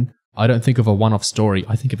gay men, I don't think of a one-off story,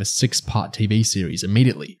 I think of a 6-part TV series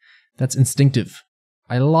immediately. That's instinctive.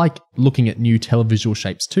 I like looking at new televisual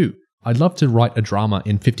shapes too. I'd love to write a drama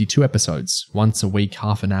in 52 episodes, once a week,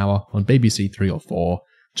 half an hour, on BBC 3 or 4,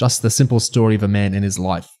 just the simple story of a man and his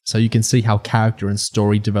life, so you can see how character and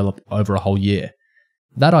story develop over a whole year.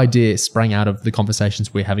 That idea sprang out of the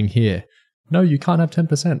conversations we're having here. No, you can't have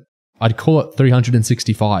 10%. I'd call it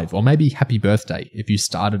 365, or maybe Happy Birthday if you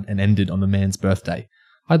started and ended on a man's birthday.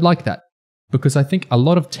 I'd like that, because I think a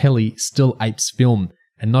lot of telly still apes film,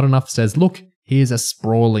 and not enough says, look, here's a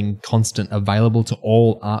sprawling constant available to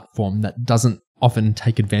all art form that doesn't often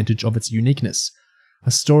take advantage of its uniqueness.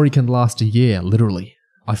 A story can last a year, literally.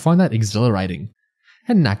 I find that exhilarating.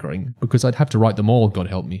 And knackering, because I'd have to write them all, God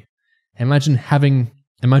help me. Imagine having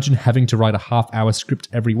to write a half-hour script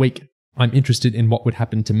every week. I'm interested in what would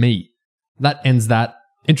happen to me. That ends that.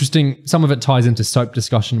 Interesting, some of it ties into soap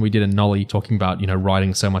discussion we did in Nolly, talking about,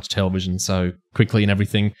 writing so much television so quickly and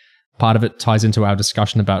everything. Part of it ties into our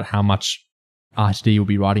discussion about how much RTD will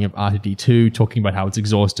be writing of RTD2, talking about how it's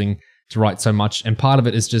exhausting to write so much. And part of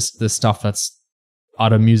it is just the stuff that's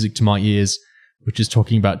utter music to my ears, which is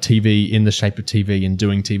talking about TV in the shape of TV and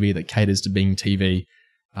doing TV that caters to being TV,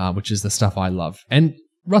 which is the stuff I love. And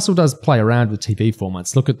Russell does play around with TV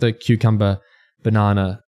formats. Look at the cucumber,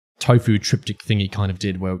 banana, tofu triptych thing he kind of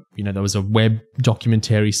did where, there was a web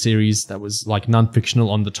documentary series that was like non-fictional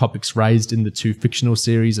on the topics raised in the 2 fictional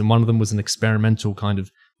series, and one of them was an experimental kind of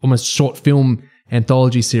almost short film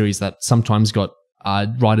anthology series that sometimes got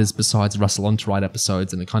writers besides Russell on to write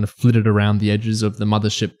episodes, and it kind of flitted around the edges of the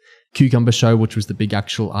Mothership Cucumber show, which was the big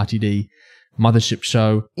actual RTD Mothership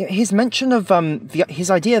show. Yeah, his mention of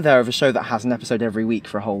his idea there of a show that has an episode every week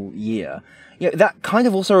for a whole year, that kind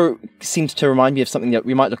of also seems to remind me of something that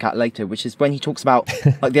we might look at later, which is when he talks about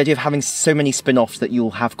like the idea of having so many spin-offs that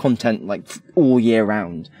you'll have content like all year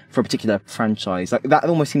round for a particular franchise. Like that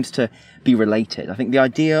almost seems to be related. I think the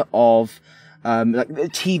idea of like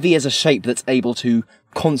TV as a shape that's able to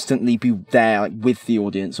constantly be there like with the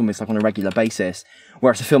audience almost like on a regular basis,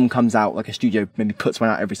 whereas a film comes out, like a studio maybe puts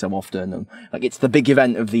one out every so often and like it's the big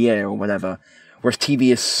event of the year or whatever, whereas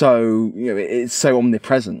TV is so it's so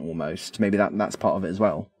omnipresent almost. Maybe that's part of it as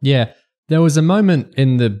well. Yeah, there was a moment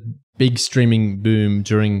in the big streaming boom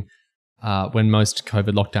during when most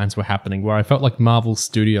COVID lockdowns were happening where I felt like Marvel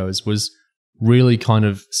Studios was really kind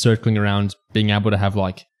of circling around being able to have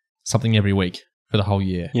like something every week for the whole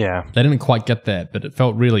year. Yeah. They didn't quite get there, but it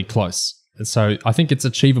felt really close. And so I think it's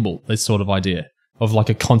achievable, this sort of idea of like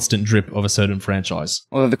a constant drip of a certain franchise.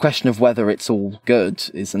 Although the question of whether it's all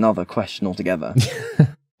good is another question altogether. Of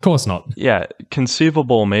course not. Yeah,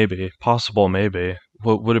 conceivable maybe, possible maybe.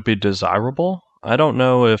 Would it be desirable? I don't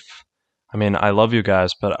know if... I mean, I love you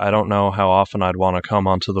guys, but I don't know how often I'd want to come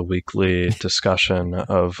onto the weekly discussion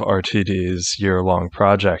of RTD's year-long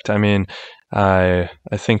project. I mean, I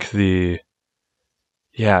think it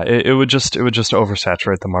would just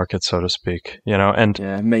oversaturate the market, so to speak, and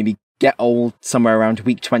maybe get old somewhere around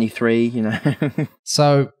week 23,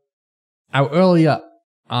 So, our earlier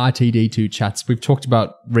RTD2 chats, we've talked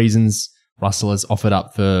about reasons Russell has offered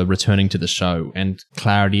up for returning to the show, and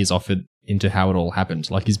clarity is offered into how it all happened.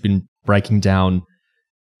 Like he's been breaking down,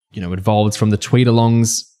 involved from the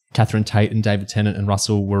tweet-alongs. Catherine Tate and David Tennant and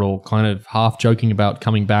Russell were all kind of half joking about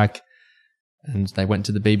coming back, and they went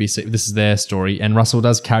to the BBC. This is their story, and Russell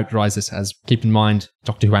does characterize this as, keep in mind,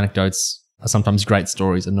 Doctor Who anecdotes are sometimes great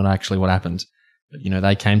stories and not actually what happened. But,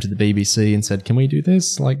 they came to the BBC and said, can we do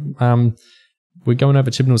this? Like, we're going over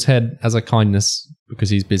Chibnall's head as a kindness because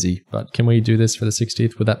he's busy, but can we do this for the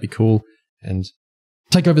 60th? Would that be cool? And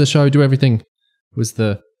take over the show, do everything, was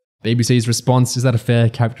the BBC's response. Is that a fair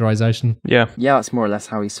characterization? Yeah. Yeah, that's more or less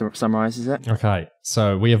how he summarizes it. Okay,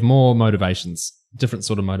 so we have more motivations, different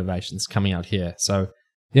sort of motivations coming out here. So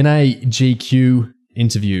in a GQ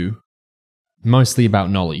interview, mostly about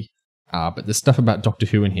Nolly, but there's stuff about Doctor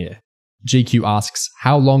Who in here. GQ asks,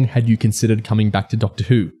 how long had you considered coming back to Doctor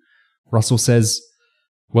Who? Russell says,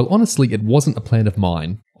 Well, honestly, it wasn't a plan of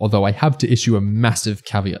mine, although I have to issue a massive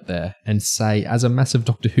caveat there and say, as a massive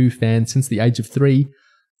Doctor Who fan since the age of 3,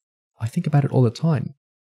 I think about it all the time.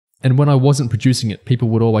 And when I wasn't producing it, people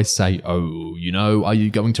would always say, "Oh, are you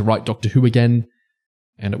going to write Doctor Who again?"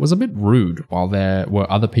 And it was a bit rude while there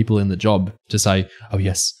were other people in the job to say, "Oh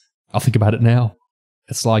yes, I'll think about it now."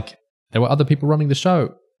 It's like there were other people running the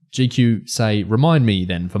show. GQ say, "Remind me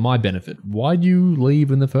then for my benefit. Why'd you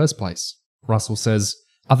leave in the first place?" Russell says,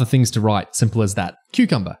 "Other things to write, simple as that.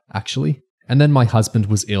 Cucumber, actually. And then my husband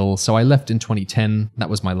was ill, so I left in 2010. That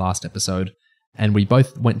was my last episode. And we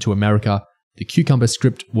both went to America. The Cucumber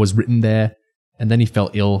script was written there, and then he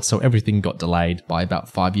fell ill, so everything got delayed by about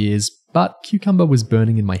 5 years. But Cucumber was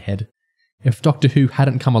burning in my head. If Doctor Who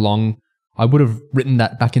hadn't come along, I would have written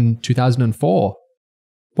that back in 2004.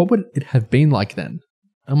 What would it have been like then?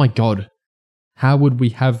 Oh my god. How would we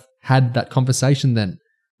have had that conversation then?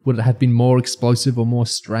 Would it have been more explosive or more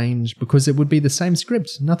strange? Because it would be the same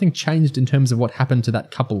script. Nothing changed in terms of what happened to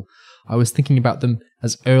that couple. I was thinking about them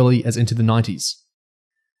as early as into the 90s.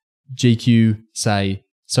 GQ say,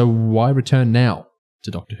 "So why return now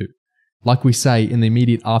to Doctor Who? Like we say, in the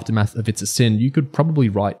immediate aftermath of It's a Sin, you could probably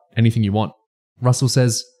write anything you want." Russell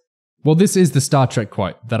says, "Well, this is the Star Trek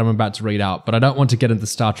quote that I'm about to read out, but I don't want to get into the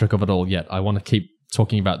Star Trek of it all yet. I want to keep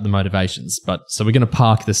talking about the motivations. So we're going to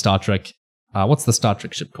park the Star Trek. What's the Star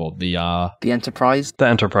Trek ship called? The Enterprise? The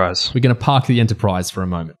Enterprise. We're going to park the Enterprise for a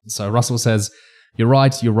moment." So Russell says, You're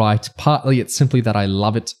right. Partly it's simply that I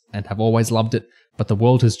love it and have always loved it, but the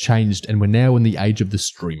world has changed and we're now in the age of the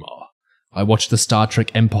streamer. I watch the Star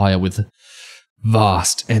Trek Empire with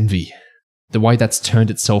vast envy. The way that's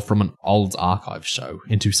turned itself from an old archive show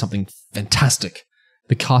into something fantastic.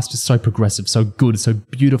 The cast is so progressive, so good, so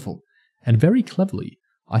beautiful, and very cleverly,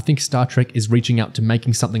 I think Star Trek is reaching out to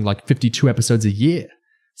making something like 52 episodes a year.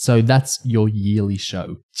 So that's your yearly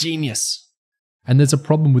show. Genius! And there's a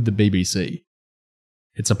problem with the BBC.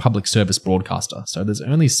 It's a public service broadcaster, so there's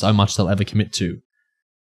only so much they'll ever commit to.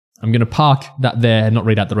 I'm going to park that there and not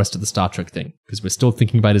read out the rest of the Star Trek thing, because we're still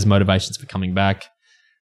thinking about his motivations for coming back.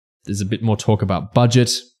 There's a bit more talk about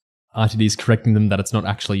budget. RTD's correcting them that it's not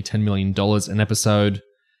actually $10 million an episode.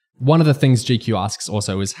 One of the things GQ asks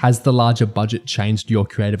also is, has the larger budget changed your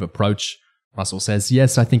creative approach? Russell says,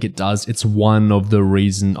 yes, I think it does. It's one of the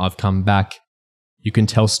reasons I've come back. You can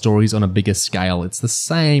tell stories on a bigger scale. It's the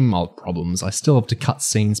same old problems. I still have to cut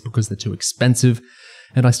scenes because they're too expensive,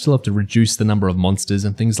 and I still have to reduce the number of monsters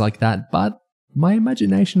and things like that, but my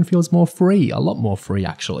imagination feels more free, a lot more free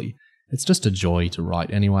actually. It's just a joy to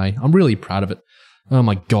write anyway. I'm really proud of it. Oh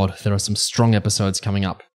my god, there are some strong episodes coming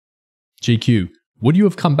up. GQ, would you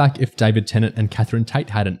have come back if David Tennant and Catherine Tate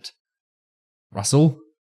hadn't? Russell?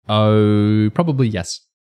 Oh, probably yes.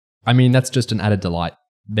 I mean, that's just an added delight.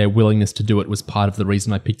 Their willingness to do it was part of the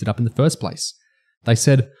reason I picked it up in the first place. They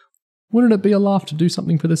said, wouldn't it be a laugh to do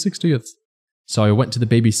something for the 60th? So I went to the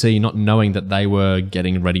BBC not knowing that they were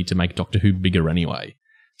getting ready to make Doctor Who bigger anyway.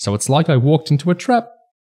 So it's like I walked into a trap.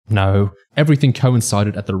 No, everything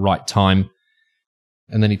coincided at the right time.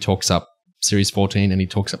 And then he talks up Series 14 and he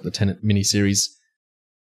talks up the Tennant miniseries.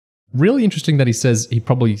 Really interesting that he says he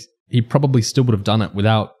probably still would have done it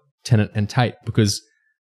without Tennant and Tate, because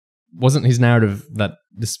wasn't his narrative that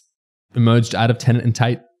this emerged out of Tennant and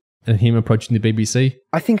Tate and him approaching the BBC?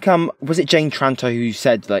 I think, was it Jane Tranter who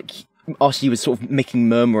said, like, RTD was sort of making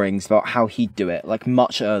murmurings about how he'd do it, like,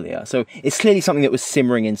 much earlier. So it's clearly something that was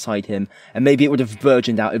simmering inside him, and maybe it would have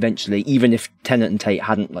burgeoned out eventually, even if Tennant and Tate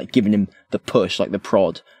hadn't, like, given him the push, like the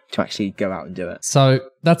prod, to actually go out and do it. So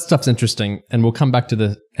that stuff's interesting, and we'll come back to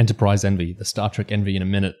the Enterprise envy, the Star Trek envy in a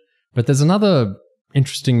minute. But there's another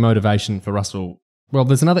interesting motivation for Russell. Well,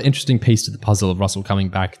 there's another interesting piece to the puzzle of Russell coming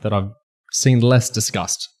back that I've seen less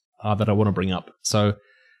discussed that I want to bring up. So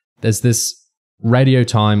there's this Radio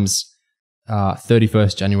Times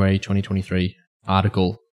 31st January 2023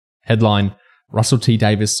 article, headline, Russell T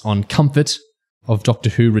Davies on comfort of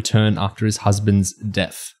Doctor Who return after his husband's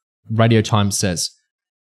death. Radio Times says,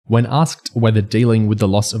 when asked whether dealing with the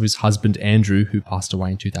loss of his husband Andrew, who passed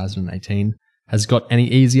away in 2018, has got any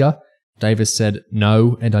easier, Davies said,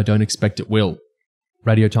 no, and I don't expect it will.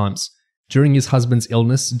 Radio Times, during his husband's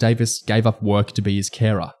illness, Davies gave up work to be his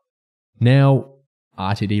carer. Now,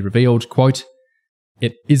 RTD revealed, quote,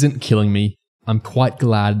 it isn't killing me. I'm quite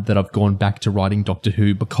glad that I've gone back to writing Doctor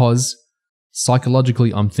Who because,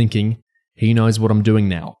 psychologically, I'm thinking, he knows what I'm doing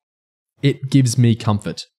now. It gives me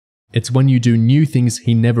comfort. It's when you do new things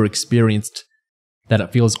he never experienced that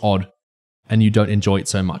it feels odd and you don't enjoy it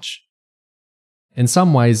so much. In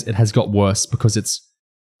some ways, it has got worse because it's,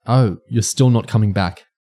 oh, you're still not coming back.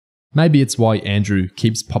 Maybe it's why Andrew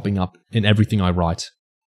keeps popping up in everything I write.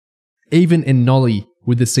 Even in Nolly,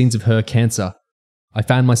 with the scenes of her cancer, I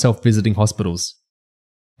found myself visiting hospitals.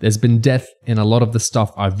 There's been death in a lot of the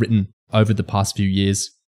stuff I've written over the past few years.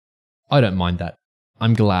 I don't mind that.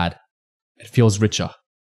 I'm glad. It feels richer.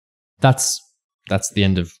 That's the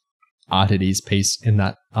end of RTD's piece in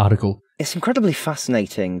that article. It's incredibly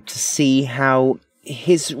fascinating to see how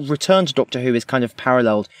his return to Doctor Who is kind of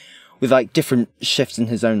paralleled with like different shifts in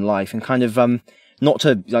his own life, and kind of not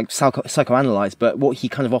to like psychoanalyze, but what he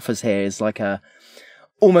kind of offers here is like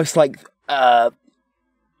almost like a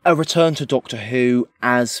return to Doctor Who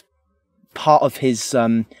as part of his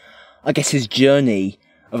I guess his journey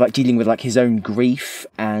of like dealing with like his own grief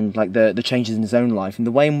and like the changes in his own life, and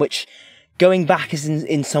the way in which going back is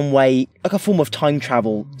in some way like a form of time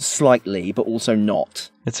travel slightly, but also not.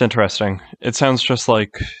 It's interesting. It sounds just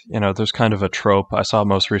like, there's kind of a trope I saw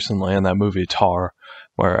most recently in that movie Tar,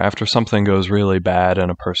 where after something goes really bad in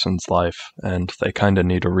a person's life and they kind of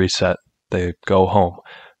need a reset, they go home,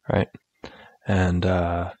 right? And,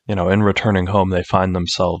 in returning home, they find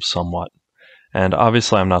themselves somewhat. And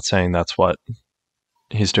obviously I'm not saying that's what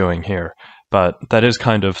he's doing here, but that is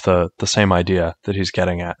kind of the same idea that he's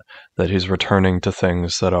getting at, that he's returning to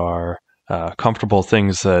things that are comfortable,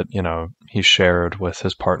 things that, he shared with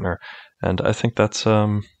his partner. And I think that's,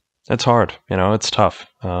 it's hard, it's tough.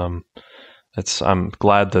 I'm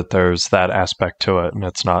glad that there's that aspect to it, and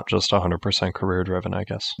it's not just 100% career driven, I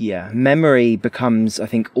guess. Yeah, memory becomes, I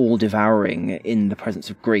think, all devouring in the presence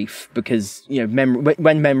of grief, because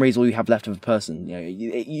when memory is all you have left of a person,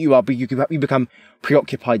 you become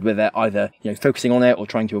preoccupied with it, either focusing on it or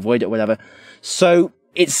trying to avoid it, or whatever. So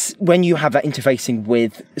it's when you have that interfacing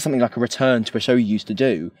with something like a return to a show you used to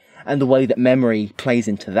do, and the way that memory plays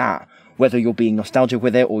into that, whether you're being nostalgic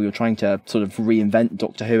with it or you're trying to sort of reinvent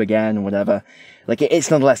Doctor Who again or whatever. Like,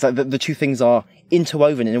 it's nonetheless, like, the two things are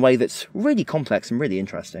interwoven in a way that's really complex and really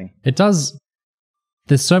interesting. It does.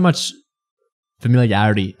 There's so much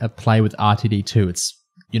familiarity at play with RTD2. It's,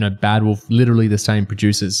 Bad Wolf, literally the same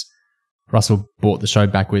producers Russell bought the show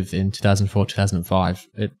back with in 2004, 2005.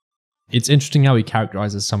 It's interesting how he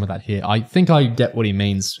characterizes some of that here. I think I get what he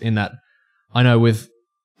means in that, I know with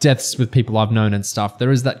deaths with people I've known and stuff, there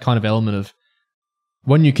is that kind of element of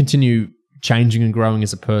when you continue changing and growing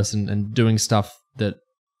as a person and doing stuff that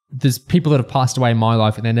there's people that have passed away in my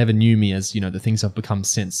life and they never knew me as, the things I've become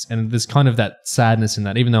since. And there's kind of that sadness in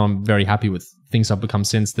that, even though I'm very happy with things I've become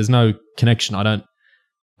since, there's no connection.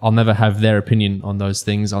 I'll never have their opinion on those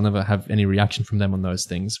things. I'll never have any reaction from them on those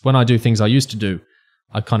things. When I do things I used to do,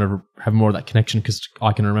 I kind of have more of that connection because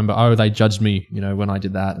I can remember, they judged me, when I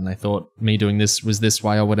did that, and they thought me doing this was this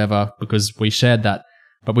way or whatever, because we shared that.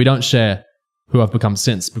 But we don't share who I've become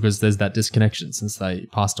since, because there's that disconnection since they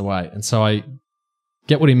passed away. And so I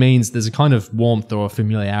get what he means. There's a kind of warmth or a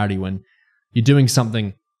familiarity when you're doing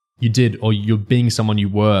something you did, or you're being someone you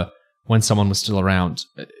were when someone was still around.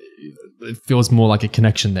 It feels more like a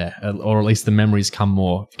connection there, or at least the memories come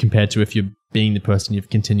more compared to if you're being the person you've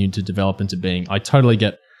continued to develop into being. I totally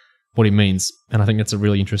get what he means, and I think that's a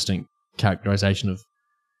really interesting characterization of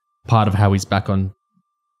part of how he's back on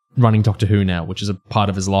running Doctor Who now, which is a part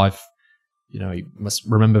of his life. He must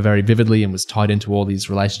remember very vividly and was tied into all these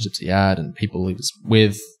relationships he had and people he was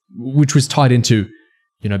with, which was tied into,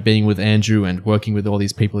 being with Andrew and working with all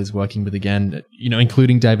these people he's working with again,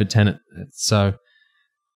 including David Tennant. So,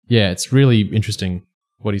 yeah, it's really interesting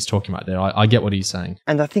what he's talking about there. I get what he's saying.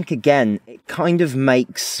 And I think, again, it kind of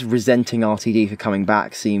makes resenting RTD for coming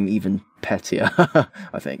back seem even pettier,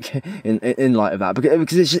 I think, in light of that.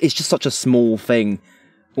 Because it's just such a small thing,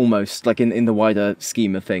 almost, like in the wider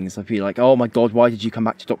scheme of things. I'd be like, oh my God, why did you come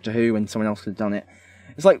back to Doctor Who when someone else could have done it?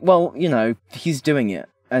 It's like, well, he's doing it.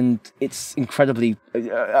 And it's incredibly...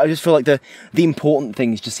 I just feel like the important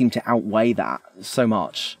things just seem to outweigh that so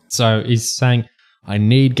much. So he's saying, I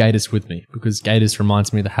need Gatiss with me because Gatiss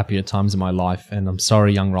reminds me of the happier times of my life. And I'm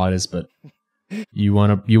sorry, young writers, but you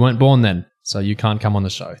weren't born then, so you can't come on the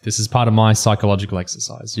show. This is part of my psychological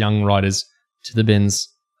exercise. Young writers, to the bins.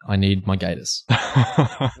 I need my Gatiss.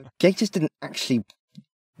 Gatiss didn't actually...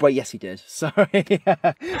 Well, yes, he did. Sorry.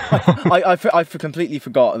 I completely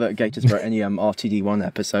forgot that Gatiss wrote any RTD1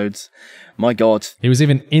 episodes. My God. He was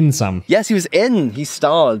even in some. Yes, he was in. He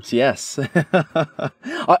starred, yes.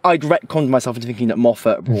 I'd retconned myself into thinking that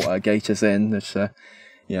Moffat brought Gatiss in. Which,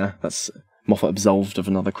 that's Moffat absolved of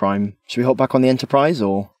another crime. Should we hop back on the Enterprise,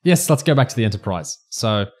 or...? Yes, let's go back to the Enterprise.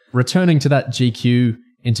 So, returning to that GQ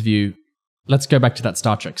interview, let's go back to that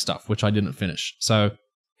Star Trek stuff, which I didn't finish. So,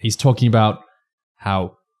 he's talking about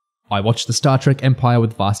how... I watched the Star Trek Empire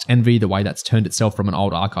with vast envy, the way that's turned itself from an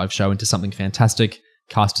old archive show into something fantastic.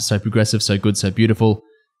 Cast is so progressive, so good, so beautiful.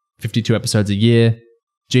 52 episodes a year.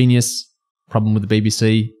 Genius. Problem with the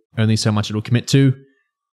BBC, only so much it'll commit to.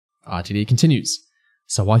 RTD continues.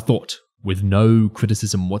 So I thought, with no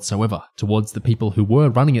criticism whatsoever towards the people who were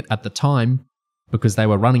running it at the time, because they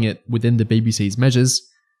were running it within the BBC's measures,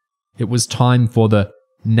 it was time for the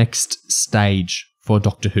next stage for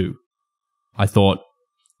Doctor Who. I thought,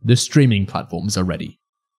 the streaming platforms are ready.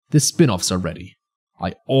 The spin-offs are ready.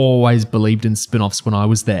 I always believed in spin-offs when I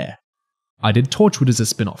was there. I did Torchwood as a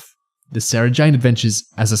spin-off. The Sarah Jane Adventures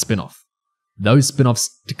as a spin-off. Those spin-offs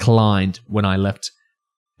declined when I left,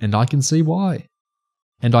 and I can see why.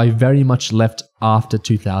 And I very much left after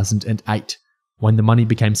 2008, when the money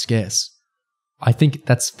became scarce. I think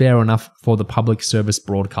that's fair enough for the public service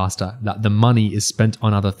broadcaster that the money is spent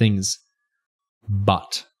on other things.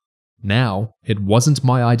 But now, it wasn't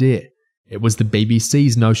my idea. It was the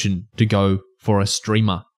BBC's notion to go for a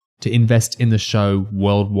streamer, to invest in the show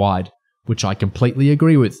worldwide, which I completely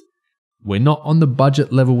agree with. We're not on the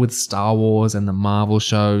budget level with Star Wars and the Marvel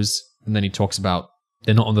shows. And then he talks about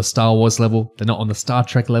they're not on the Star Wars level, they're not on the Star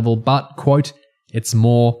Trek level, but, quote, it's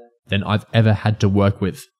more than I've ever had to work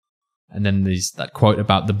with. And then there's that quote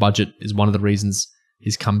about the budget is one of the reasons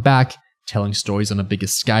he's come back, telling stories on a bigger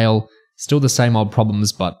scale. Still the same old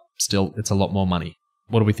problems, but still, it's a lot more money.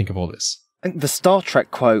 What do we think of all this? The Star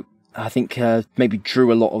Trek quote, I think, maybe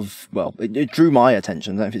drew a lot of, well, it drew my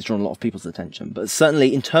attention. I don't know if it's drawn a lot of people's attention, but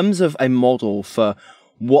certainly in terms of a model for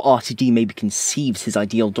what RTD maybe conceives his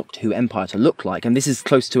ideal Doctor Who empire to look like, and this is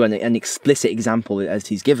close to an explicit example as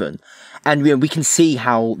he's given, and we can see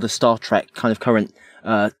how the Star Trek kind of current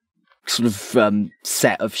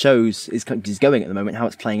set of shows is going at the moment, how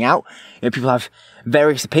it's playing out. People have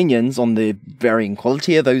various opinions on the varying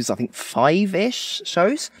quality of those, I think, 5-ish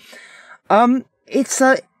shows. I'm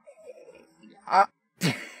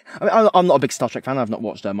not a big Star Trek fan. I've not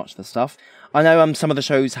watched much of the stuff. I know some of the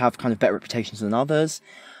shows have kind of better reputations than others,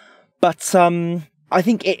 but I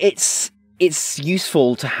think it's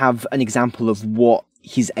useful to have an example of what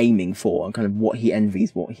he's aiming for and kind of what he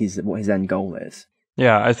envies, what his end goal is.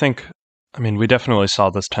 Yeah, I mean, we definitely saw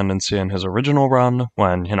this tendency in his original run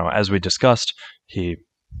when, as we discussed, he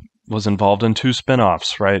was involved in 2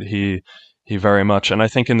 spin-offs, right? He very much, and I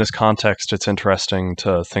think in this context, it's interesting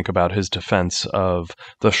to think about his defense of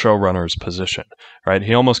the showrunner's position, right?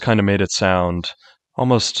 He almost kind of made it sound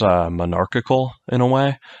almost monarchical in a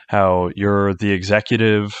way, how you're the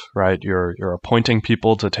executive, right? You're appointing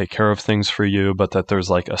people to take care of things for you, but that there's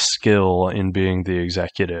like a skill in being the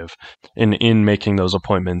executive, in making those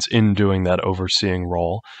appointments, in doing that overseeing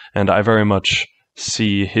role. And I very much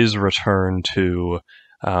see his return to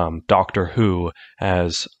Doctor Who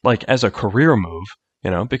as a career move,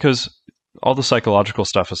 because all the psychological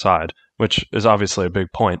stuff aside, which is obviously a big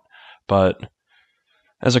point, but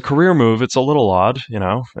as a career move, it's a little odd,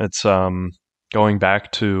 it's going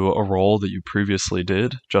back to a role that you previously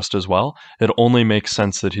did just as well. It only makes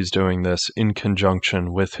sense that he's doing this in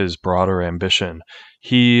conjunction with his broader ambition.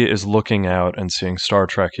 He is looking out and seeing Star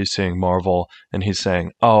Trek, he's seeing Marvel, and he's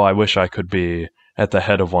saying, oh, I wish I could be at the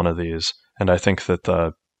head of one of these. And I think that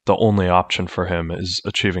the only option for him is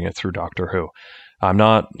achieving it through Doctor Who. I'm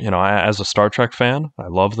not, as a Star Trek fan, I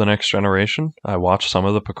love The Next Generation. I watched some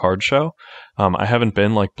of the Picard show. I haven't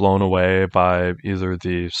been blown away by either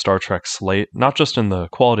the Star Trek slate, not just in the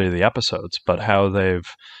quality of the episodes, but how they've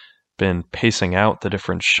been pacing out the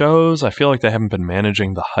different shows. I feel like they haven't been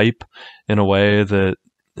managing the hype in a way that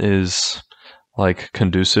is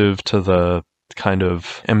conducive to the kind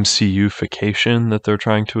of MCU-fication that they're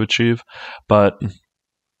trying to achieve. But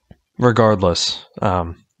regardless,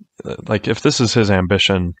 if this is his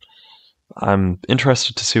ambition, I'm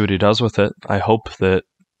interested to see what he does with it. I hope that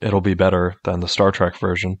it'll be better than the Star Trek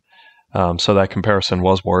version. So that comparison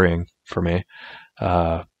was worrying for me.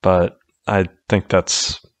 But I think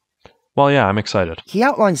that's... Well, yeah, I'm excited. He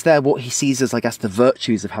outlines there what he sees as, I guess, the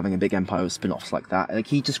virtues of having a big empire with spin-offs like that.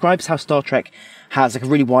 He describes how Star Trek has a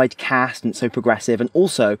really wide cast and it's so progressive, and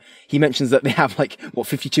also he mentions that they have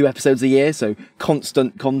 52 episodes a year, so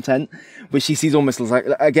constant content, which he sees almost as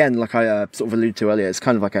again, like I sort of alluded to earlier, it's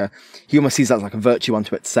kind of he almost sees that as a virtue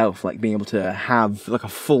unto itself, being able to have a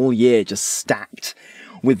full year just stacked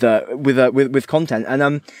with content.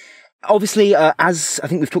 And obviously, as I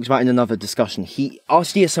think we've talked about in another discussion,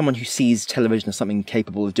 RTD is someone who sees television as something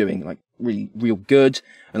capable of doing really real good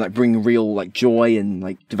and bringing real joy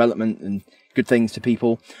and development and good things to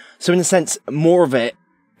people. So in a sense, more of it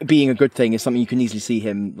being a good thing is something you can easily see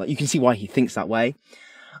him, you can see why he thinks that way.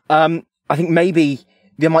 I think maybe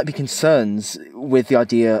there might be concerns with the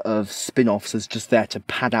idea of spin-offs as just there to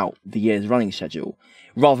pad out the year's running schedule,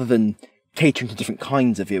 rather than catering to different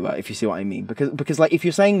kinds of viewer, if you see what I mean. Because like, if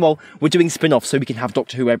you're saying, well, we're doing spin-offs so we can have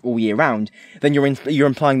Doctor Who all year round, then you're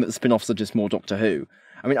implying that the spin-offs are just more Doctor Who.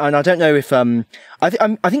 I mean, and I don't know if I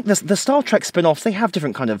think the Star Trek spin-offs, they have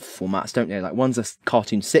different kind of formats, don't they? Like, one's a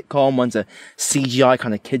cartoon sitcom, one's a CGI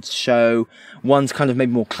kind of kids show, one's kind of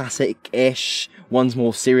maybe more classic-ish, one's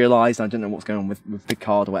more serialized. I don't know what's going on with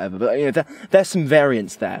Picard or whatever, but you know, there's some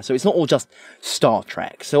variance there. So it's not all just Star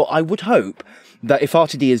Trek. So I would hope that if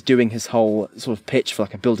RTD is doing his whole sort of pitch for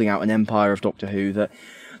like a building out an empire of Doctor Who, that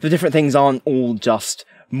the different things aren't all just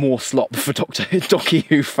more slop for Doctor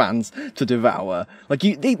Who fans to devour. Like,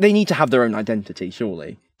 they need to have their own identity,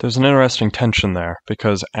 surely. There's an interesting tension there,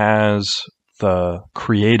 because as the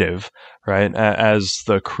creative, right, as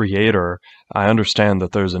the creator, I understand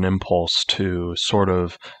that there's an impulse to sort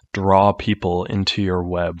of draw people into your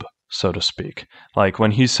web, so to speak. Like,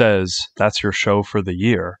 when he says, that's your show for the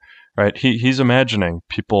year, right, he's imagining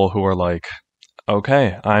people who are like,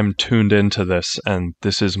 okay, I'm tuned into this, and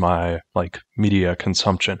this is my like media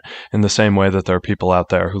consumption, in the same way that there are people out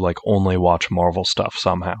there who like only watch Marvel stuff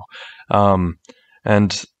somehow.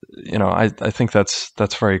 And you know, I think that's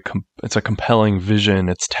very it's a compelling vision.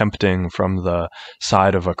 It's tempting from the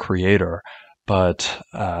side of a creator, but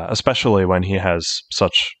especially when he has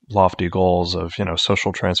such lofty goals of, you know,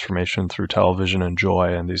 social transformation through television and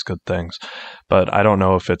joy and these good things. But I don't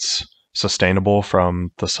know if it's sustainable from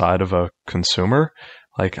the side of a consumer.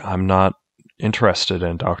 Like, I'm not interested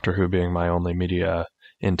in Doctor Who being my only media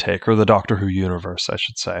intake, or the Doctor Who universe, I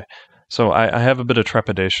should say. So I have a bit of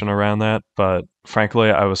trepidation around that, but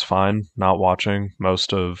frankly, I was fine not watching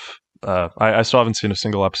most of... I still haven't seen a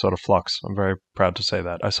single episode of Flux. I'm very proud to say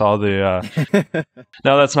that. I saw the...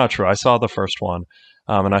 No, that's not true. I saw the first one,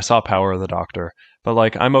 and I saw Power of the Doctor. But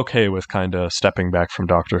like, I'm okay with kind of stepping back from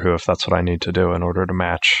Doctor Who if that's what I need to do in order to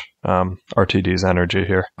match RTD's energy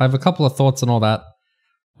here. I have a couple of thoughts on all that.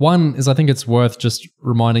 One is, I think it's worth just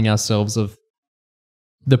reminding ourselves of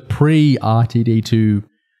the pre-RTD2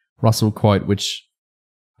 Russell quote, which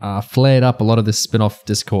flared up a lot of this spin-off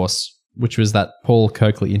discourse, which was that Paul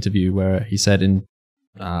Kirkley interview where he said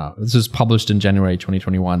this was published in January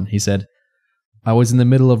 2021, he said, "I was in the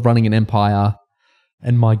middle of running an empire,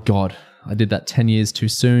 and my God, I did that 10 years too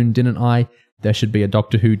soon, didn't I? There should be a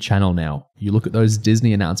Doctor Who channel now. You look at those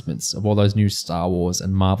Disney announcements of all those new Star Wars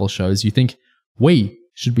and Marvel shows, you think we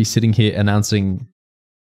should be sitting here announcing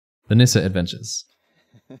the Nyssa Adventures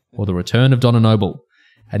or the Return of Donna Noble,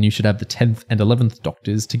 and you should have the 10th and 11th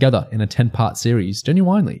Doctors together in a 10-part series,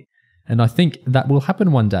 genuinely. And I think that will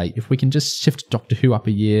happen one day if we can just shift Doctor Who up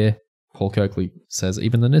a year." Paul Kirkley says,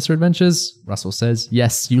 "Even the Nyssa Adventures." Russell says,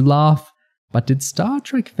 "Yes, you laugh. But did Star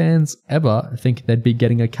Trek fans ever think they'd be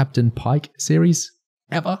getting a Captain Pike series?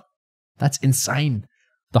 Ever? That's insane.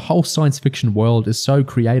 The whole science fiction world is so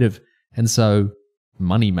creative and so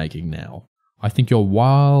money-making now. I think your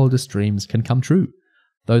wildest dreams can come true.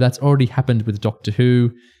 Though that's already happened with Doctor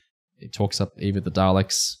Who. It talks up Eve of the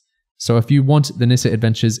Daleks. So if you want the Nyssa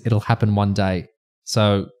Adventures, it'll happen one day."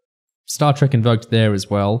 So Star Trek invoked there as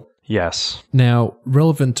well. Yes. Now,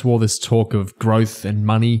 relevant to all this talk of growth and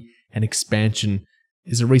money and expansion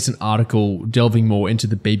is a recent article delving more into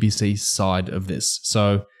the BBC side of this.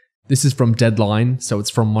 So this is from Deadline, so it's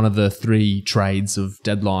from one of the three trades of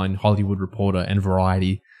Deadline, Hollywood Reporter, and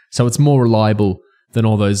Variety. So it's more reliable than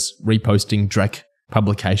all those reposting Drek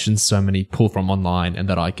publications so many pull from online and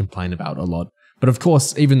that I complain about a lot. But of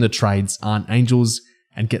course, even the trades aren't angels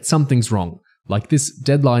and get some things wrong. Like, this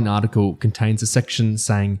Deadline article contains a section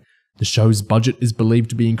saying the show's budget is believed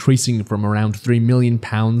to be increasing from around £3 million /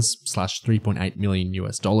 $3.8 million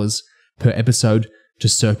per episode to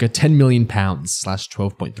circa £10 million /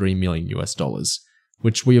 $12.3 million,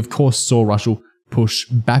 which we of course saw Russell push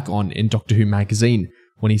back on in Doctor Who magazine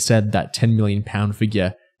when he said that £10 million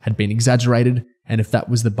figure had been exaggerated, and if that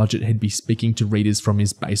was the budget, he'd be speaking to readers from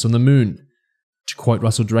his base on the moon. To quote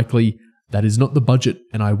Russell directly, "That is not the budget,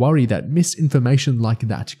 and I worry that misinformation like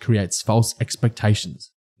that creates false expectations.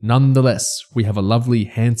 Nonetheless, we have a lovely,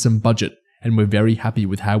 handsome budget, and we're very happy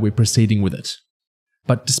with how we're proceeding with it."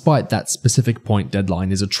 But despite that specific point,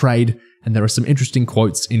 Deadline is a trade, and there are some interesting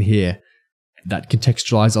quotes in here that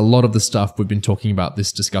contextualize a lot of the stuff we've been talking about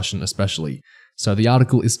this discussion especially. So the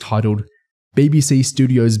article is titled, "BBC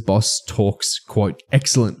Studios Boss Talks, quote,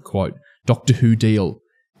 excellent, quote, Doctor Who Deal,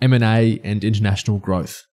 M&A and International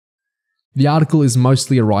Growth." The article is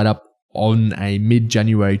mostly a write-up on a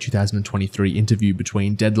mid-January 2023 interview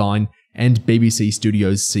between Deadline and BBC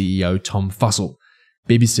Studios CEO Tom Fussell.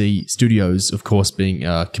 BBC Studios, of course, being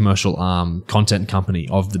a commercial arm content company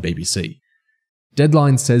of the BBC.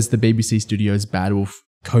 Deadline says the BBC Studios battle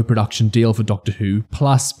co-production deal for Doctor Who,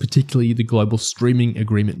 plus particularly the global streaming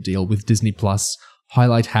agreement deal with Disney Plus,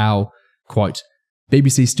 highlight how, quote,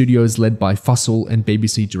 BBC Studios led by Fussell and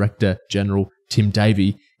BBC Director General Tim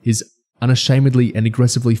Davies is unashamedly and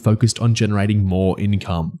aggressively focused on generating more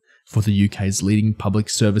income for the UK's leading public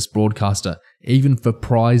service broadcaster, even for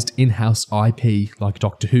prized in-house IP like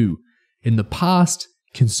Doctor Who. In the past,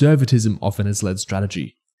 conservatism often has led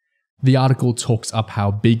strategy. The article talks up how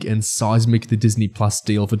big and seismic the Disney Plus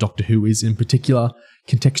deal for Doctor Who is in particular,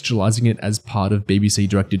 contextualising it as part of BBC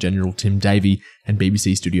Director General Tim Davies and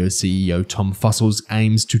BBC Studios CEO Tom Fussell's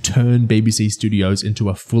aims to turn BBC Studios into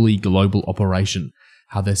a fully global operation,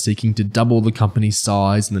 how they're seeking to double the company's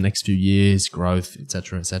size in the next few years, growth,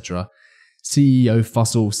 etc., etc. CEO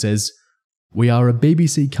Fussell says, "We are a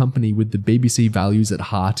BBC company with the BBC values at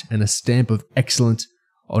heart and a stamp of excellent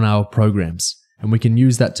on our programs, and we can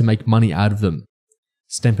use that to make money out of them."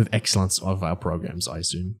 Stamp of excellence of our programs, I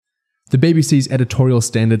assume. The BBC's editorial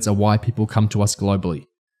standards are why people come to us globally.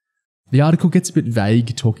 The article gets a bit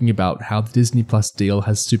vague, talking about how the Disney Plus deal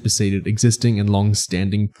has superseded existing and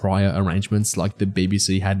long-standing prior arrangements like the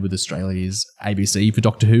BBC had with Australia's ABC for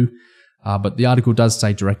Doctor Who, but the article does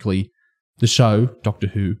say directly, the show, Doctor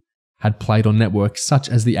Who, had played on networks such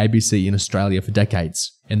as the ABC in Australia for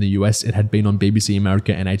decades. In the US, it had been on BBC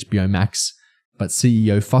America and HBO Max, but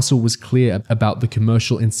CEO Fussell was clear about the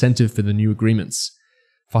commercial incentive for the new agreements.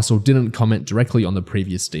 Fussell didn't comment directly on the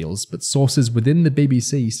previous deals, but sources within the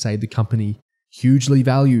BBC say the company hugely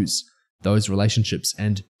values those relationships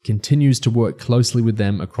and continues to work closely with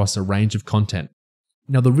them across a range of content.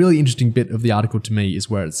 Now, the really interesting bit of the article to me is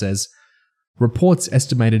where it says, reports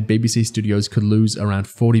estimated BBC Studios could lose around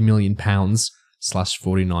 £40 million slash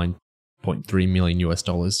 $49.3 million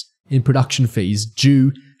US in production fees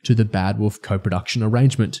due to the Bad Wolf co-production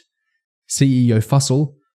arrangement. CEO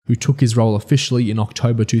Fussell, who took his role officially in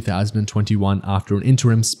October 2021 after an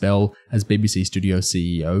interim spell as BBC Studios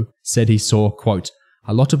CEO, said he saw, quote,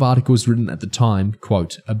 a lot of articles written at the time,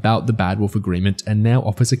 quote, about the Bad Wolf agreement and now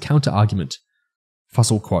offers a counter-argument.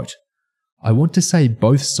 Fussell, quote, I want to say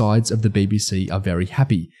both sides of the BBC are very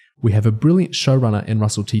happy. We have a brilliant showrunner in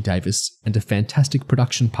Russell T Davies and a fantastic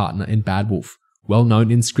production partner in Bad Wolf, well known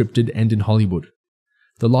in scripted and in Hollywood.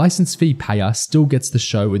 The license fee payer still gets the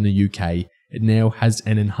show in the UK. It now has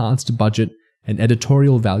an enhanced budget and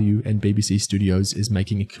editorial value, and BBC Studios is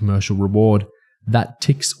making a commercial reward. That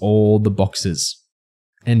ticks all the boxes.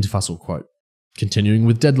 End Fussell quote. Continuing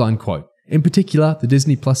with Deadline quote. In particular, the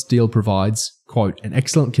Disney Plus deal provides, quote, an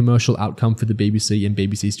excellent commercial outcome for the BBC and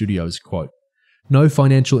BBC Studios, quote. No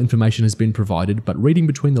financial information has been provided, but reading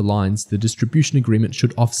between the lines, the distribution agreement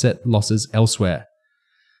should offset losses elsewhere.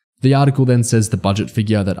 The article then says the budget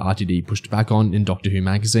figure that RTD pushed back on in Doctor Who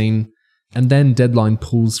magazine, and then Deadline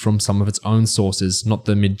pulls from some of its own sources, not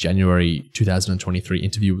the mid-January 2023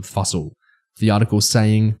 interview with Fussell. The article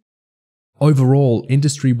saying, overall,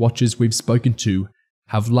 industry watchers we've spoken to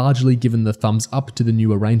have largely given the thumbs up to the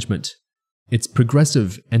new arrangement. It's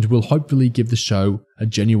progressive and will hopefully give the show a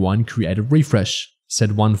genuine creative refresh,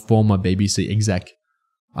 said one former BBC exec.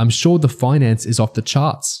 I'm sure the finance is off the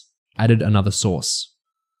charts, added another source.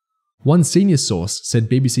 One senior source said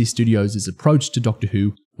BBC Studios' approach to Doctor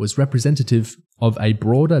Who was representative of a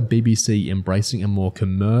broader BBC embracing a more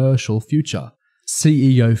commercial future.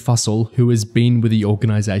 CEO Fussell, who has been with the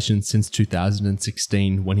organisation since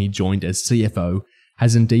 2016 when he joined as CFO,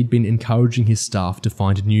 has indeed been encouraging his staff to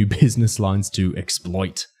find new business lines to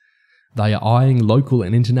exploit. They are eyeing local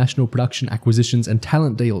and international production acquisitions and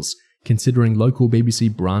talent deals, considering local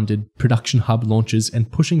BBC-branded production hub launches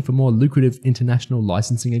and pushing for more lucrative international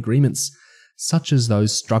licensing agreements, such as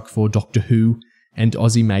those struck for Doctor Who and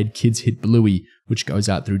Aussie-made kids hit Bluey, which goes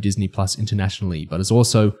out through Disney Plus internationally, but is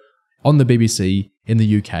also on the BBC in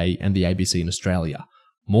the UK and the ABC in Australia.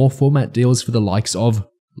 More format deals for the likes of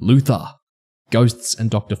Luther, Ghosts and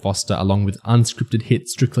Dr. Foster, along with unscripted hit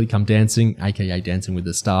Strictly Come Dancing, aka Dancing with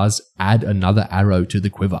the Stars, add another arrow to the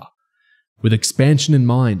quiver. With expansion in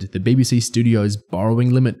mind, the BBC Studios borrowing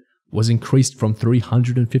limit was increased from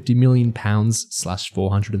 £350 million slash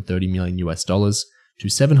 $430 million US to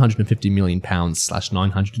 £750 million slash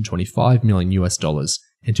 $925 million US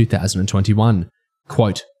in 2021.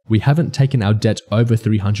 Quote, we haven't taken our debt over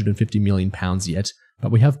 £350 million yet, but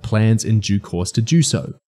we have plans in due course to do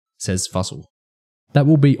so, says Fussell. That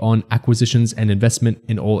will be on acquisitions and investment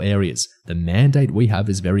in all areas. The mandate we have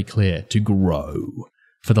is very clear, to grow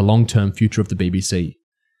for the long-term future of the BBC.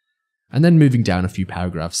 And then moving down a few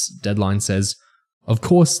paragraphs, Deadline says, of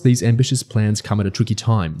course, these ambitious plans come at a tricky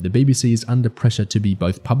time. The BBC is under pressure to be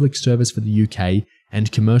both public service for the UK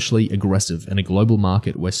and commercially aggressive in a global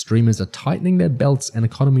market where streamers are tightening their belts and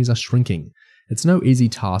economies are shrinking. It's no easy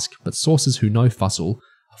task, but sources who know Fussell,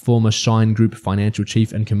 a former Shine Group financial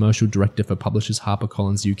chief and commercial director for publishers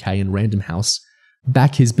HarperCollins UK and Random House,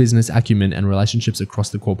 back his business acumen and relationships across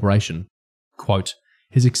the corporation. Quote,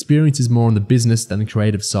 his experience is more on the business than the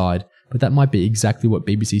creative side, but that might be exactly what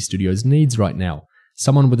BBC Studios needs right now.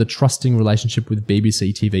 Someone with a trusting relationship with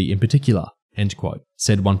BBC TV in particular, end quote,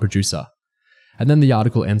 said one producer. And then the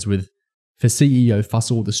article ends with, for CEO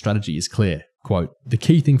Fussell, the strategy is clear. Quote, the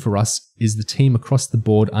key thing for us is the team across the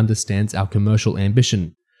board understands our commercial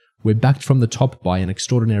ambition. We're backed from the top by an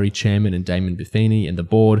extraordinary chairman in Damon Buffini and the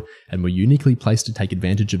board, and we're uniquely placed to take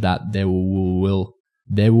advantage of that. There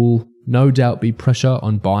will no doubt be pressure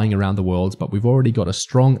on buying around the world, but we've already got a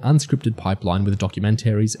strong unscripted pipeline with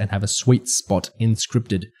documentaries and have a sweet spot in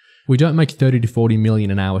scripted. We don't make 30 to 40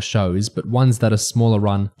 million an hour shows, but ones that are smaller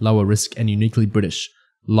run, lower risk and uniquely British,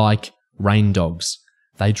 like Rain Dogs.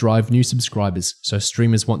 They drive new subscribers, so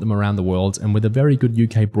streamers want them around the world, and with a very good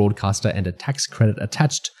UK broadcaster and a tax credit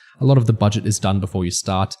attached, a lot of the budget is done before you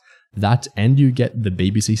start. That, and you get the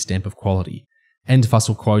BBC stamp of quality. End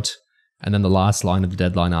Fussell quote. And then the last line of the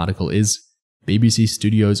Deadline article is, BBC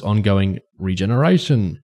Studios' ongoing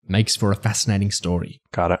regeneration makes for a fascinating story.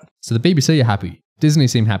 Got it. So the BBC are happy. Disney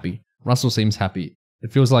seem happy. Russell seems happy.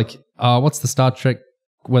 It feels like, what's the Star Trek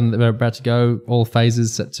when they're about to go? All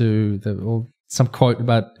phases set to some quote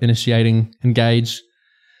about initiating, engage.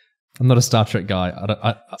 I'm not a Star Trek guy.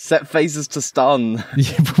 I set phases to stun.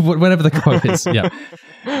 Yeah, whatever the quote is. Yeah.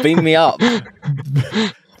 Beam me up.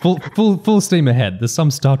 Full steam ahead. There's some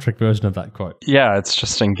Star Trek version of that quote. Yeah, it's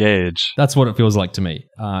just engage. That's what it feels like to me.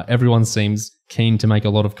 Everyone seems keen to make a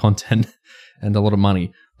lot of content and a lot of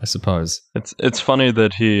money, I suppose. It's funny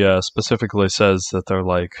that he specifically says that they're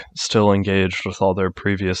like still engaged with all their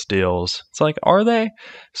previous deals. It's like, are they?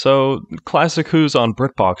 So Classic Who's on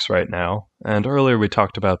BritBox right now, and earlier we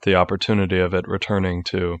talked about the opportunity of it going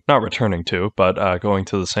to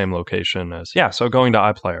the same location as going to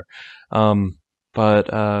iPlayer. But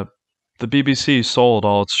the BBC sold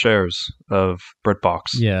all its shares of BritBox.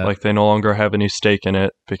 Yeah. Like they no longer have any stake in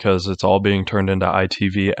it because it's all being turned into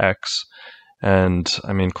ITVX. And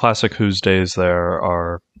I mean, Classic Who's days there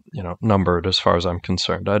are, numbered as far as I'm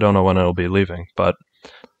concerned. I don't know when it'll be leaving, but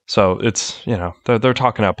so it's, they're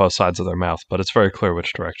talking out both sides of their mouth, but it's very clear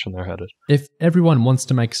which direction they're headed. If everyone wants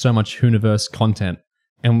to make so much Whoniverse content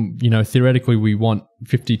and, theoretically we want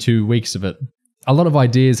 52 weeks of it, a lot of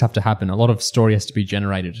ideas have to happen. A lot of story has to be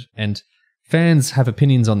generated, and fans have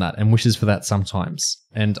opinions on that and wishes for that sometimes.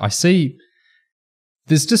 And I see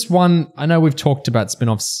there's just one, I know we've talked about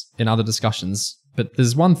spin-offs in other discussions, but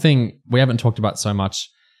there's one thing we haven't talked about so much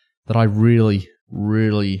that I really,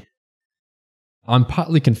 I'm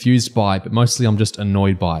partly confused by, but mostly I'm just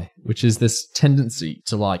annoyed by, which is this tendency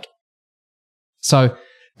to so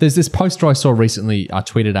there's this poster I saw recently, I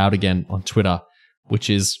tweeted out again on Twitter, which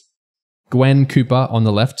is Gwen Cooper on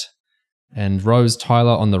the left and Rose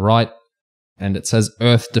Tyler on the right, and it says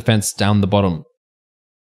Earth Defense down the bottom.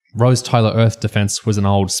 Rose Tyler Earth Defense was an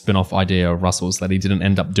old spin-off idea of Russell's that he didn't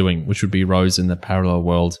end up doing, which would be Rose in the parallel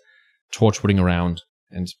world, torchwooding around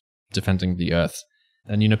and defending the Earth.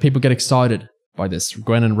 And, people get excited by this.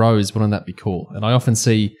 Gwen and Rose, wouldn't that be cool? And I often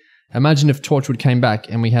see, imagine if Torchwood came back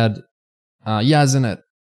and we had Yaz in it,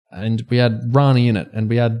 and we had Rani in it, and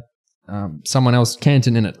we had someone else,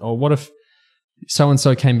 Canton, in it. Or what if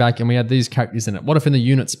so-and-so came back and we had these characters in it? What if in the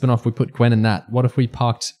unit spin-off we put Gwen in that? What if we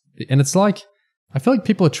parked... And it's like, I feel like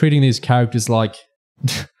people are treating these characters like...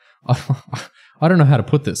 I don't know how to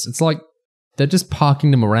put this. It's like they're just parking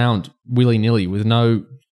them around willy-nilly with no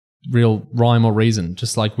real rhyme or reason.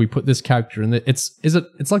 Just like we put this character in there. It's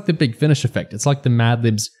like the Big Finish effect. It's like the Mad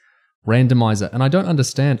Libs randomizer. And I don't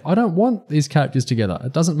understand. I don't want these characters together.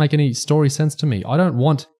 It doesn't make any story sense to me.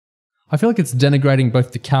 I feel like it's denigrating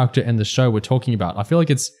both the character and the show we're talking about. I feel like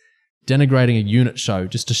it's denigrating a unit show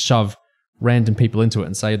just to shove random people into it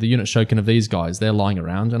and say the unit show can have these guys, they're lying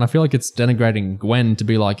around. And I feel like it's denigrating Gwen to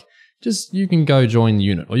be like, just you can go join the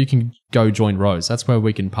unit or you can go join Rose. That's where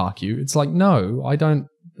we can park you. It's like, no, I don't.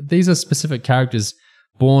 These are specific characters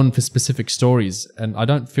born for specific stories, and I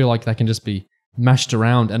don't feel like they can just be mashed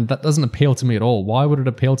around, and that doesn't appeal to me at all. Why would it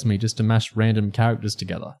appeal to me just to mash random characters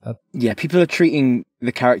together? Yeah, people are treating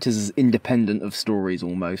the characters as independent of stories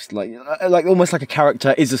almost. Like almost like a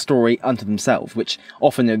character is a story unto themselves, which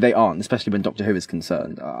often they aren't, especially when Doctor Who is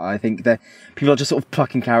concerned. I think that people are just sort of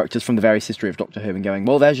plucking characters from the various history of Doctor Who and going,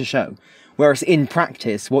 well, there's your show. Whereas in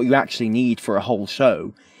practice, what you actually need for a whole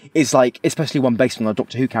show is like, especially one based on a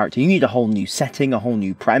Doctor Who character, you need a whole new setting, a whole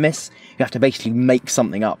new premise. You have to basically make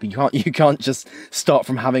something up. You can't just start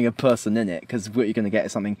from having a person in it, because what you're going to get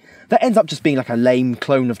is something that ends up just being like a lame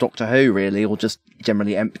clone of Doctor Who, really, or just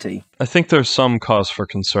generally empty. I think there's some cause for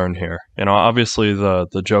concern here. You know, obviously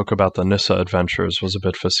the joke about the Nyssa adventures was a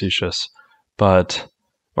bit facetious, but,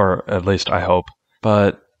 or at least I hope,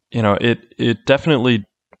 but, you know, it definitely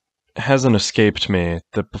hasn't escaped me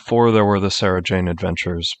that before there were the Sarah Jane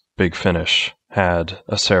adventures, Big Finish had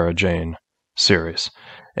a Sarah Jane series.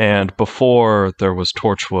 And before there was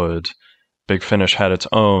Torchwood, Big Finish had its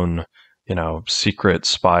own, you know, secret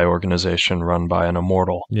spy organization run by an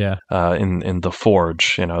immortal. Yeah. In The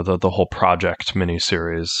Forge, you know, the whole Project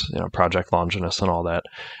miniseries, you know, Project Longinus and all that.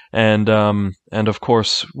 And of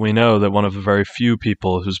course, we know that one of the very few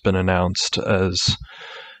people who's been announced as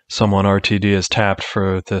someone RTD has tapped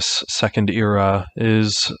for this second era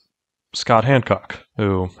is Scott Hancock,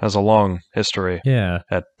 who has a long history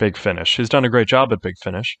at Big Finish. He's done a great job at Big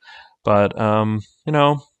Finish, but you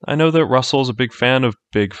know, I know that Russell's a big fan of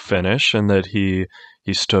Big Finish and that he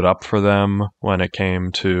stood up for them when it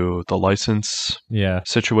came to the license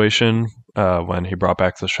situation when he brought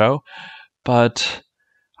back the show. But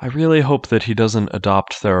I really hope that he doesn't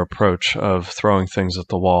adopt their approach of throwing things at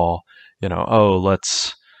the wall. You know, oh,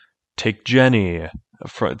 let's take Jenny,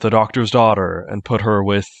 the Doctor's daughter, and put her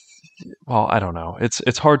with, well, I don't know.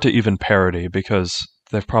 It's hard to even parody because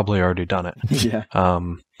they've probably already done it. Yeah.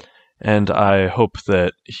 And I hope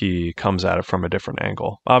that he comes at it from a different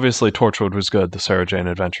angle. Obviously, Torchwood was good. The Sarah Jane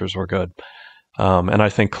adventures were good. And I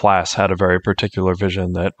think Class had a very particular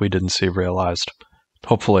vision that we didn't see realized.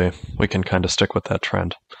 Hopefully, we can kind of stick with that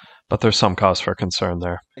trend. But there's some cause for concern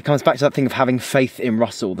there. It comes back to that thing of having faith in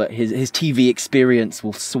Russell, that his TV experience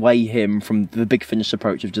will sway him from the Big Finish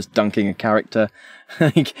approach of just dunking a character.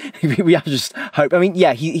 We have to just hope. I mean,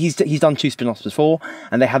 yeah, he's done 2 spin-offs before,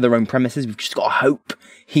 and they have their own premises. We've just got to hope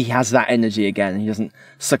he has that energy again, and he doesn't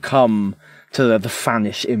succumb to the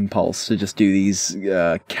fanish impulse to just do these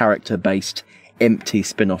character-based, empty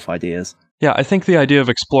spin-off ideas. Yeah, I think the idea of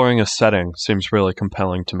exploring a setting seems really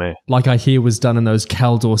compelling to me. Like I hear was done in those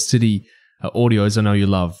Caldor City audios I know you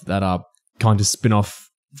love, that are kind of spin-off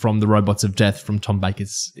from the Robots of Death from Tom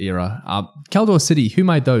Baker's era. Caldor City, who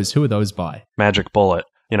made those? Who are those by? Magic Bullet.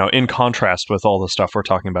 You know, in contrast with all the stuff we're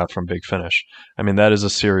talking about from Big Finish. I mean, that is a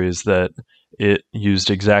series that it used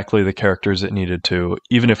exactly the characters it needed to,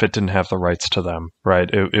 even if it didn't have the rights to them, right?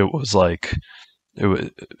 It was like...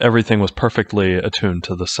 everything was perfectly attuned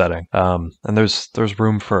to the setting, and there's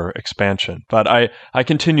room for expansion. But I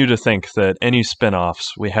continue to think that any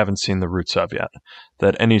spin-offs we haven't seen the roots of yet,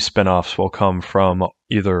 that any spin-offs will come from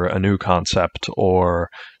either a new concept or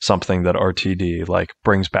something that RTD like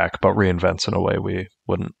brings back but reinvents in a way we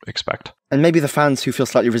wouldn't expect. And maybe the fans who feel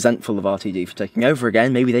slightly resentful of RTD for taking over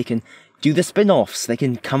again, maybe they can do the spin-offs. They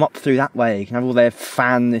can come up through that way. They can have all their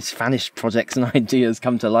fanish projects and ideas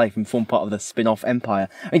come to life and form part of the spin-off empire.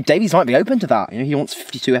 I mean, Davies might be open to that. You know, he wants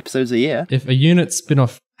 52 episodes a year. If a unit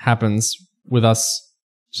spin-off happens with us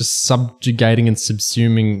just subjugating and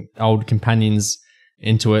subsuming old companions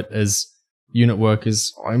into it as unit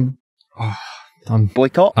workers, I'm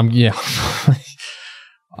boycott.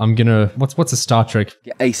 I'm gonna. What's a Star Trek?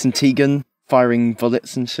 Ace and Tegan firing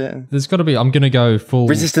bullets and shit. There's got to be. I'm gonna go full.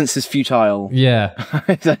 Resistance is futile. Yeah.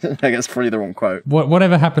 I think that's probably the wrong quote.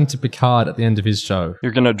 Whatever happened to Picard at the end of his show?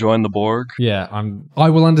 You're gonna join the Borg? Yeah. I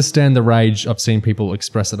will understand the rage I've seen people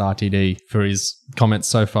express at RTD for his comments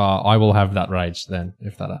so far. I will have that rage then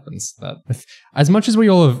if that happens. As much as we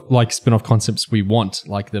all have like spin-off concepts we want,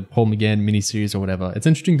 like the Paul McGann miniseries or whatever, it's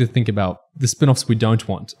interesting to think about the spin-offs we don't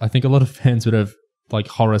want. I think a lot of fans would have like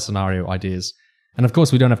horror scenario ideas. And of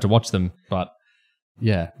course, we don't have to watch them, but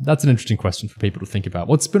yeah, that's an interesting question for people to think about.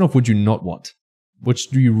 What spin-off would you not want? Which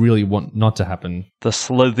do you really want not to happen? The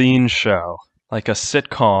Slitheen Show. Like a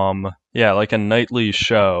sitcom, like a nightly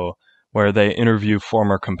show where they interview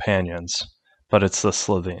former companions, but it's the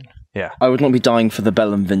Slitheen. Yeah. I would not be dying for the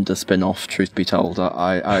Bell and Vinder spin-off, truth be told.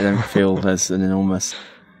 I don't feel there's an enormous...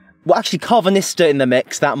 Well, actually, Carvanista in the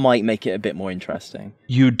mix, that might make it a bit more interesting.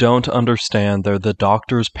 You don't understand. They're the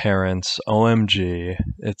Doctor's parents. OMG.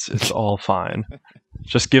 It's all fine.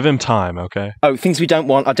 Just give him time, okay? Oh, things we don't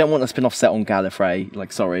want. I don't want a spin-off set on Gallifrey.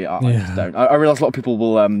 Like, sorry, I just don't. I realise a lot of people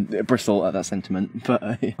will bristle at that sentiment, but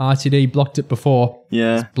RTD blocked it before.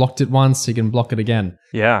 Yeah, he's blocked it once. He can block it again.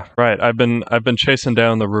 Yeah, right. I've been chasing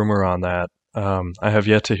down the rumor on that. I have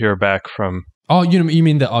yet to hear back from. Oh, you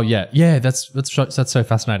mean that? Oh, yeah. That's so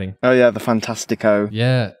fascinating. Oh yeah, the Fantastico.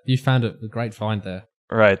 Yeah, you found a great find there.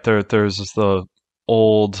 Right. There's the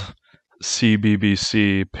old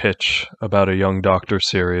CBBC pitch about a Young Doctor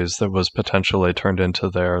series that was potentially turned into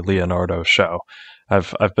their Leonardo show.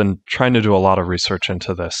 I've been trying to do a lot of research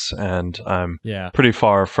into this, and I'm pretty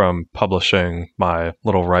far from publishing my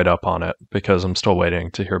little write-up on it because I'm still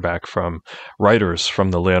waiting to hear back from writers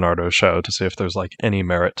from the Leonardo show to see if there's like any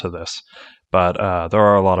merit to this. But there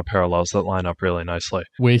are a lot of parallels that line up really nicely.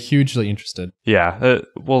 We're hugely interested. Yeah,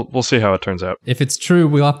 we'll see how it turns out. If it's true,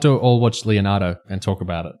 we'll have to all watch Leonardo and talk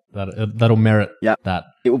about it. That'll merit that.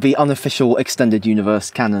 It will be unofficial extended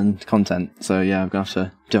universe canon content. So yeah, I'm going to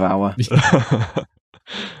have to devour.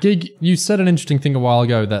 Gig, you said an interesting thing a while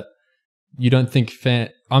ago that you don't think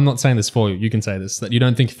I'm not saying this for you. You can say this, that you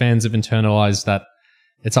don't think fans have internalized that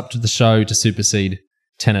it's up to the show to supersede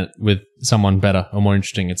Tennant with someone better or more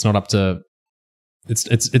interesting. It's not up to.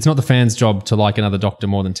 It's not the fans' job to like another Doctor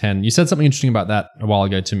more than 10. You said something interesting about that a while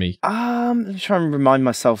ago to me. I'm trying to remind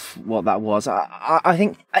myself what that was. I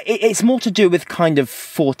think it's more to do with kind of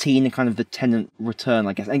 14 and kind of the Tennant return,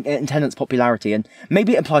 I guess, and Tennant's popularity, and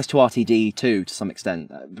maybe it applies to RTD too to some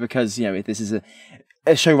extent, because this is a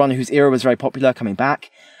showrunner whose era was very popular coming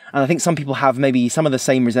back. And I think some people have maybe some of the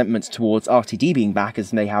same resentments towards RTD being back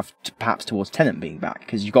as they have perhaps towards Tennant being back,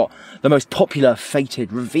 because you've got the most popular,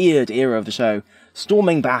 fated, revered era of the show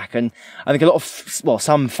storming back, and I think a lot of,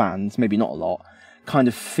 some fans, maybe not a lot, kind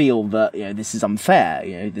of feel that this is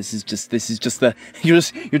unfair. This is just the you're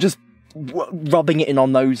just rubbing it in our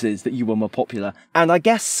noses that you were more popular. And I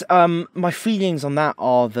guess my feelings on that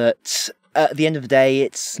are that at the end of the day,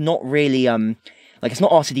 it's not really it's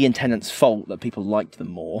not RTD and Tennant's fault that people liked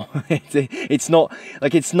them more. It's not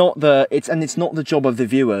the job of the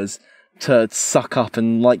viewers to suck up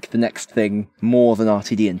and like the next thing more than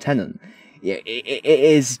RTD and Tennant. It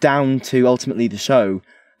is down to ultimately the show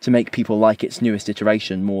to make people like its newest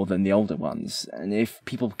iteration more than the older ones. And if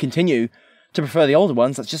people continue to prefer the older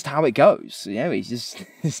ones, that's just how it goes.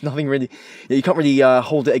 It's nothing really. You can't really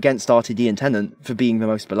hold it against RTD and Tennant for being the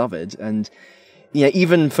most beloved. And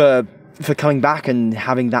even for coming back and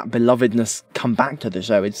having that belovedness come back to the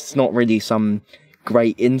show, it's not really some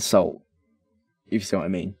great insult, if you see what I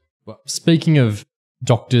mean. Well, speaking of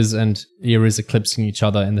Doctors and eras eclipsing each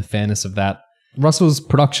other and the fairness of that, Russell's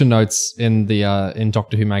production notes in the in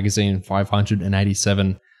Doctor Who magazine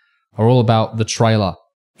 587 are all about the trailer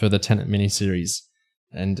for the Tennant miniseries,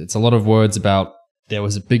 and it's a lot of words about there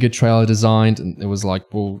was a bigger trailer designed, and it was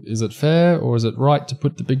like, well, is it fair or is it right to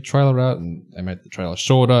put the big trailer out? And they made the trailer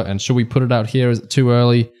shorter, and should we put it out here? Is it too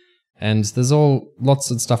early? And there's lots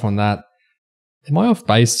of stuff on that. Am I off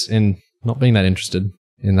base in not being that interested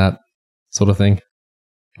in that sort of thing?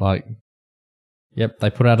 Like, yep, they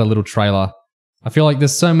put out a little trailer. I feel like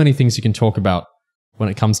there's so many things you can talk about when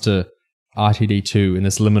it comes to RTD2 in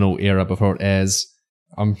this liminal era before it airs.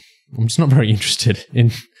 I'm just not very interested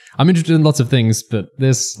in. I'm interested in lots of things, but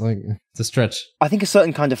this, it's a stretch. I think a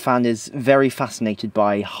certain kind of fan is very fascinated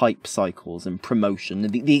by hype cycles and promotion.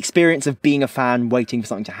 The experience of being a fan, waiting for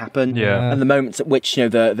something to happen, and the moments at which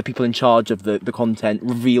the people in charge of the content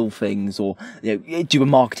reveal things or do a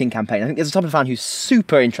marketing campaign. I think there's a type of fan who's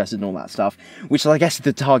super interested in all that stuff, which I guess is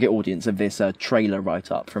the target audience of this trailer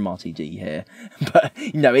write-up from RTD here. But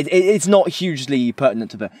it's not hugely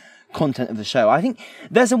pertinent to the content of the show. I think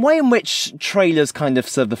there's a way in which trailers kind of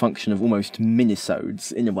serve the function of almost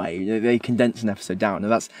minisodes in a way. They condense an episode down, and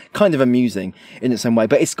that's kind of amusing in its own way.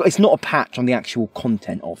 But it's not a patch on the actual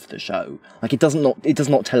content of the show. Like it does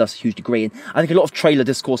not tell us a huge degree. And I think a lot of trailer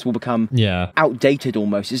discourse will become outdated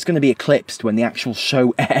almost. It's going to be eclipsed when the actual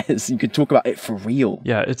show airs. You can talk about it for real.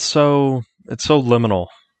 Yeah, it's so liminal.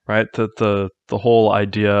 Right, the whole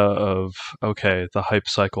idea of the hype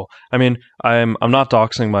cycle. I mean, I'm not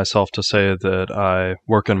doxing myself to say that I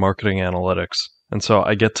work in marketing analytics, and so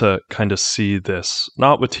I get to kind of see this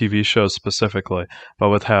not with TV shows specifically, but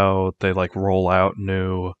with how they roll out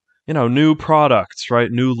new products,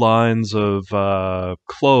 right? New lines of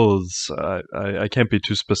clothes. I can't be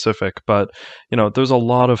too specific, but there's a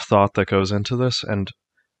lot of thought that goes into this, and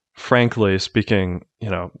frankly speaking,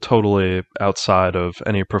 totally outside of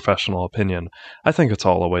any professional opinion, I think it's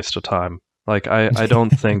all a waste of time. Like, I don't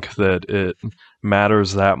think that it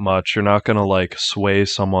matters that much. You're not going to, like, sway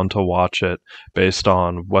someone to watch it based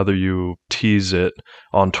on whether you tease it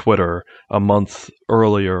on Twitter a month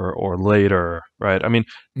earlier or later, right? I mean,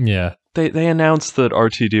 yeah. They announced that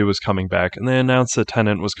RTD was coming back, and they announced that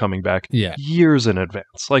Tennant was coming back years in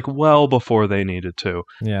advance, like well before they needed to.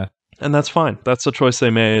 Yeah. And that's fine. That's the choice they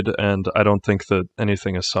made, and I don't think that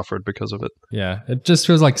anything has suffered because of it. Yeah, it just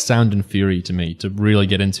feels like Sound and Fury to me to really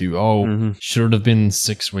get into, should have been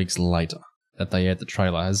 6 weeks later that they aired the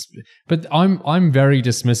trailer. But I'm very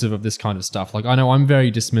dismissive of this kind of stuff. Like, I know I'm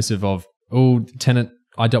very dismissive of, Tennant,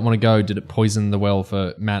 I don't want to go. Did it poison the well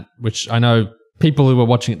for Matt? Which I know people who were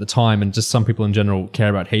watching at the time and just some people in general care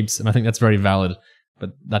about heaps, and I think that's very valid.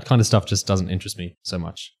 But that kind of stuff just doesn't interest me so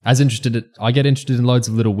much. I get interested in loads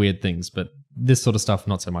of little weird things, but this sort of stuff,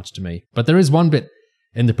 not so much to me. But there is one bit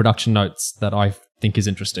in the production notes that I think is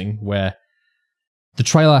interesting, where the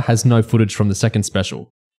trailer has no footage from the second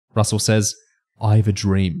special. Russell says, "I have a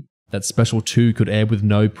dream that Special 2 could air with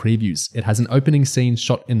no previews. It has an opening scene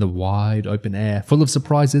shot in the wide open air, full of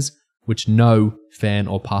surprises, which no fan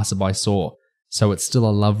or passerby saw. So it's still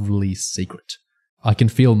a lovely secret. I can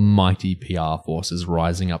feel mighty PR forces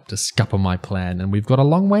rising up to scupper my plan, and we've got a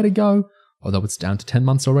long way to go, although it's down to 10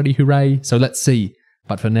 months already, hooray. So let's see.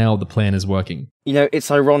 But for now, the plan is working." You know,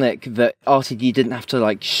 it's ironic that RTD didn't have to,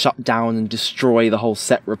 like, shut down and destroy the whole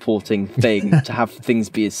set reporting thing to have things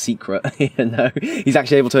be a secret, you know? He's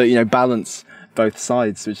actually able to, you know, balance both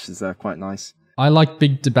sides, which is quite nice. I like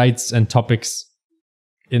big debates and topics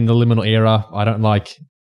in the liminal era. I don't like...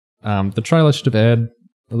 the trailer should have aired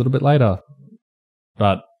a little bit later.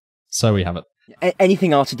 But so we have it.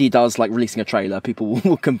 Anything RTD does, like releasing a trailer, people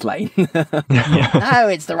will complain. No,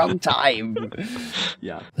 it's the wrong time.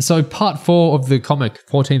 Yeah. So part 4 of the comic,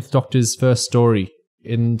 14th Doctor's first story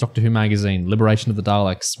in Doctor Who magazine, Liberation of the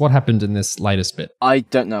Daleks. What happened in this latest bit? I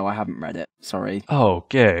don't know. I haven't read it. Sorry. Oh,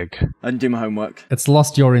 gig. I didn't do my homework. It's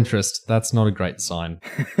lost your interest. That's not a great sign.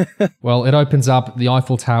 Well, it opens up the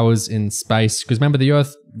Eiffel Towers in space, because remember, the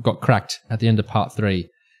Earth got cracked at the end of part 3.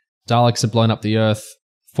 Daleks have blown up the Earth.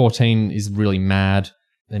 14 is really mad,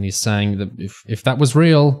 and he's saying that if that was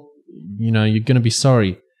real, you know, you're going to be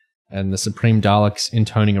sorry. And the Supreme Daleks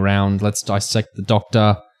intoning around, let's dissect the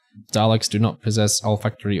Doctor. Daleks do not possess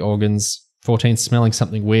olfactory organs. 14 smelling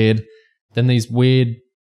something weird. Then these weird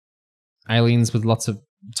aliens with lots of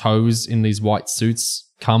toes in these white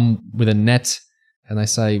suits come with a net, and they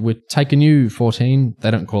say, "We're taking you, 14.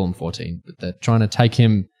 They don't call him 14, but they're trying to take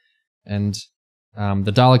him, and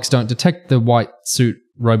the Daleks don't detect the white suit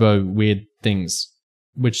robo weird things,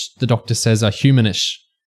 which the Doctor says are humanish,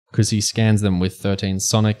 because he scans them with 13's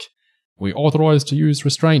sonic. "We authorize to use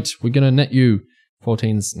restraint. We're going to net you."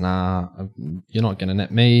 14's, "Nah, you're not going to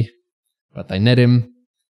net me." But they net him,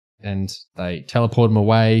 and they teleport him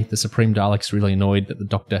away. The Supreme Dalek's really annoyed that the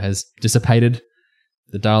Doctor has dissipated.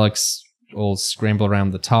 The Daleks all scramble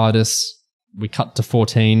around the TARDIS. We cut to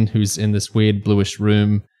 14, who's in this weird bluish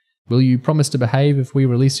room. "Will you promise to behave if we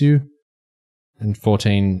release you?" And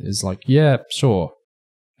 14 is like, "Yeah, sure."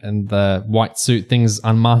 And the white suit things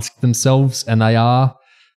unmask themselves, and they are...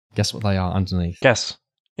 Guess what they are underneath? Guess.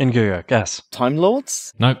 Ingiga, guess. Time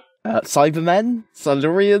Lords? Nope. Cybermen?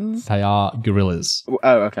 Silurians? They are gorillas.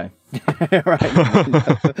 Oh, okay. Right.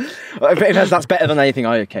 That's better than anything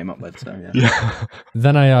I came up with, so yeah.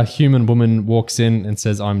 Then a human woman walks in and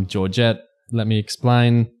says, "I'm Georgette. Let me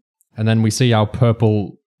explain." And then we see our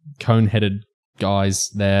purple cone-headed guys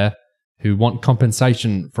there who want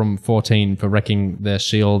compensation from 14 for wrecking their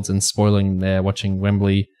shields and spoiling their watching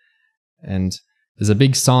Wembley. And there's a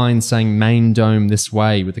big sign saying "Main Dome this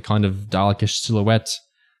way" with a kind of Dalekish silhouette.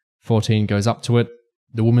 14 goes up to it.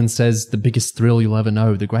 The woman says, "The biggest thrill you'll ever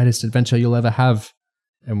know, the greatest adventure you'll ever have."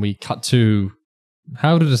 And we cut to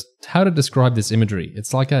how to describe this imagery.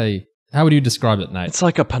 It's like a... How would you describe it, Nate? It's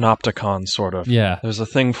like a panopticon, sort of. Yeah. There's a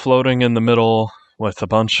thing floating in the middle with a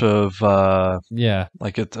bunch of,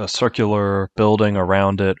 like it's a circular building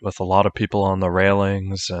around it with a lot of people on the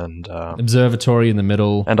railings and... observatory in the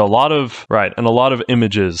middle. And a lot of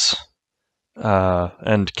images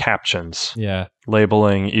and captions. Yeah.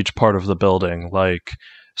 Labeling each part of the building, like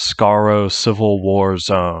Skaro Civil War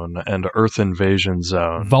Zone and Earth Invasion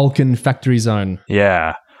Zone. Vulcan Factory Zone.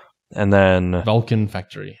 Yeah. And then... Vulcan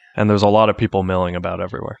Factory. And there's a lot of people milling about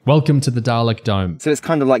everywhere. Welcome to the Dalek Dome. So it's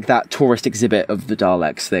kind of like that tourist exhibit of the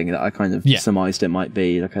Daleks thing that I kind of surmised it might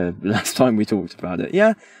be, like last time we talked about it.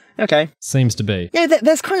 Yeah, Okay. Seems to be. Yeah,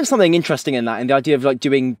 there's kind of something interesting in that, in the idea of like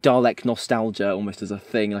doing Dalek nostalgia almost as a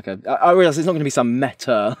thing. Like I realise it's not going to be some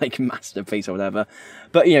meta like masterpiece or whatever,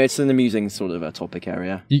 but it's an amusing sort of a topic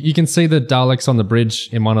area. You can see the Daleks on the bridge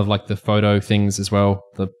in one of like the photo things as well.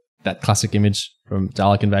 That classic image from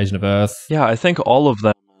Dalek Invasion of Earth. Yeah, I think all of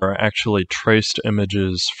them are actually traced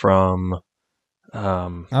images from.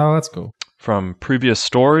 Oh, that's cool. From previous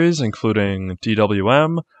stories, including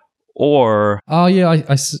DWM. Or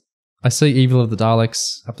I see Evil of the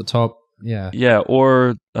Daleks up the top. Yeah,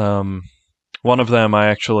 or one of them I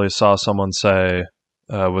actually saw someone say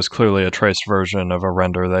was clearly a traced version of a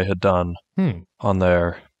render they had done on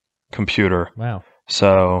their computer. Wow.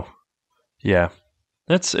 So yeah,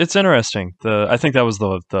 it's interesting. I think that was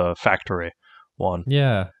the factory one.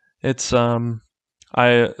 Yeah, it's some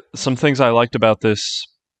things I liked about this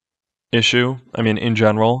issue. I mean, in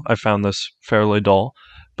general, I found this fairly dull.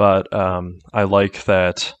 But I like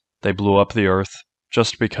that they blew up the Earth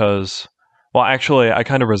just because... Well, actually, I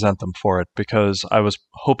kind of resent them for it because I was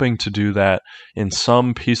hoping to do that in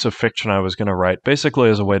some piece of fiction I was going to write, basically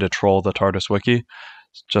as a way to troll the TARDIS wiki,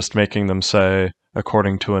 just making them say,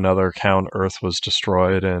 according to another account, Earth was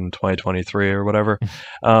destroyed in 2023 or whatever,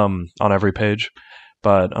 on every page.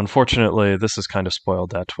 But unfortunately, this has kind of spoiled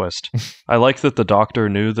that twist. I like that the Doctor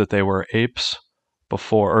knew that they were apes,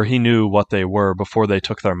 or he knew what they were before they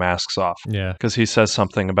took their masks off. Yeah. Because he says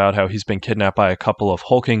something about how he's been kidnapped by a couple of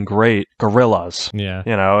hulking great gorillas. Yeah.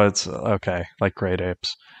 It's okay, like great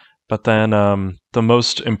apes. But then the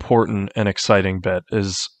most important and exciting bit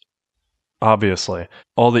is obviously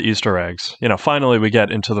all the Easter eggs. Finally we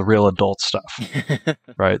get into the real adult stuff.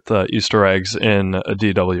 Right? The Easter eggs in a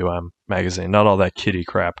DWM magazine, not all that kiddie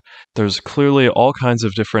crap. There's clearly all kinds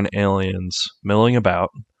of different aliens milling about.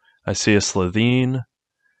 I see a Slitheen,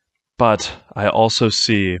 but I also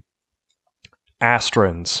see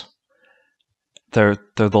Astrons. They're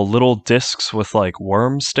the little discs with like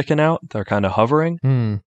worms sticking out. They're kind of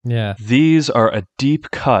hovering. Yeah. These are a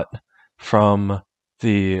deep cut from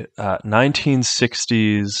the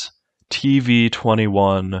 1960s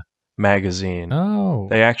TV21 magazine. Oh.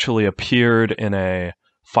 They actually appeared in a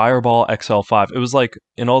Fireball XL5. It was like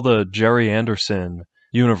in all the Jerry Anderson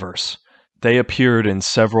universe. They appeared in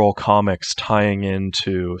several comics tying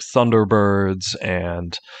into Thunderbirds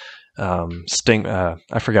and Sting.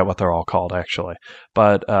 I forget what they're all called, actually.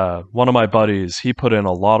 But one of my buddies, he put in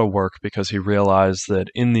a lot of work because he realized that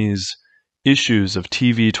in these issues of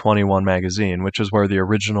TV21 magazine, which is where the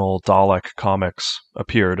original Dalek comics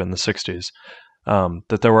appeared in the 60s,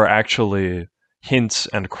 that there were actually hints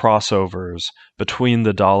and crossovers between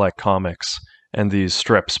the Dalek comics and these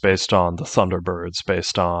strips based on the Thunderbirds,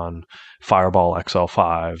 based on Fireball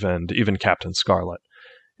XL5, and even Captain Scarlet.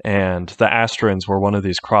 And the Astrons were one of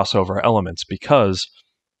these crossover elements because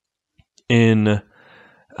in,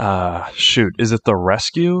 is it The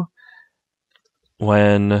Rescue?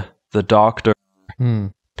 When the Doctor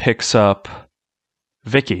picks up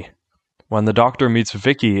Vicky. When the Doctor meets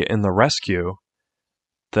Vicky in The Rescue,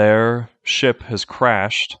 their ship has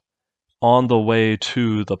crashed on the way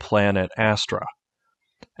to the planet Astra.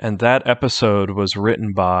 And that episode was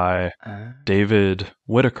written by David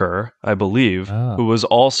Whitaker, I believe, who was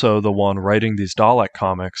also the one writing these Dalek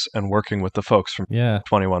comics and working with the folks from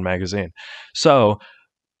 21 magazine. So,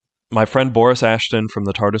 my friend Boris Ashton from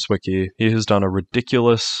the TARDIS Wiki, he has done a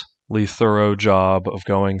ridiculously thorough job of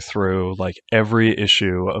going through like every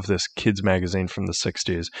issue of this kids magazine from the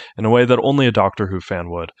 60s in a way that only a Doctor Who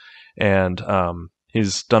fan would. And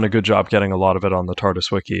he's done a good job getting a lot of it on the TARDIS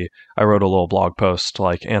Wiki. I wrote a little blog post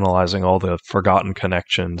like analyzing all the forgotten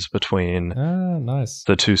connections between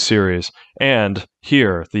the two series. And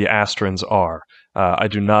here, the Astrons are. I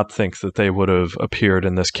do not think that they would have appeared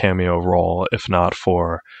in this cameo role if not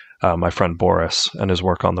for my friend Boris and his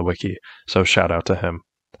work on the wiki. So shout out to him.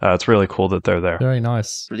 It's really cool that they're there. Very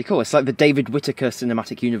nice. Really cool. It's like the David Whitaker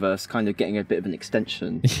cinematic universe kind of getting a bit of an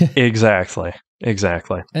extension. Exactly.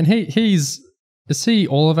 And is he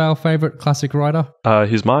all of our favourite classic writer?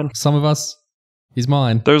 He's mine. Some of us. He's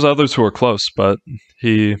mine. There's others who are close, but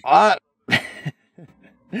he...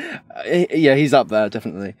 yeah, he's up there,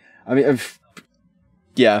 definitely. I mean,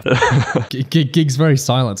 yeah. Gig's very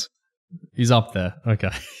silent. He's up there. Okay.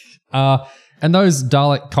 And those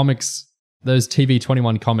Dalek comics, those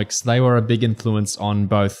TV21 comics, they were a big influence on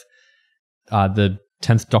both the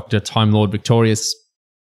 10th Doctor Time Lord Victorious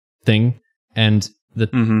thing and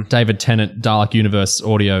the David Tennant Dalek Universe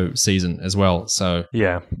audio season as well. So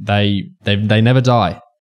yeah, they never die.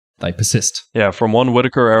 they persist. Yeah, from one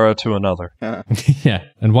Whittaker era to another. Yeah,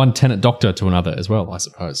 and one Tennant Doctor to another as well, I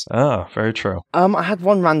suppose. Ah, very true. I had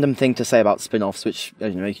one random thing to say about spin-offs, which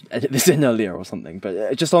you know, you can edit this in earlier or something,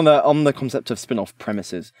 but just on the concept of spin-off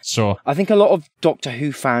premises. Sure. I think a lot of Doctor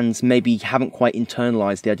Who fans maybe haven't quite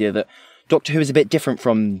internalized the idea that Doctor Who is a bit different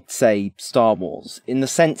from, say, Star Wars, in the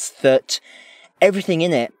sense that everything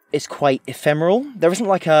in it is quite ephemeral. There isn't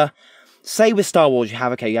like a... Say with Star Wars, you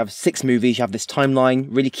have 6 movies, you have this timeline,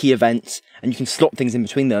 really key events, and you can slot things in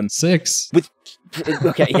between them. 6?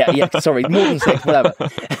 Sorry, more than 6, whatever.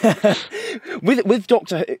 with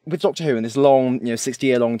Doctor Who and this long,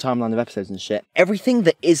 60-year-long timeline of episodes and shit, everything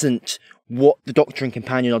that isn't what the Doctor and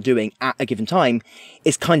Companion are doing at a given time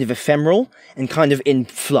is kind of ephemeral and kind of in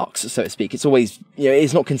flux, so to speak. It's always,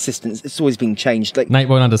 it's not consistent. It's always being changed. Like, Nate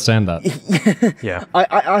won't understand that. Yeah.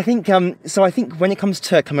 I think, so I think when it comes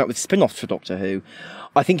to coming up with spin-offs for Doctor Who,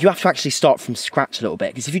 I think you have to actually start from scratch a little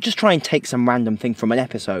bit, because if you just try and take some random thing from an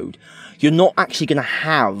episode, you're not actually going to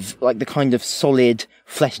have like the kind of solid,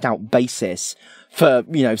 fleshed out basis for,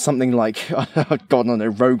 something like, God, I don't know,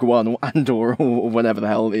 Rogue One or Andor or whatever the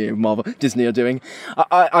hell Marvel, Disney are doing.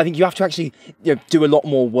 I think you have to actually do a lot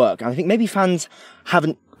more work. And I think maybe fans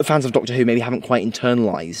of Doctor Who maybe haven't quite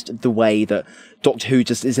internalized the way that Doctor Who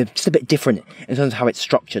just is just a bit different in terms of how it's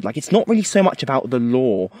structured. Like, it's not really so much about the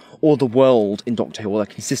lore or the world in Doctor Who or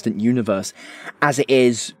the consistent universe as it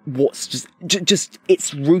is what's just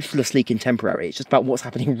it's ruthlessly contemporary. It's just about what's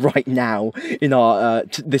happening right now in our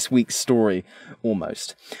this week's story,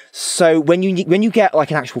 almost. So when you get like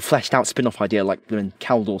an actual fleshed out spin-off idea, like in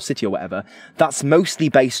Caldor City or whatever, that's mostly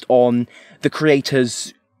based on the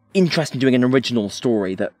creators' interest in doing an original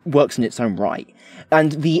story that works in its own right.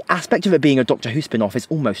 And the aspect of it being a Doctor Who spin-off is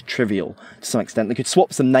almost trivial to some extent. They could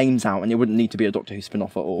swap some names out and it wouldn't need to be a Doctor Who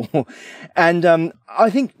spin-off at all. And I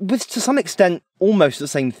think to some extent, almost the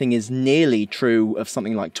same thing is nearly true of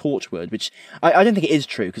something like Torchwood, which I don't think it is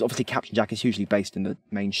true, because obviously Captain Jack is hugely based in the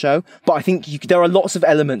main show. But I think there are lots of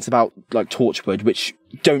elements about like Torchwood which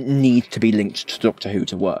don't need to be linked to Doctor Who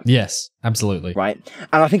to work. Yes, absolutely. Right?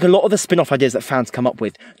 And I think a lot of the spin-off ideas that fans come up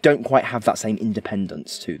with don't quite have that same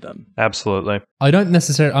independence to them. Absolutely.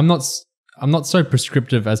 I'm not so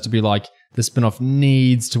prescriptive as to be like, the spin-off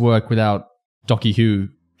needs to work without Doctor Who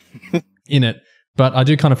in it. But I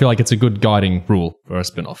do kind of feel like it's a good guiding rule for a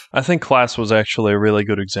spin-off. I think Class was actually a really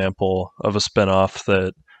good example of a spin-off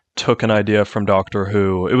that took an idea from Doctor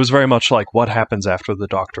Who. It was very much like what happens after the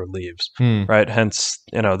Doctor leaves, right? Hence,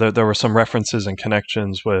 there were some references and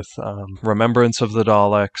connections with Remembrance of the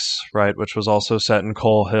Daleks, right, which was also set in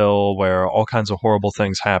Coal Hill, where all kinds of horrible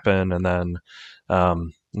things happen, and then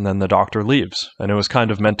the Doctor leaves. And it was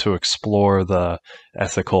kind of meant to explore the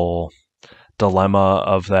ethical dilemma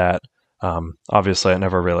of that. Obviously, it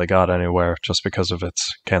never really got anywhere just because of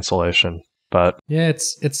its cancellation. But yeah,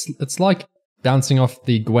 it's like bouncing off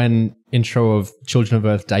the Gwen intro of Children of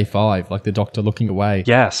Earth Day 5, like the Doctor looking away.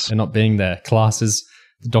 Yes, and not being there. Classes,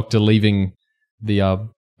 the Doctor leaving the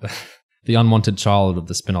the unwanted child of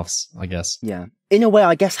the spin-offs, I guess. Yeah, in a way,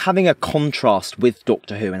 I guess having a contrast with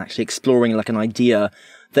Doctor Who and actually exploring like an idea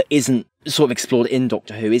that isn't sort of explored in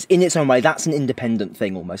Doctor Who is, in its own way, that's an independent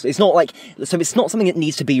thing almost. It's not like, so it's not something that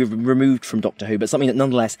needs to be removed from Doctor Who, but something that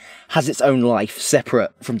nonetheless has its own life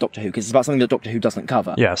separate from Doctor Who, because it's about something that Doctor Who doesn't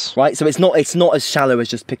cover. Yes. Right? So it's not as shallow as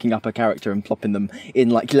just picking up a character and plopping them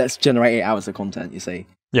in, like, let's generate 8 hours of content, you see.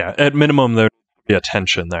 Yeah, at minimum, there'd be a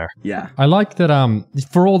tension there. Yeah. I like that,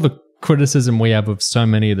 for all the criticism we have of so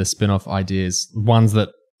many of the spin-off ideas, ones that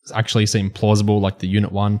actually seem plausible, like the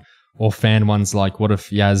Unit 1, or fan ones like, what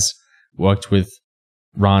if Yaz worked with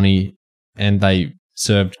Rani and they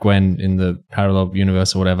served Gwen in the parallel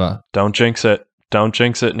universe or whatever. Don't jinx it. Don't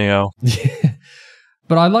jinx it, Neo. Yeah.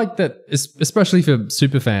 But I like that, especially for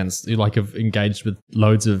super fans who have engaged with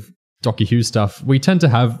loads of Doctor Who stuff, we tend to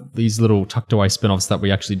have these little tucked away spin-offs that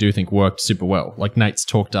we actually do think worked super well. Like Nate's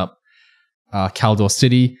talked up Caldor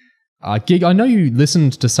City. Gig, I know you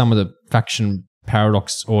listened to some of the Faction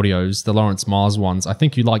Paradox audios, the Lawrence Mars ones. I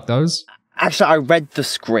think you like those. Actually, I read the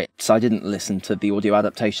scripts. I didn't listen to the audio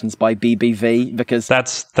adaptations by BBV because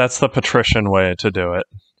that's the patrician way to do it.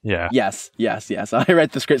 Yeah. Yes. I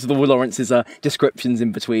read the scripts of the Lawrence's descriptions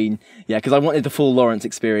in between. Yeah, because I wanted the full Lawrence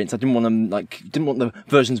experience. I didn't want them didn't want the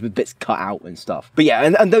versions with bits cut out and stuff. But yeah,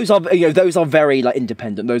 and those are those are very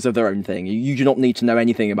independent. Those are their own thing. You do not need to know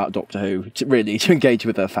anything about Doctor Who to engage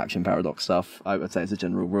with the Faction Paradox stuff. I would say as a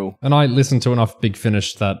general rule. And I listen to enough Big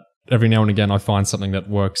Finish that every now and again I find something that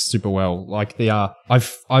works super well. Like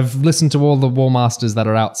I've listened to all the War Masters that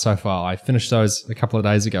are out so far. I finished those a couple of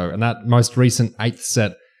days ago, and that most recent 8th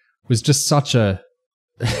set was just such a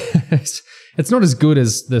It's not as good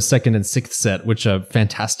as the second and sixth set, which are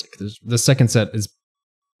fantastic. The second set is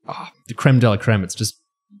the creme de la creme. It's just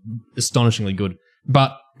astonishingly good.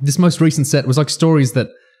 But this most recent set was like stories that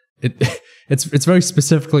it's very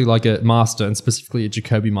specifically like a master and specifically a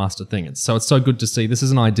Jacoby master thing. It's so good to see. This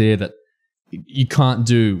is an idea that you can't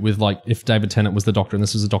do with, like, if David Tennant was the Doctor and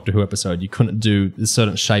this was a Doctor Who episode, you couldn't do the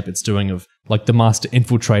certain shape it's doing of, like, the Master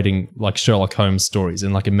infiltrating, like, Sherlock Holmes stories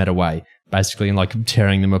in, like, a meta way, basically, and, like,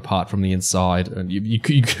 tearing them apart from the inside. And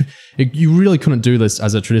you really couldn't do this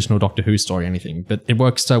as a traditional Doctor Who story or anything, but it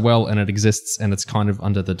works so well and it exists and it's kind of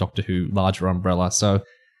under the Doctor Who larger umbrella. So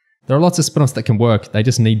there are lots of spin-offs that can work. They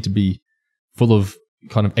just need to be full of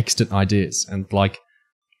kind of extant ideas and, like,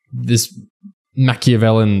 this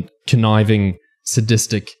Machiavellian, conniving,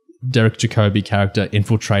 sadistic Derek Jacobi character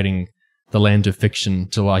infiltrating the land of fiction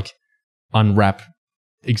to, like, unwrap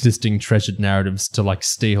existing treasured narratives to, like,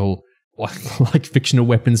 steal like fictional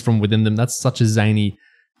weapons from within them. That's such a zany,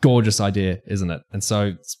 gorgeous idea, isn't it? And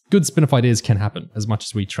so good spin-off ideas can happen as much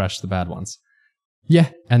as we trash the bad ones.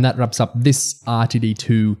 Yeah, and that wraps up this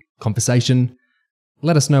RTD2 conversation.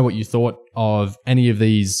 Let us know what you thought of any of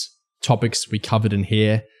these topics we covered in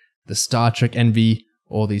here. The Star Trek envy,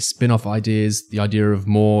 or these spin-off ideas, the idea of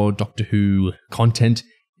more Doctor Who content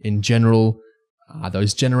in general,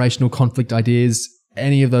 those generational conflict ideas,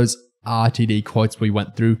 any of those RTD quotes we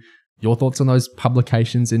went through, your thoughts on those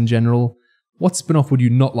publications in general. What spin-off would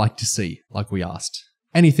you not like to see, like we asked?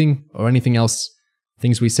 Anything or anything else,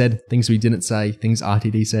 things we said, things we didn't say, things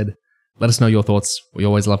RTD said. Let us know your thoughts. We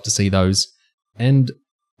always love to see those. And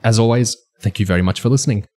as always, thank you very much for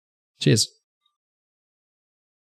listening. Cheers.